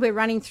mentioned, we're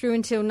running through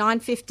until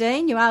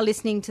 9:15. You are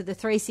listening to the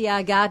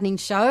 3CR Gardening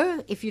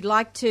Show. If you'd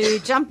like to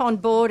jump on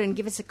board and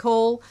give us a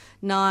call,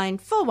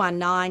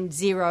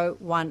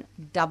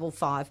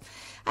 94190155.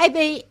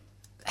 AB,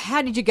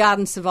 how did your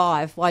garden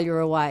survive while you were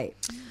away?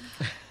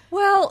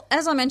 Well,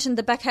 as I mentioned,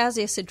 the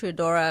Bacchausia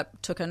citriodora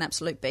took an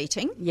absolute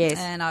beating. Yes.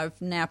 And I've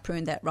now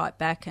pruned that right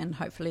back, and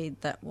hopefully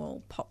that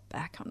will pop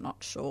back. I'm not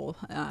sure.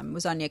 It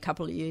was only a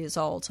couple of years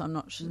old, so I'm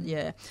not sure.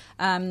 Yeah.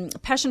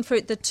 Passion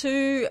fruit,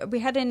 we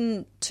had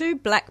in 2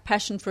 black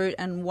passion fruit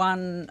and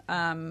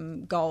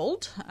 1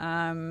 gold.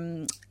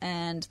 And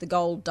the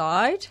gold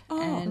died,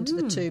 and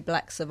the 2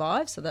 black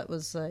survived. So that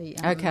was a...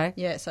 Okay.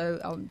 Yeah, so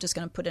I'm just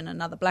going to put in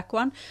another black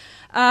one.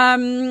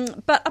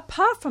 But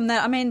apart from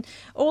that, I mean,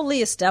 all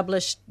the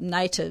established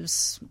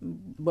natives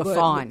Were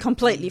fine.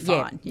 completely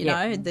Yeah, fine.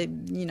 yeah.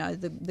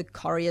 The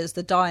correas,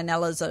 the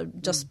dianellas are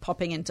just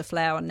popping into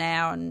flower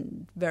now,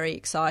 and very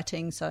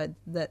exciting. So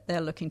that they're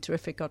looking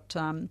terrific. Got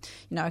a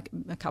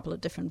couple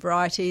of different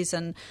varieties,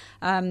 and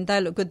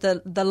they look good.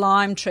 The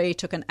lime tree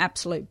took an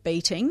absolute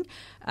beating,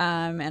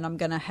 and I'm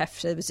going to have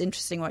to. It was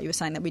interesting what you were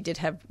saying, that we did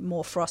have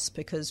more frost,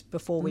 because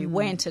before we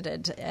went,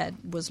 it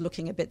was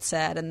looking a bit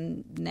sad,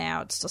 and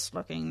now it's just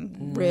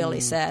looking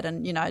really sad.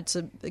 And it's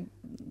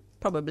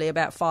probably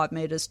about 5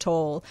 metres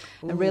tall,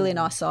 a really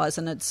nice size,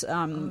 and it's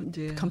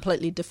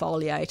completely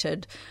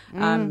defoliated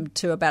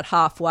to about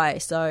halfway.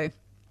 So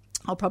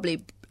I'll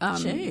probably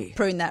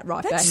prune that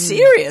right back. That's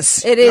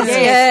serious. It is,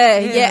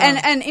 Yes.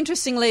 yeah. And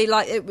interestingly,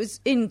 like, it was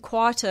in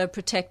quite a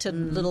protected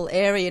little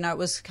area. It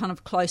was kind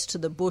of close to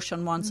the bush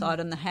on one side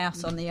and the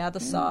house on the other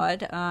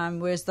side.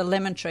 Whereas the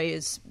lemon tree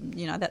is,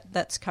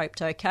 that's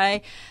coped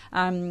okay.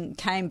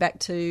 Came back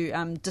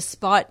to,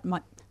 despite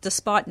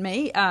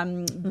me,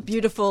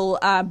 beautiful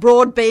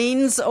broad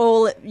beans,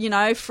 all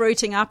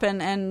fruiting up,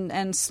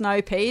 and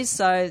snow peas.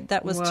 So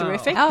that was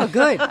terrific. Oh,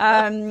 good.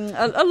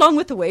 Along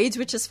with the weeds,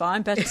 which is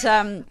fine, but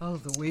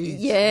the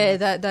weeds. yeah,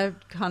 they're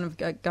kind of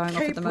going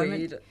off at the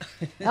moment.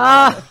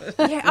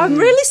 Capeweed. Yeah, I'm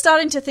really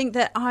starting to think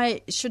that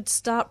I should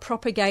start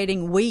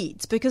propagating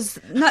weeds, because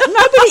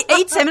nobody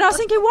eats them. And I was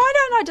thinking, why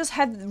don't I just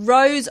have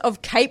rows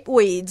of cape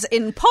weeds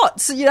in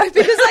pots? Because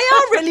they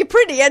are really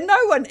pretty and no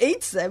one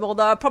eats them.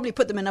 Although I probably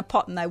put them in a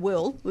pot and they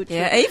will.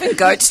 Yeah, even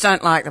goats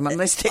don't like them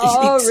unless they're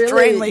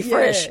extremely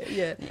fresh.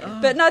 Yeah.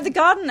 But no, the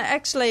garden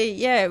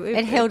actually,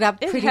 it held up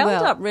pretty well. It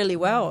held up really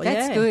well.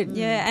 That's good.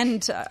 Yeah,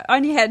 and I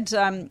only had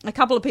a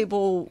couple of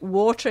people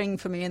watering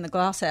for me in the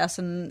glasshouse,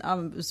 and I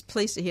was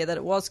pleased to hear that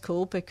it was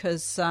cool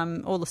because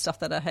all the stuff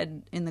that I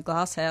had in the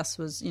glasshouse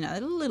was, a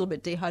little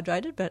bit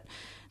dehydrated, but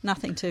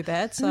nothing too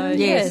bad. So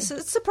yes,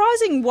 it's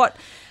surprising what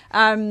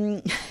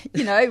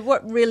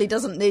what really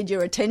doesn't need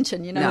your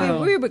attention.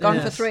 We were gone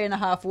for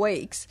 3.5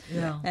 weeks,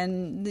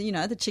 and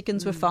the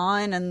chickens were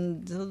fine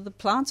and the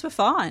plants were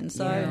fine.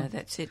 So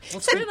that's it.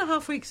 Well,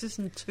 3.5 weeks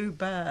isn't too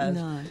bad.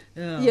 No,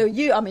 yeah.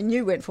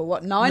 you went for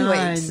what, 9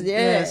 weeks?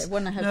 Yeah, yes.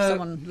 Want to have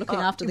someone looking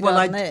after the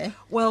garden there.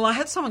 Well, I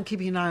had someone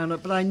keeping an eye on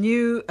it, but I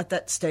knew at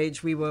that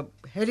stage we were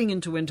heading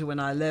into winter when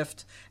I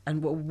left,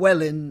 and were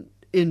well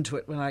into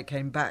it when I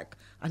came back.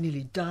 I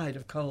nearly died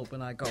of cold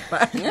when I got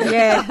back.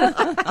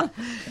 Yeah.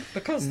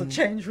 Because the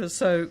change was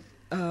so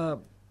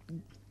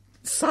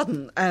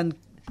sudden and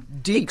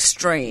deep.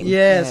 Extreme.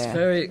 Yes,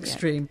 very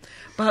extreme.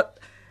 But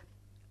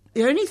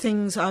the only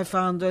things I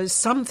found is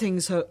some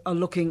things are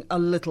looking a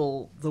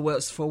little the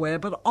worse for wear,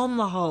 but on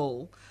the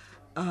whole,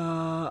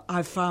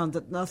 I've found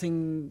that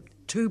nothing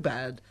too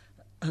bad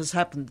has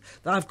happened.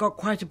 I've got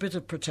quite a bit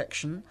of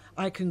protection.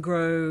 I can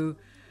grow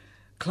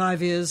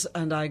clivias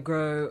and I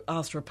grow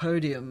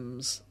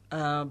arthropodiums,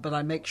 but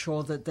I make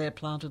sure that they're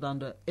planted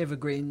under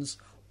evergreens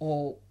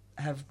or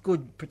have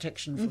good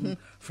protection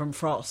from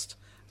frost.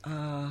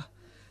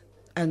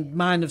 And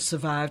mine have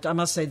survived. I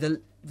must say the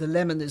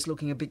lemon is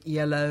looking a bit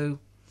yellow,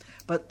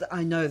 but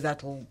I know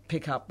that'll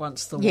pick up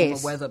once the warmer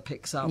weather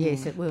picks up.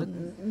 Yes, it will.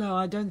 But no,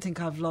 I don't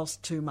think I've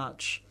lost too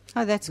much.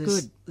 Oh, that's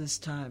good. This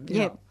time.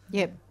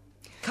 Yep.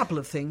 Couple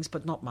of things,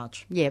 but not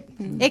much. Yep.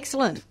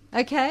 Excellent.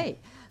 Okay.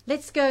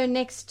 Let's go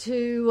next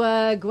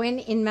to Gwen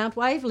in Mount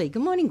Waverley.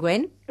 Good morning,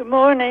 Gwen. Good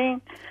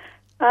morning.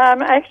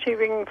 I'm actually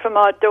ringing for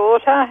my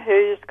daughter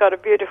who's got a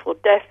beautiful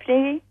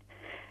Daphne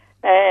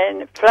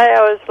and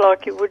flowers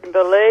like you wouldn't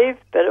believe,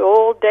 but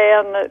all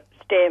down the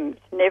stems,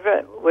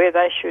 never where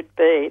they should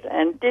be,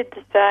 and did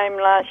the same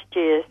last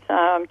year. So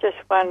I'm just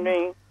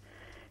wondering,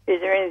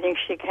 is there anything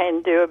she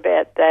can do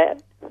about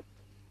that?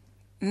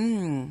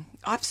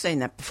 I've seen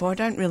that before. I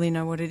don't really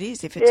know what it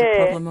is, if it's a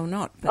problem or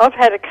not. But I've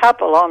had a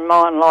couple on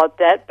mine like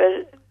that,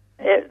 but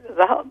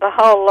the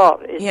whole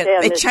lot is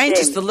down it the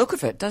changes stem. the look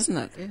of it, doesn't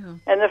it? Yeah.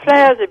 And the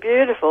flowers are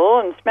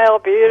beautiful and smell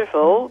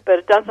beautiful, but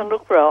it doesn't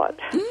look right.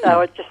 So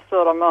I just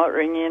thought I might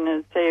ring in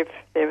and see if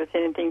there was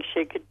anything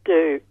she could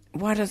do.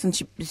 Why doesn't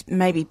she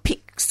maybe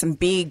pick some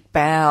big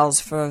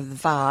boughs for the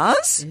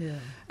vase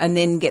and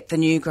then get the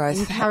new growth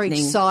Encourage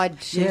happening?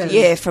 side shooting.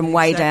 Yeah, from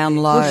way down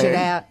low. Push it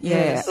out.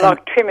 Yeah.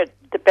 Like trim it,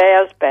 the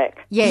boughs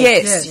back.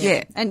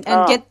 Yes. And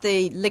get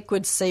the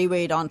liquid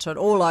seaweed onto it,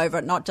 all over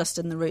it, not just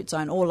in the root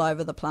zone, all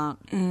over the plant.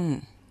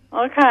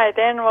 Okay,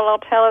 then, well, I'll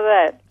tell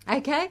her that.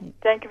 Okay.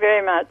 Thank you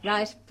very much.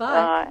 Right,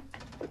 bye.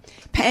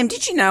 Pam,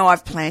 did you know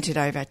I've planted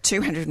over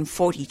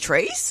 240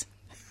 trees?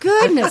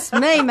 Goodness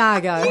me,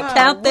 Margot. You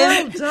count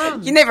them? Well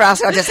done. You never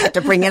asked, I just had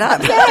to bring it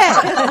up.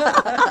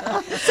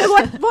 So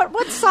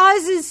what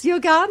size is your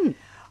garden?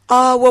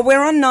 Oh, well,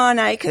 we're on 9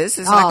 acres,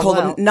 as I call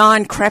them,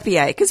 9 crappy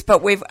acres,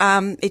 but we've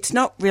it's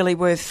not really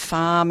worth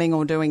farming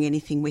or doing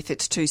anything with.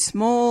 It's too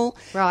small,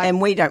 right?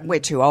 And we're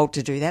too old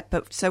to do that.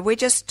 But so we're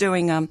just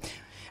doing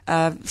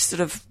sort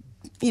of,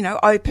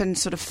 open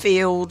sort of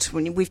field.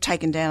 We've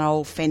taken down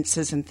old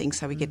fences and things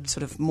so we get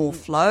sort of more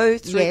flow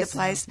through the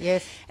place.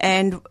 Yes.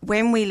 And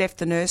when we left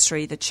the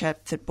nursery, the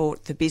chap that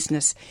bought the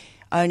business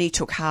only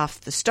took half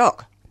the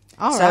stock.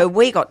 Oh, so right.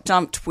 we got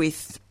dumped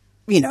with,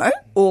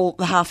 all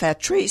half our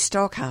tree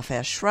stock, half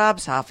our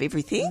shrubs, half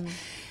everything.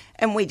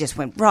 And we just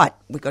went, right,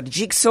 we got a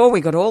jigsaw,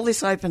 we got all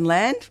this open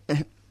land,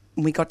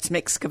 we got some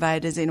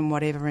excavators in and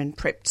whatever and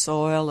prepped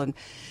soil, and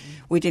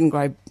we didn't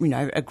grow,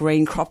 a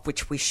green crop,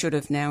 which we should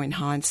have now in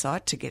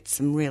hindsight to get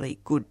some really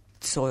good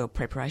soil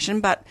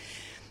preparation. But,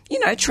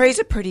 trees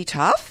are pretty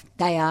tough.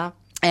 They are.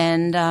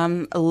 And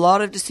a lot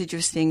of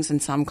deciduous things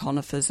and some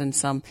conifers and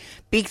some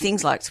big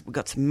things like we've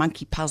got some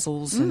monkey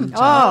puzzles and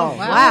wow.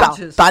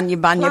 bunya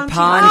Planting.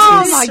 pines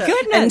Oh, and, my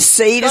goodness. and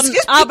cedars. Got an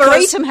just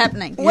arboretum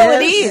happening. Well,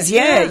 it is,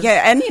 yes.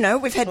 yeah. And,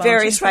 we've had Planting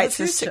various for the rates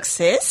of future.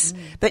 success.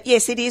 But,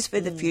 yes, it is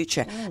for the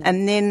future.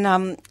 And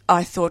then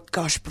I thought,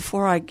 gosh,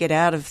 before I get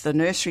out of the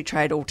nursery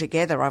trade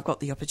altogether, I've got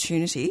the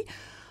opportunity,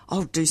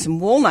 I'll do some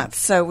walnuts.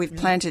 So we've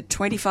planted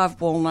 25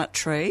 walnut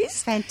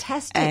trees.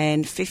 Fantastic.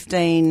 And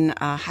 15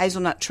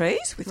 hazelnut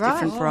trees with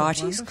different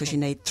varieties, because you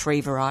need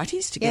 3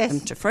 varieties to get them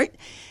to fruit.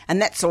 And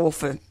that's all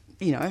for,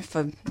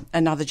 for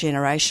another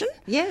generation.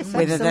 Yes,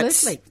 Whether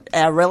absolutely. that's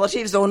our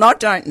relatives or not,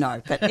 don't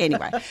know. But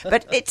anyway,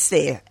 but it's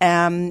there.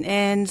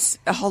 And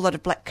a whole lot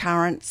of black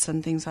currants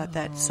and things like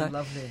that. So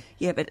lovely.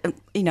 Yeah, but,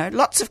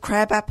 lots of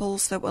crab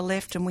apples that were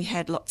left, and we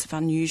had lots of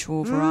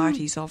unusual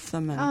varieties of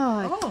them. And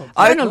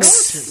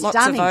oaks, lots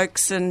stunning. of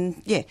oaks,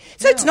 and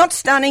So it's not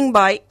stunning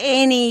by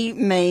any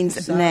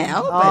means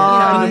now,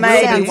 but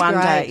maybe sounds one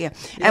great. day. Yeah.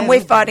 And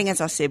we're fighting, as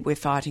I said, we're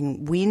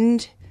fighting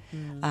wind.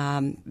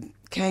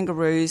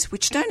 kangaroos,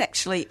 which don't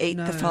actually eat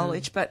the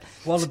foliage, but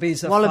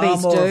Wallabies are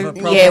Wallabies far more do. of a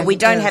problem. yeah, we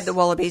don't Yes. have the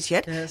wallabies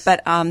yet. Yes.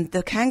 But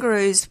the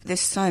kangaroos,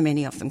 there's so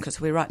many of them because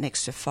we're right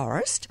next to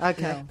forest.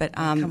 Okay. Yeah, But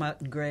they come out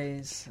and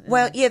graze.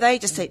 well, yeah, they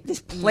just eat.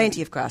 There's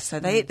plenty of grass, so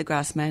they eat the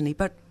grass mainly.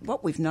 But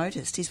what we've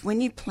noticed is when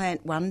you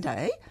plant one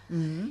day,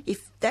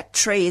 if that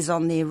tree is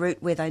on their route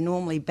where they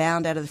normally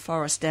bound out of the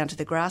forest down to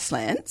the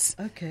grasslands,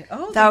 Okay.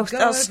 Oh, they'll go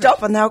over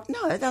stop it. and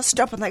they'll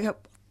stop and they go,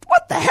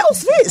 "What the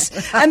hell's this?"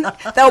 And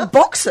they'll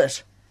box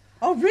it.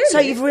 Oh, really? So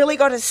you've really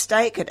got to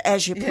stake it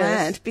as you Yes.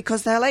 plant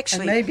because they'll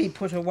actually. And maybe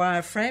put a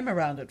wire frame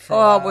around it for a Oh,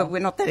 while. well, we're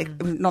not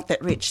that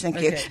rich,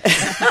 thank you.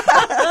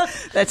 Okay.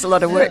 That's a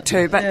lot of work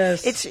too, but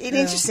Yes, it's yeah.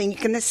 interesting. You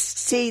can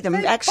see them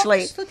They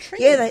actually. box the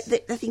trees. Yeah, they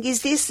think,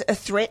 is this a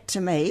threat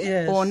to me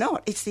Yes. or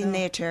not? It's in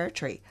their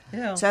territory,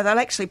 Yeah. so they'll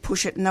actually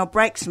push it and they'll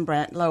break some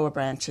lower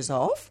branches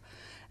off,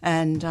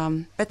 and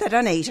but they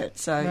don't eat it.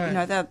 So Right. you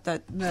know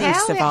things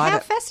How survive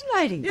it.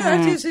 fascinating.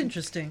 Yeah, it is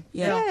interesting.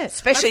 Yeah.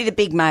 Especially the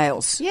big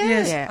males. Yeah.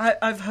 Yes, Yeah.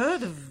 I've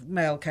heard of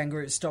male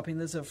kangaroos stopping.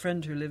 There's a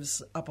friend who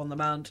lives up on the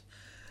mount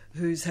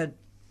who's had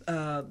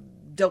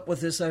dealt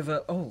with this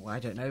over,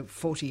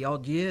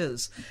 40-odd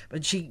years.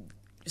 But she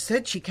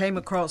said she came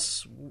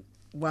across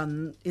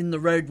one in the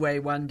roadway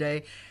one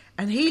day,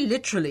 and he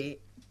literally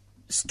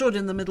stood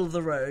in the middle of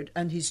the road,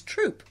 and his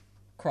troop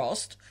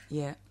crossed,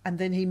 Yeah. and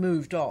then he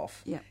moved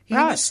off. Yeah. He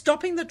Right. was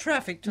stopping the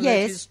traffic to Yes.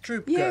 let his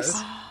troop Yes.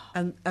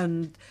 go.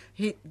 And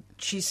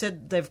she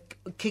said they've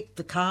kicked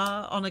the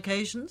car on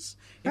occasions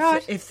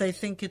if they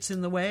think it's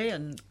in the way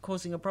and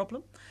causing a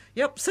problem.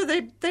 Yep, so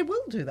they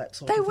will do that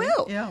sort They of thing.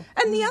 will. Yeah.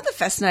 And the other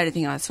fascinating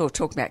thing I saw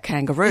talking about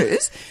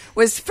kangaroos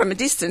was from a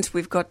distance,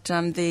 we've got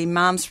the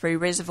Malmesbury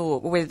Reservoir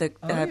where the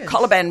yes.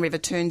 Colaban River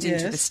turns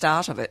into Yes. the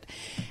start of it.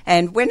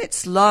 And when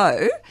it's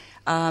low,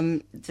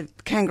 the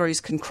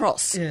kangaroos can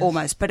cross Yes.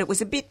 almost, but it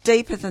was a bit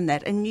deeper than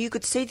that. And you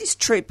could see this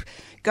troop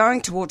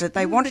going towards it.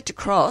 They wanted to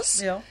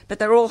cross, Yeah. but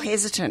they're all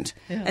hesitant.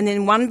 Yeah. And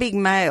then one big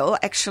male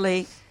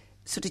actually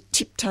sort of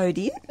tiptoed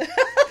in.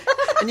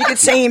 And you could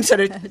see him sort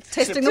of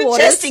Testing the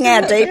waters. testing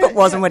how deep it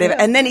was and whatever.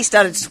 And then he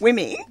started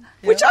swimming,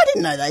 which I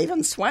didn't know they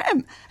even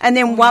swam. And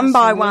then one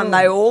by one,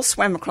 they all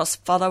swam across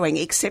following,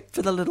 except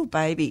for the little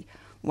baby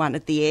one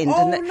at the end.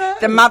 Oh, and no.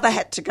 the mother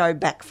had to go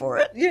back for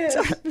it. Yes.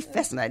 So,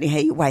 fascinating how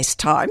you waste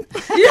time.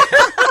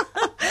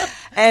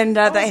 And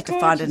they had to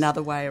find gorgeous.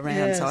 another way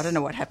around. So I Yes. don't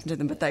know what happened to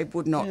them, but they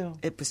would not. Yeah.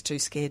 It was too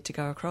scared to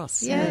go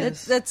across. Yeah,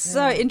 Yes. that's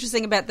so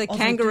interesting about the Oh, they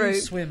do kangaroo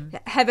swim.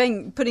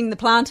 putting the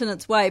plant in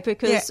its way,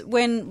 because Yeah.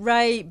 when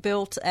Ray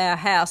built our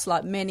house,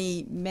 like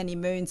many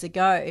moons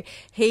ago,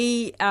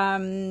 he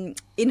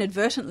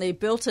inadvertently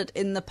built it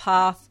in the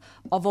path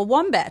of a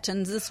wombat,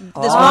 and this one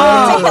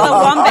particular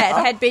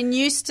wombat had been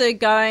used to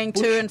going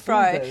to and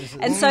fro, bulldozers.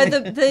 and so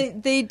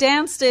the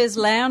downstairs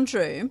lounge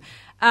room.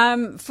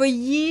 For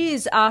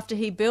years after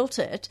he built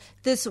it,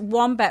 this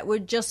wombat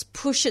would just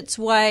push its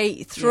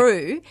way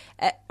through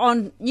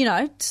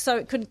so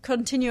it could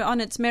continue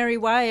on its merry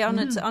way on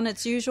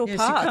its usual Yes, you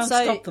path. can't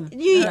so stop them.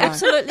 You No.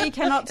 absolutely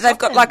cannot. They've stop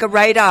got them. like a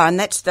radar, and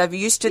they're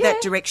used to that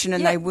direction,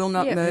 and yeah, they will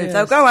not yeah. move. Yes.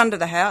 They'll go under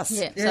the house.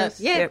 Yeah, Yes.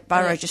 so, yeah,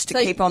 Burrow yeah. just to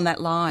So keep on that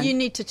line. You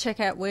need to check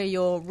out where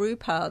your roo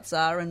paths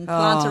are and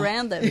plant Oh.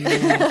 around them.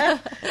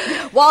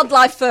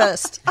 Wildlife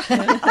first.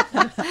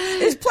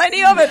 There's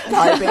plenty of it,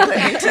 baby,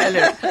 let me tell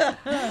you.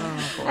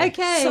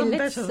 Okay, Some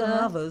let's, better than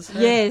others.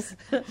 Yes.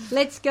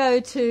 Let's go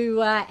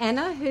to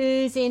Anna,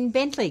 who's in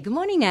Bentley. Good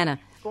morning, Anna.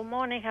 Good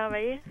morning, how are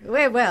you?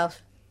 We're well.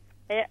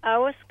 I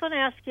was going to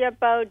ask you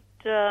about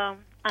an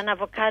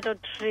avocado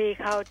tree,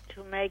 how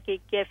to make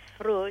it get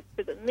fruit.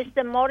 Because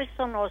Mr.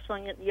 Morrison was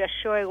on your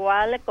show a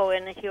while ago,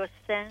 and he was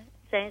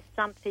saying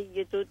something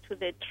you do to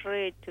the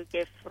tree to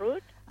get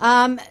fruit.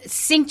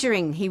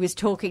 Cincturing, he was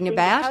talking How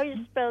about.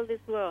 you spell this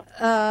word?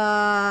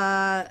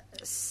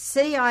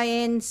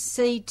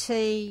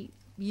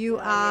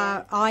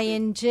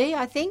 Cincturing,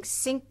 I think.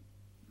 Cincturing.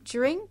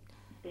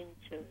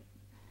 Century.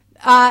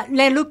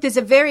 Now, look,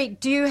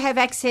 do you have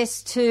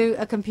access to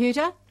a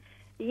computer?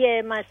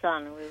 Yeah, my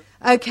son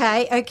will.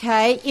 Okay.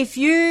 If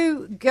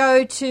you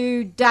go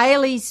to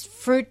Daly's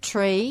Fruit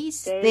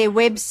Trees, their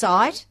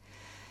website,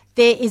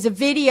 there is a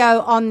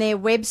video on their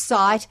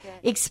website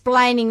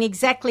explaining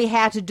exactly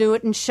how to do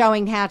it and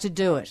showing how to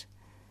do it.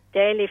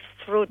 Daily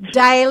fruit.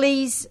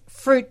 Daly's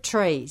Fruit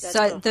Trees.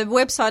 So the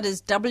website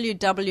is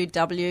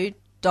www.daleys.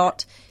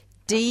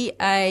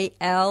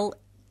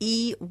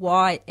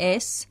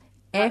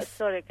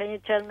 Sorry, can you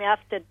tell me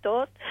after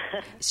dot?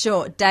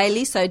 Sure,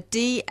 Daily. So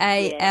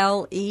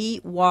DALEYS.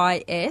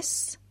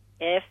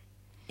 F.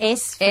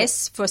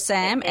 S for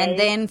Sam, and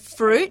then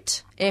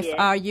fruit,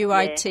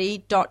 fruit.com.au.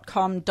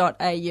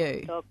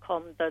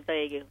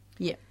 .com.au.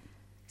 Yeah.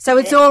 So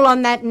it's all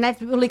on that, and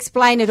that will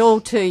explain it all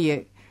to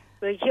you.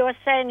 Well, he was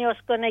saying he was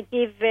going to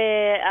give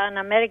an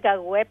American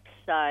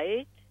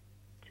website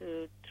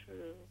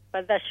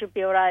but that should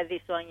be all right,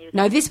 this one.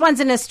 No, this one's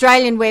an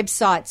Australian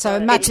website, so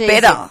much It's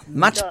better,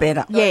 much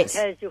better. Yes. It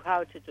tells you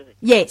how to do it.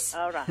 Yes.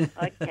 All right,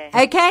 okay.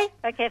 Okay?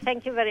 Okay,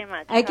 thank you very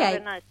much. Okay.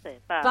 Have a nice day.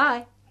 Bye.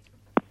 Bye.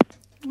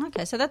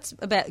 Okay, so that's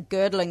about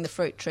girdling the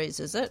fruit trees,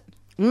 is it?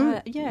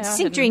 Yeah,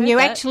 Citrine, you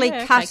actually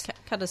cut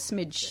cut a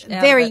smidge. Out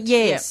very of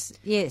it.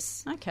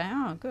 yes. Okay.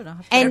 Oh, good. I'll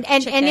have to And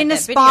check out in a that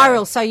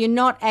spiral, video. so you're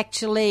not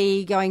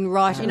actually going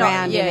right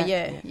around.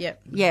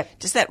 Yeah.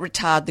 Does that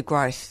retard the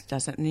growth?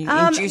 Does it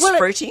induce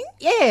fruiting?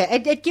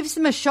 It gives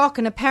them a shock,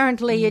 and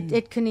apparently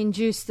it can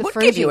induce the Would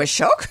fruiting. give you a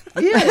shock.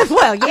 Yeah.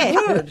 Well, yeah.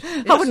 Would.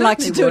 I wouldn't like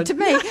to do it to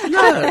me.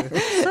 No,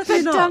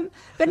 certainly not.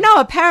 But no,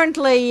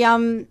 apparently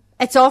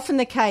it's often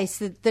the case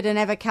that an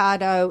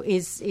avocado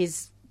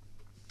is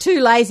too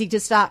lazy to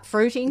start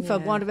fruiting for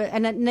want of it,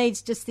 and it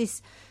needs just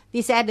this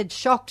added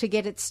shock to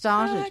get it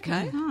started.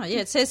 Okay. Oh,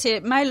 yeah, it says here,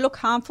 it may look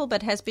harmful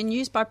but has been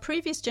used by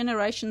previous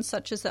generations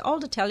such as the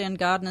old Italian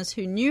gardeners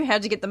who knew how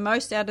to get the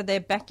most out of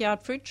their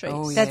backyard fruit trees.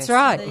 Oh, That's yes.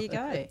 right. There you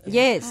go.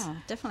 Yes. Oh,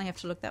 definitely have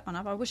to look that one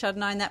up. I wish I'd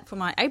known that for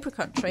my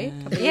apricot tree a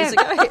couple of years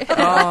ago.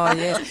 Oh,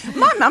 yes.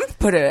 My mum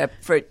put an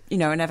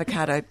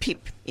avocado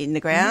pip in the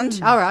ground.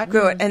 All right.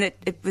 Grew it, and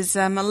it was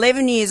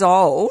 11 years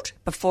old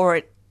before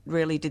it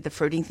really did the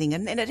fruiting thing,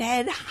 and then it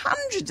had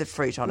hundreds of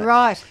fruit on it.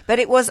 Right. But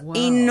it was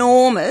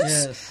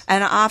enormous, Yes.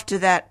 and after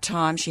that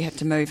time she had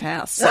to move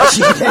house. So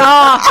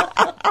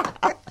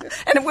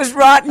and it was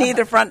right near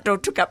the front door,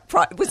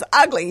 it was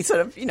ugly, sort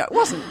of, it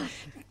wasn't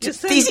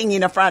just fizzing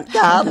in a front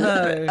garden.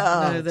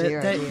 No,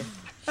 dear, they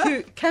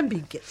dear. can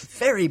be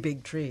very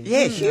big trees.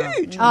 Yeah,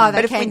 huge. Oh, they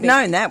but if can we'd be.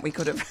 known that, we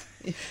could have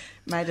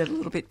made it a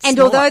little bit And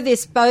smaller. although they're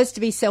supposed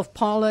to be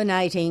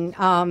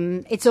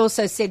self-pollinating, it's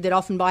also said that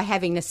often by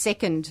having a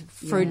second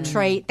fruit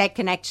tree, that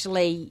can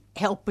actually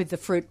help with the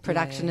fruit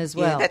production as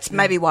well. Yeah, that's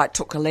maybe why it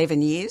took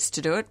 11 years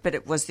to do it, but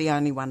it was the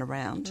only one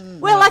around.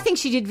 Well, I think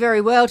she did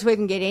very well to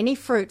even get any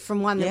fruit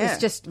from one that Yeah. was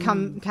just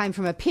came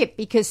from a pip,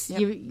 because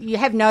you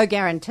have no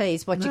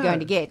guarantees what you're going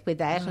to get with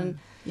that, and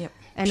Yep.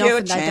 and Pure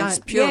often they chance,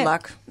 don't. pure Yeah.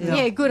 luck.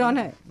 Yeah, good on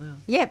her.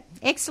 Yep,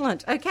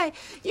 excellent. Okay,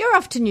 you're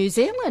off to New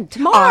Zealand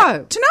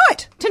tomorrow.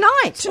 Tonight.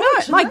 Tonight.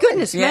 My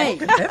goodness Yeah.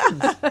 me.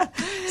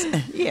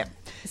 Yeah.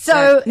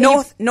 So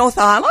North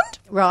Island,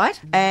 right.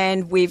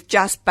 and we've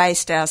just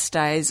based our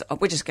stays.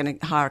 We're just going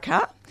to hire a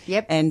car.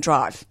 Yep. And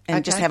drive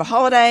and just Okay. have a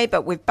holiday,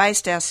 but we've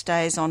based our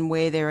stays on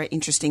where there are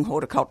interesting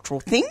horticultural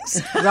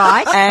things.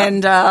 Right.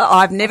 And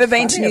I've never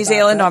been to New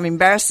Zealand. I'm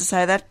embarrassed to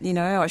say that.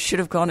 I should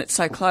have gone. It's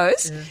so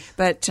close.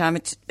 But it's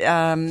It's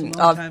a long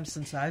time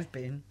since I've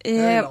been.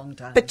 Very long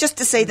time. but just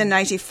to see the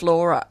native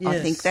flora, I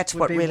Yes, think that's would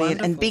what be really,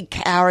 wonderful. and big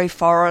kauri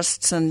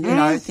forests and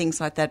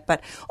things like that.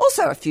 But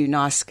also a few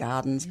nice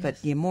gardens. But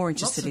you're more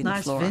Lots interested of in nice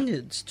the flora.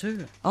 vineyards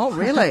too. Oh,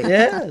 really?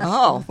 Yes.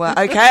 Oh, well,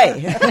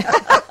 okay.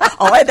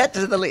 I'll add that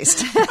to the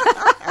list.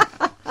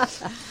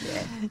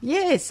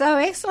 Yeah, so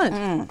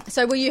excellent.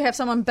 So will you have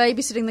someone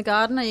babysitting the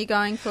garden? Are you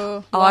going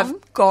for long?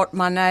 I've got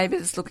my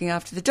neighbours looking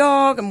after the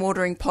dog and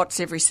watering pots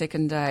every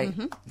second day.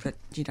 But,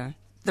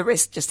 the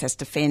rest just has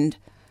to fend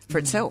for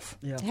itself.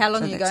 Yeah. How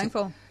long So are you that's going it.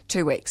 for?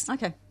 2 weeks.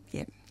 Okay.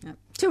 Yeah.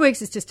 2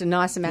 weeks is just a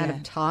nice amount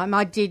of time.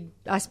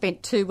 I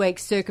spent 2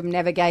 weeks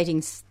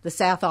circumnavigating the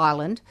South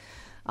Island,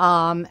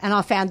 and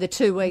I found the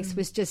 2 weeks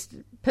was just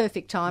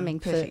perfect timing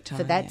Perfect for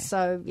time, that.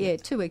 yeah. So,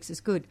 2 weeks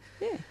is good.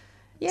 Yeah.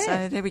 Yeah.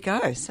 So there we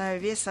go. So,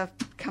 yes, I've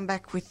come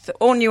back with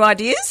all new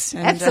ideas.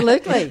 And,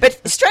 Absolutely.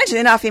 But strangely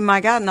enough, in my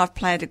garden, I've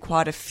planted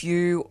quite a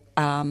few.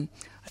 I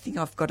think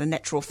I've got a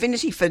natural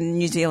affinity for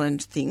New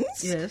Zealand things.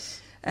 Yes.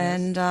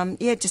 And,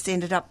 it just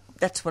ended up,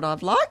 that's what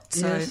I've liked.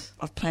 So Yes.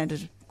 I've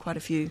planted quite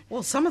a few.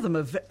 Well, some of them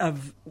are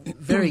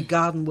very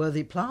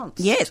garden-worthy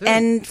plants. Yes, too.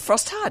 and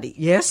frost hardy.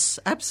 Yes,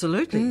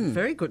 absolutely.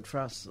 Very good for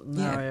us in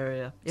our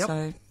area. Yep.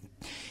 So,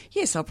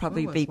 yes, I'll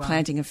probably Oh, be wow.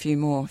 planting a few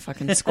more if I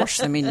can squash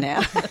them in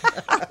now.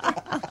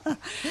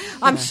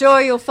 I'm sure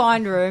you'll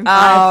find room.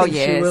 Oh, think she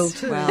yes. will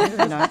too,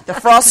 Well, the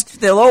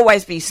frost, there'll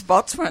always be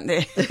spots, won't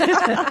there?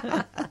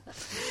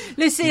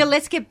 Lucille,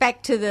 let's get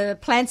back to the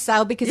plant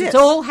sale, because Yes. it's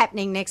all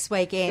happening next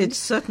weekend. It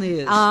certainly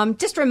is.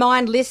 Just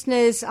remind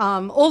listeners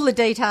all the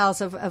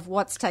details of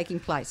what's taking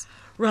place.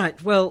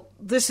 Right, well,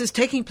 this is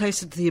taking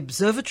place at the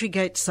Observatory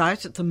Gate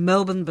site at the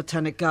Melbourne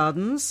Botanic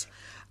Gardens.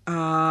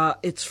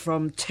 It's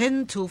from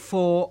 10 till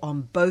 4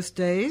 on both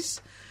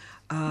days.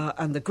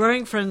 And the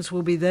Growing Friends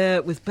will be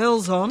there with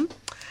bells on,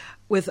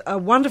 with a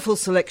wonderful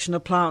selection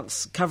of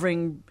plants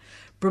covering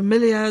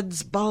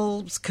bromeliads,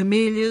 bulbs,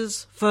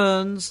 camellias,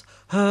 ferns,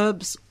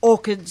 herbs,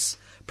 orchids,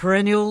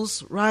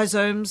 perennials,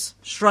 rhizomes,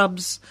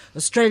 shrubs,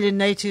 Australian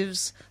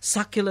natives,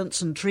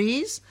 succulents and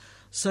trees.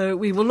 So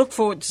we will look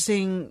forward to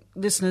seeing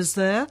listeners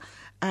there.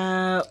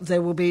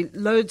 There will be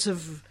loads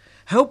of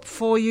help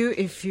for you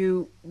if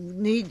you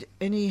need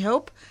any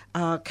help.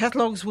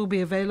 Catalogues will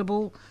be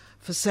available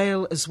for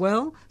sale as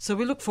well. So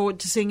we look forward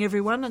to seeing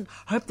everyone and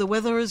hope the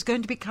weather is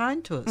going to be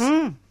kind to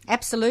us.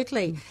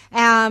 Absolutely.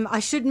 I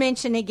should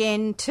mention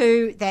again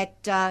too that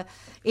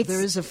it's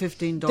There is a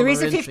 $15 there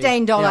is a entry.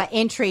 $15 Yeah.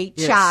 entry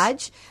Yes.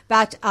 charge,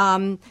 but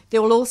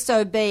there will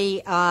also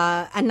be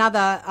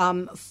another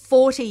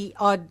 40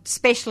 odd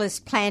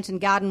specialist plant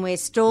and gardenware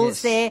stalls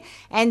Yes. there,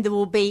 and there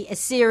will be a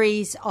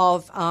series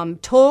of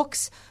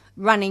talks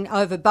running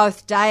over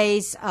both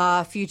days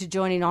for you to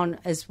join in on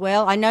as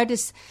well. I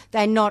notice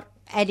they're not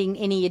adding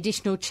any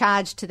additional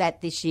charge to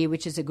that this year,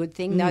 which is a good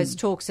thing. Those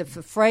talks are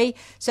for free.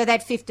 So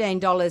that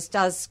 $15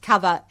 does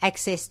cover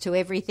access to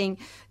everything.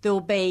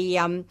 There'll be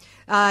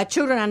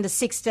children under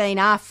 16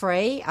 are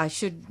free. I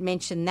should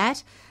mention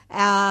that.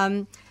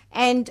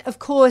 And, of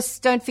course,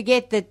 don't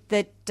forget that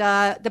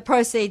the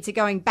proceeds are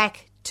going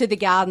back to the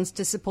gardens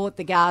to support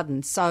the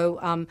gardens.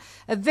 So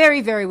a very,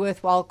 very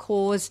worthwhile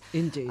cause.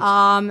 Indeed.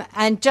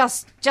 And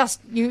just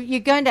you're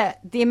going to,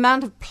 the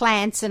amount of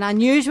plants and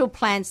unusual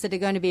plants that are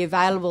going to be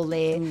available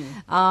there,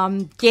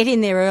 get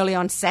in there early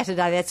on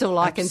Saturday. That's all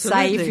I can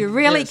say. If you're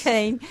really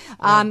keen,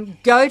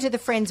 go to the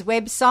Friends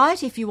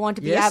website if you want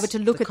to be able to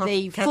look at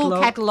the full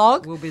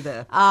catalogue. We'll be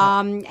there.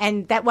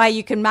 And that way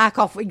you can mark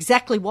off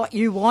exactly what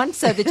you want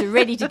so that you're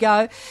ready to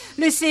go.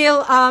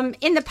 Lucille,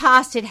 in the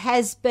past it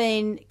has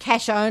been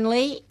cash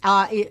only.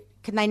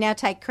 Can they now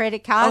take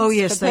credit cards? Oh,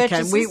 yes, for they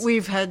purchases? can.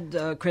 We've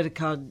had credit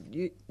card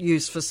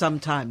use for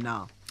some time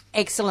now.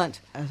 Excellent.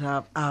 At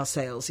our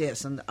sales,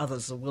 yes, and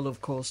others will,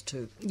 of course,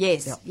 too.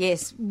 Yes, Yep.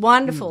 yes.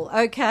 Wonderful.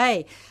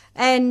 Okay.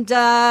 And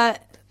I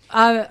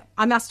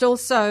must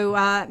also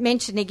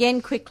mention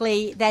again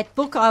quickly that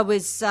book I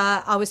was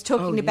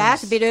talking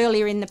about a bit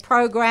earlier in the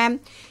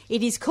program.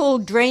 It is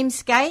called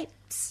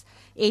Dreamscapes.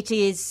 It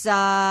is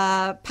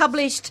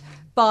published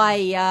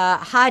by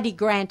Hardy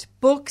Grant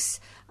Books.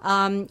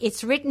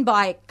 It's written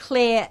by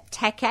Claire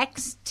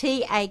Takacs,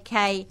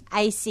 Takacs.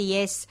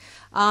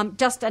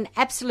 Just an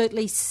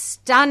absolutely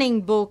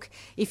stunning book.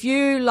 If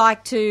you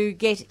like to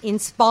get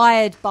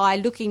inspired by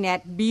looking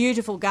at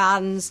beautiful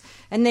gardens,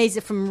 and these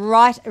are from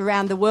right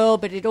around the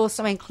world, but it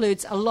also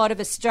includes a lot of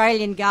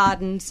Australian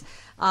gardens.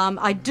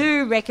 I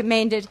do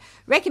recommend it.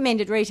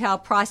 Recommended retail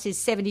price is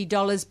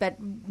 $70, but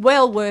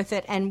well worth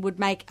it and would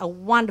make a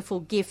wonderful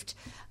gift,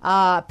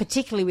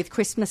 particularly with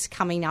Christmas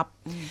coming up.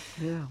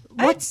 Yeah.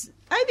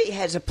 AB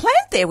has a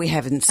plant there we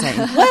haven't seen.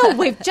 Well,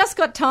 we've just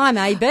got time,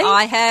 AB.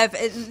 I have.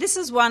 This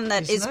is one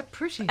that Isn't is that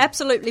pretty?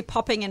 absolutely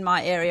popping in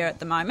my area at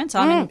the moment.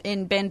 I'm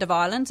in Bend of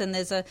Islands, and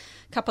there's a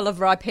couple of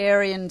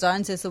riparian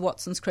zones. There's the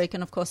Watsons Creek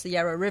and, of course, the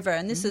Yarra River.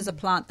 And this is a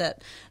plant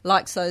that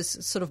likes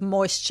those sort of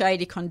moist,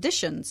 shady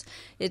conditions.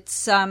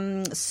 It's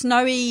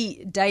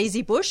snowy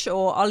daisy bush,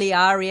 or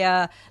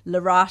Olearia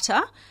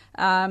lyrata.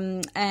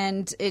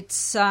 And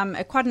it's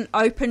quite an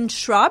open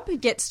shrub. It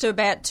gets to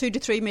about 2 to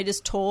 3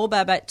 metres tall, by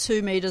about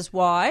 2 metres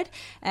wide.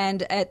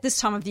 And at this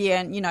time of the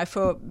year, you know,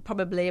 for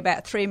probably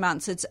about 3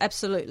 months, it's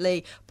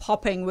absolutely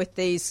popping with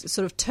these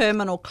sort of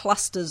terminal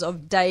clusters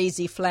of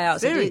daisy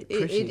flowers. Very It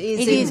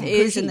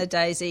pretty. is in the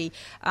daisy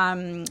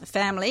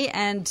family,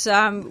 and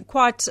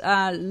quite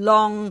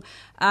long,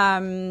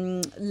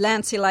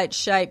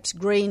 lanceolate-shaped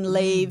green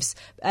leaves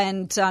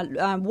and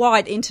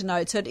wide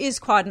internodes. So it is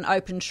quite an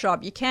open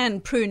shrub. You can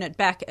prune it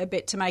back a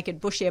bit to make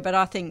it bushier, but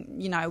I think,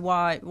 you know,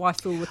 why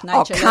fool with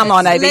nature? Oh, come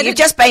on, AB. You've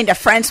just been to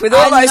France with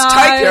all those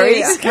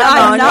topiaries. Come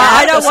on. No, you have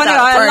I don't to want to.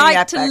 start I pruning like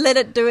that to back. let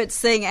it do its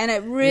thing, and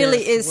it really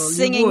Yes, is well, you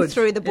singing would.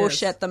 through the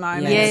bush Yes. at the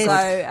moment. Yes.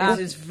 So, It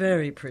is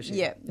very pretty.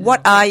 yeah.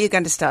 What are you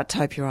going to start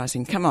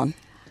topiarising? Come on.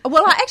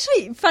 Well, I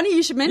actually, funny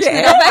you should mention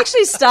Yeah. that. I've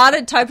actually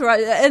started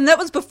topiarising, and that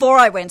was before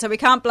I went, so we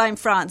can't blame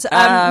France. would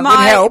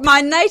help.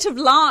 My native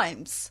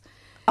limes.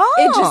 Oh.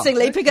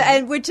 Interestingly, because,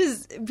 and which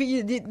is,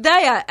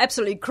 they are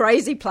absolutely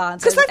crazy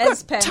plants. 'Cause they've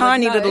as got Pam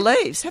tiny would know.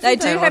 little leaves, haven't They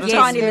they? do A lot have of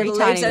tiny times. little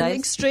Very leaves tiny and leaves.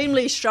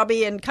 extremely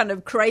shrubby and kind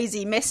of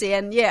crazy messy.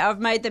 And yeah, I've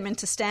made them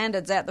into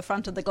standards out the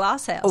front of the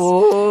glass house.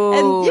 Oh,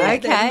 and yeah,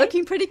 okay. they're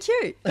looking pretty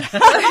cute.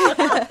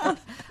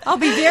 I'll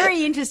be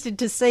very interested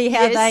to see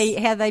how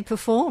Yes. they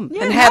perform.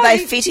 and how they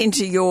fit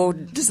into your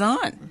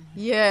design.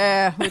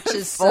 Yeah, which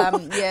is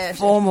yeah.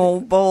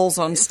 Formal balls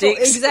on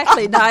sticks.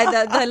 Exactly.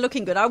 No, they're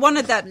looking good. I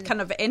wanted that kind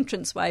of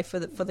entranceway for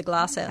the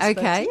glass house. but,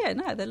 Okay. yeah,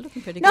 no, they're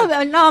looking pretty No,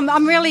 good. no,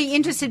 I'm really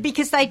interested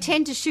because they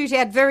tend to shoot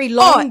out very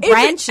long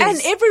branches.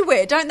 And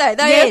everywhere, don't they?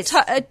 They Yes.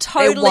 are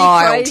totally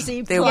wild.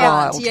 crazy They're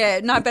plants. wild. Yeah,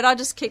 no, but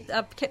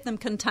I've kept them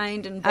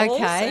contained in balls.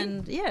 Okay.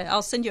 And yeah,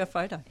 I'll send you a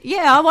photo.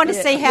 Yeah, I want to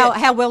Yeah, see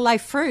how well they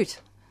fruit.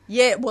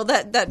 Yeah, well,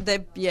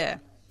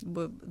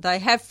 they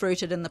have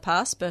fruited in the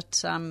past,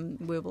 but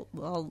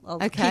I'll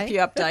Okay. keep you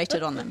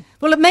updated on them.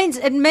 Well, it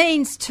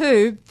means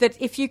too that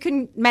if you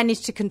can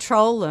manage to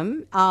control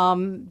them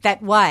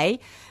that way,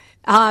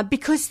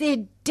 because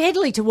they're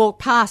deadly to walk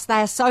past, they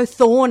are so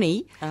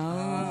thorny.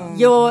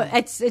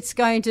 It's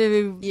going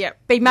to Yep.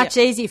 be much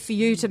Yep. easier for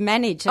you to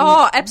manage. And,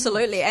 Oh,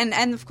 absolutely,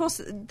 and of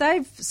course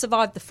they've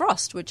survived the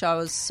frost, which I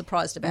was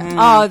surprised about.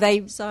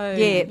 So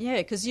yeah.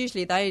 because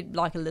usually they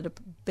like a little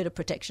bit of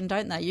protection,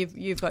 don't they?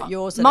 You've got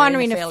yours. That Mine are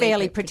are in a fairly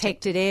fairly big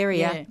protected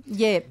area.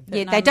 Yeah.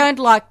 Yeah. But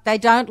They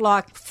don't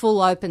like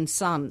full open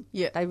sun.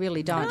 Yeah. They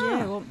really don't.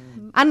 Yeah, well,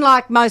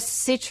 Unlike most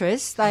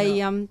citrus,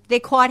 they're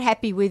quite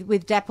happy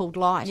with dappled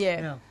light.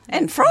 yeah.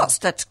 And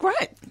frost, that's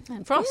great.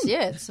 And frost,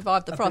 yeah, it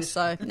survived the frost.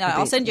 So, no,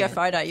 I'll send you a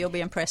photo. You'll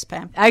be impressed,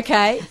 Pam.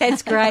 Okay,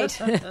 that's great.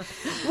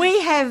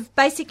 We have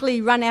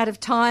basically run out of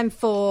time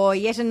for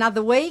yet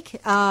another week.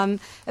 A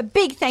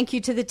big thank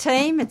you to the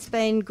team. It's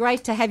been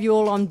great to have you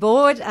all on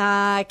board,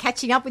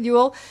 catching up with you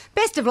all.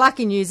 Best of luck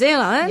in New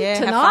Zealand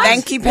tonight.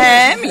 Thank you,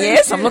 Pam.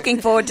 Yes, I'm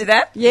looking forward to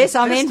that. Yes,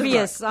 I'm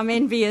envious.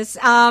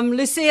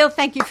 Lucille,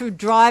 thank you for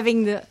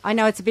driving I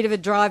know it's a bit of a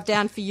drive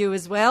down for you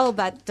as well,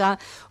 but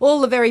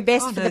all the very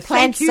best for the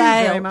plant sale.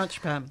 Thank you very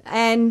much, Pam.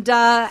 And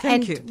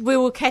we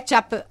will catch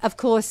up, of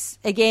course,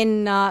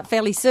 again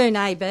fairly soon,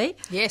 AB.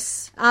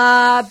 Yes.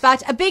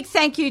 But a big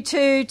thank you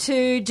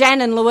to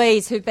Jan and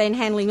Louise, who've been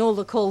handling all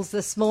the calls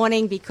this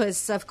morning,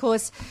 because, of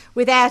course,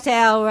 without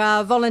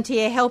our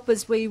volunteer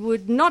helpers, we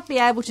would not be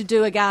able to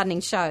do a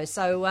gardening show.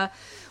 So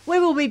we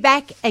will be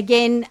back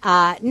again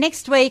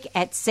next week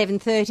at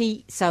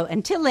 7:30. So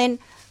until then,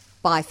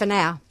 bye for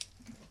now.